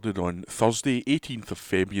recorded on Thursday 18th of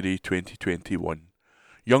February 2021.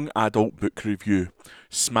 Young adult book review,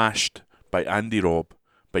 Smashed by Andy Robb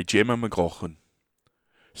by Gemma McLaughlin.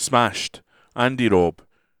 Smashed, Andy Robb,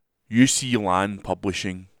 UC Lan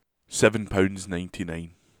Publishing,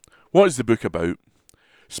 £7.99. What is the book about?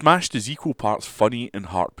 Smashed is equal parts funny and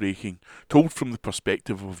heartbreaking, told from the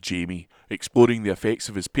perspective of Jamie, exploring the effects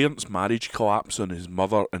of his parents' marriage collapse on his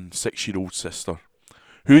mother and 6-year-old sister.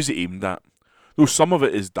 Who is it aimed at? Though some of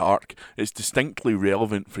it is dark, it's distinctly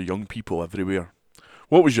relevant for young people everywhere.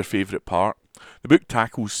 What was your favourite part? The book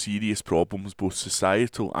tackles serious problems, both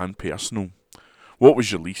societal and personal. What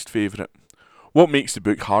was your least favourite? What makes the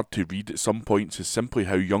book hard to read at some points is simply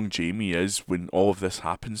how young Jamie is when all of this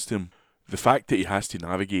happens to him. The fact that he has to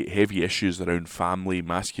navigate heavy issues around family,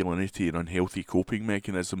 masculinity and unhealthy coping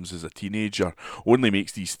mechanisms as a teenager only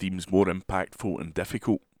makes these themes more impactful and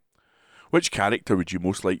difficult. Which character would you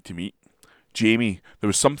most like to meet? Jamie. There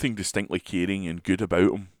was something distinctly caring and good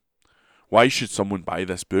about him. Why should someone buy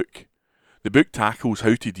this book? The book tackles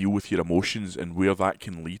how to deal with your emotions and where that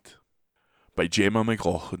can lead. By Gemma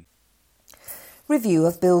McLaughlin. Review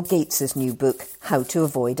of Bill Gates' new book, How to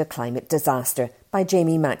Avoid a Climate Disaster, by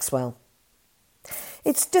Jamie Maxwell.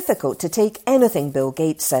 It's difficult to take anything Bill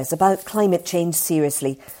Gates says about climate change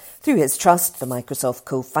seriously. Through his trust, the Microsoft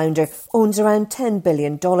co-founder owns around $10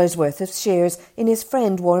 billion worth of shares in his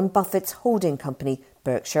friend Warren Buffett's holding company,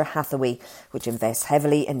 Berkshire Hathaway, which invests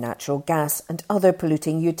heavily in natural gas and other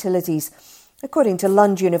polluting utilities. According to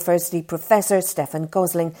Lund University professor Stefan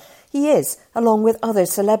Gosling, he is, along with other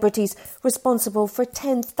celebrities, responsible for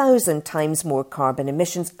 10,000 times more carbon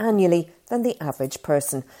emissions annually than the average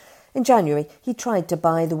person. In January, he tried to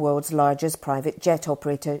buy the world's largest private jet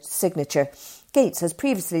operator, Signature. Gates has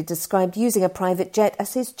previously described using a private jet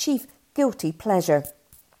as his chief guilty pleasure.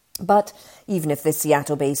 But even if the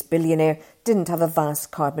Seattle-based billionaire didn't have a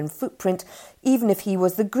vast carbon footprint, even if he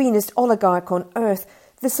was the greenest oligarch on earth,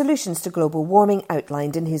 the solutions to global warming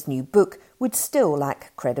outlined in his new book would still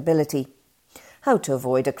lack credibility. How to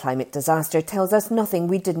Avoid a Climate Disaster tells us nothing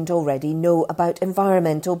we didn't already know about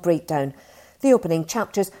environmental breakdown. The opening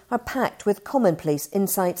chapters are packed with commonplace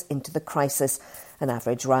insights into the crisis. An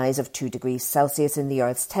average rise of 2 degrees Celsius in the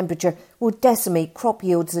Earth's temperature will decimate crop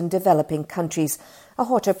yields in developing countries. A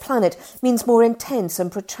hotter planet means more intense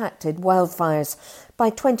and protracted wildfires.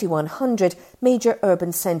 By 2100, major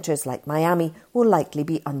urban centres like Miami will likely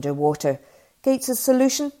be underwater. Gates'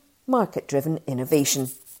 solution? Market-driven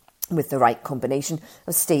innovation. With the right combination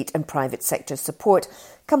of state and private sector support,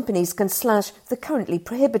 companies can slash the currently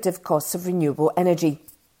prohibitive costs of renewable energy,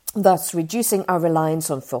 thus reducing our reliance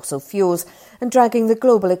on fossil fuels and dragging the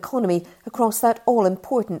global economy across that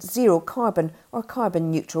all-important zero-carbon or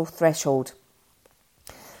carbon-neutral threshold.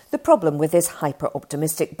 The problem with this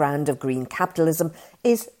hyper-optimistic brand of green capitalism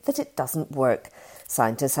is that it doesn't work.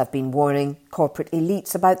 Scientists have been warning corporate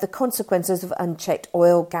elites about the consequences of unchecked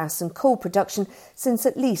oil, gas and coal production since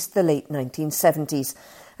at least the late 1970s.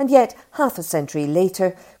 And yet, half a century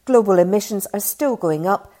later, global emissions are still going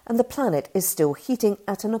up and the planet is still heating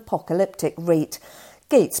at an apocalyptic rate.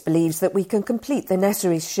 Gates believes that we can complete the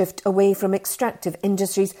necessary shift away from extractive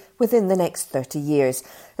industries within the next 30 years,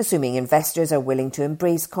 assuming investors are willing to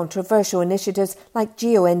embrace controversial initiatives like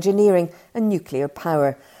geoengineering and nuclear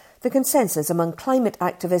power. The consensus among climate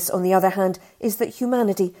activists, on the other hand, is that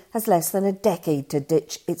humanity has less than a decade to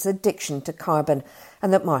ditch its addiction to carbon,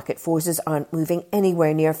 and that market forces aren't moving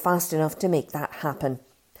anywhere near fast enough to make that happen.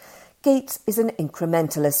 Gates is an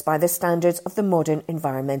incrementalist by the standards of the modern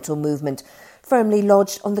environmental movement, firmly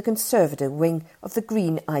lodged on the conservative wing of the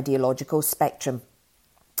green ideological spectrum.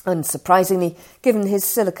 Unsurprisingly, given his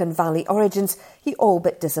Silicon Valley origins, he all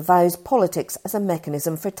but disavows politics as a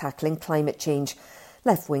mechanism for tackling climate change.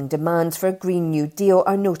 Left-wing demands for a Green New Deal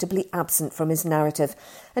are notably absent from his narrative,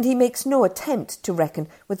 and he makes no attempt to reckon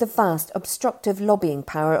with the vast obstructive lobbying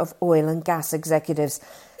power of oil and gas executives.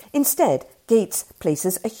 Instead, Gates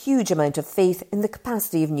places a huge amount of faith in the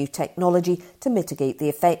capacity of new technology to mitigate the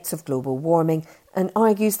effects of global warming, and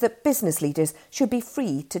argues that business leaders should be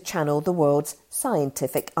free to channel the world's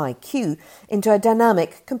scientific IQ into a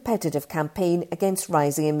dynamic, competitive campaign against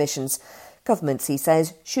rising emissions. Governments, he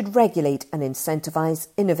says, should regulate and incentivise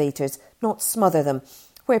innovators, not smother them.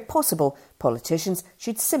 Where possible, politicians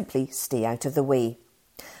should simply stay out of the way.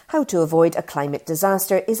 How to Avoid a Climate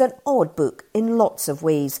Disaster is an odd book in lots of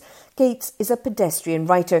ways. Gates is a pedestrian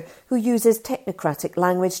writer who uses technocratic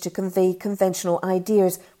language to convey conventional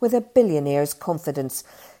ideas with a billionaire's confidence.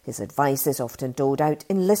 His advice is often doled out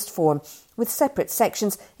in list form, with separate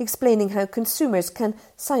sections explaining how consumers can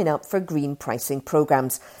sign up for green pricing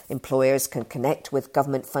programmes, employers can connect with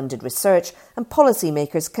government-funded research, and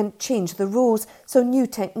policymakers can change the rules so new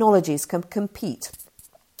technologies can compete.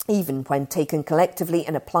 Even when taken collectively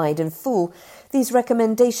and applied in full, these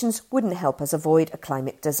recommendations wouldn't help us avoid a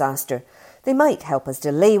climate disaster. They might help us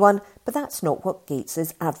delay one, but that's not what Gates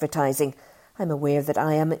is advertising. I'm aware that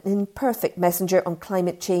I am an imperfect messenger on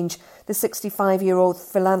climate change, the 65-year-old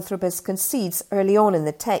philanthropist concedes early on in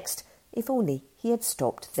the text, if only he had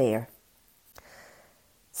stopped there.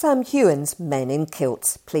 Sam Heughan's Men in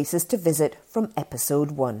Kilts, Places to Visit from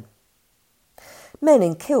Episode 1. Men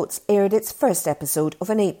in Kilts aired its first episode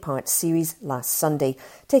of an 8-part series last Sunday,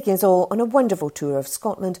 taking us all on a wonderful tour of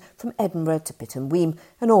Scotland from Edinburgh to Pittenweem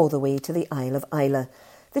and all the way to the Isle of Islay.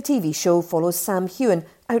 The TV show follows Sam Heughan,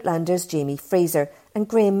 Outlander's Jamie Fraser, and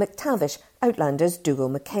Graham McTavish, Outlander's Dougal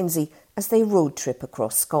Mackenzie, as they road trip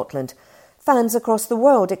across Scotland. Fans across the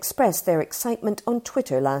world expressed their excitement on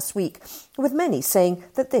Twitter last week, with many saying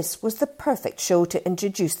that this was the perfect show to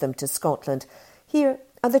introduce them to Scotland. Here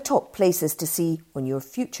are the top places to see on your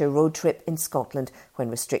future road trip in Scotland when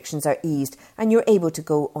restrictions are eased and you're able to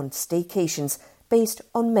go on staycations based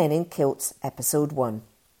on Men in Kilts Episode 1.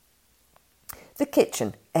 The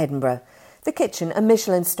Kitchen, Edinburgh. The Kitchen, a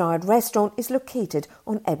Michelin-starred restaurant, is located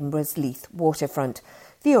on Edinburgh's Leith waterfront.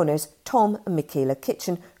 The owners, Tom and Michaela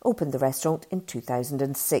Kitchen, opened the restaurant in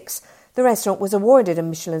 2006. The restaurant was awarded a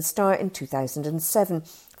Michelin star in 2007,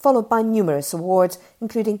 followed by numerous awards,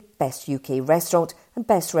 including Best UK Restaurant and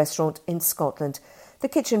Best Restaurant in Scotland. The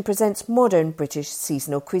Kitchen presents modern British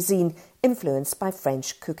seasonal cuisine, influenced by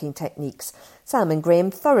French cooking techniques. Sam and Graham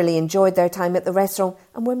thoroughly enjoyed their time at the restaurant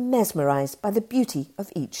and were mesmerised by the beauty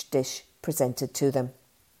of each dish presented to them.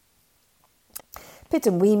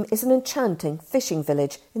 Pittenweem is an enchanting fishing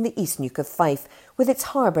village in the East Neuk of Fife, with its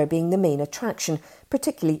harbour being the main attraction,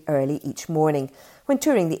 particularly early each morning. When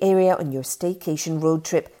touring the area on your staycation road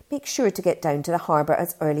trip, make sure to get down to the harbour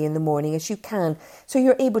as early in the morning as you can, so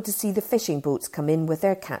you're able to see the fishing boats come in with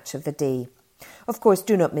their catch of the day. Of course,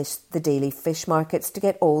 do not miss the daily fish markets to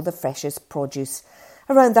get all the freshest produce.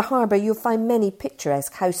 Around the harbour you'll find many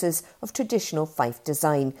picturesque houses of traditional Fife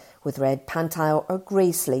design, with red pantile or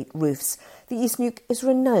grey slate roofs. The East Neuk is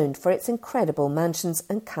renowned for its incredible mansions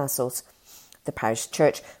and castles. The parish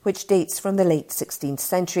church, which dates from the late 16th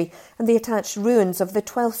century, and the attached ruins of the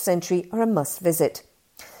 12th century are a must-visit.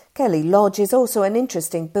 Kelly Lodge is also an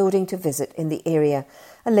interesting building to visit in the area,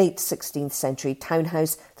 a late 16th century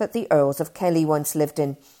townhouse that the Earls of Kelly once lived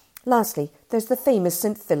in. Lastly, there's the famous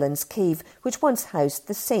St Fillan's Cave, which once housed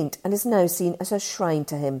the saint and is now seen as a shrine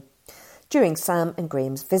to him. During Sam and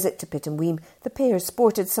Graham's visit to Pittenweem, the pair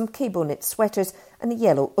sported some cable-knit sweaters and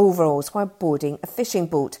yellow overalls while boarding a fishing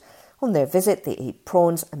boat. On their visit, they ate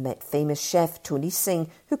prawns and met famous chef Tony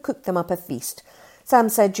Singh, who cooked them up a feast. Sam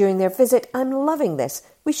said during their visit, "I'm loving this.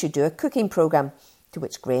 We should do a cooking programme." To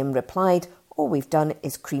which Graham replied, "All we've done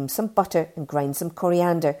is cream some butter and grind some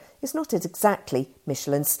coriander. It's not exactly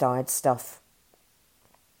Michelin-starred stuff."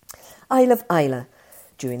 Isle of Islay.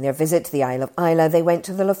 During their visit to the Isle of Islay, they went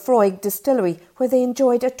to the Lefroy distillery, where they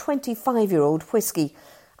enjoyed a 25-year-old whisky.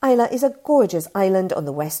 Islay is a gorgeous island on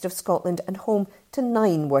the west of Scotland and home to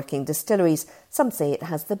 9 working distilleries. Some say it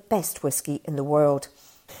has the best whisky in the world.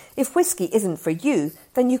 If whisky isn't for you,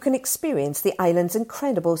 then you can experience the island's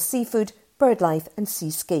incredible seafood, bird life and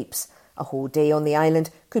seascapes. A whole day on the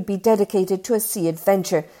island could be dedicated to a sea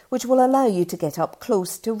adventure, which will allow you to get up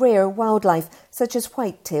close to rare wildlife such as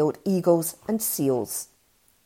white-tailed eagles and seals.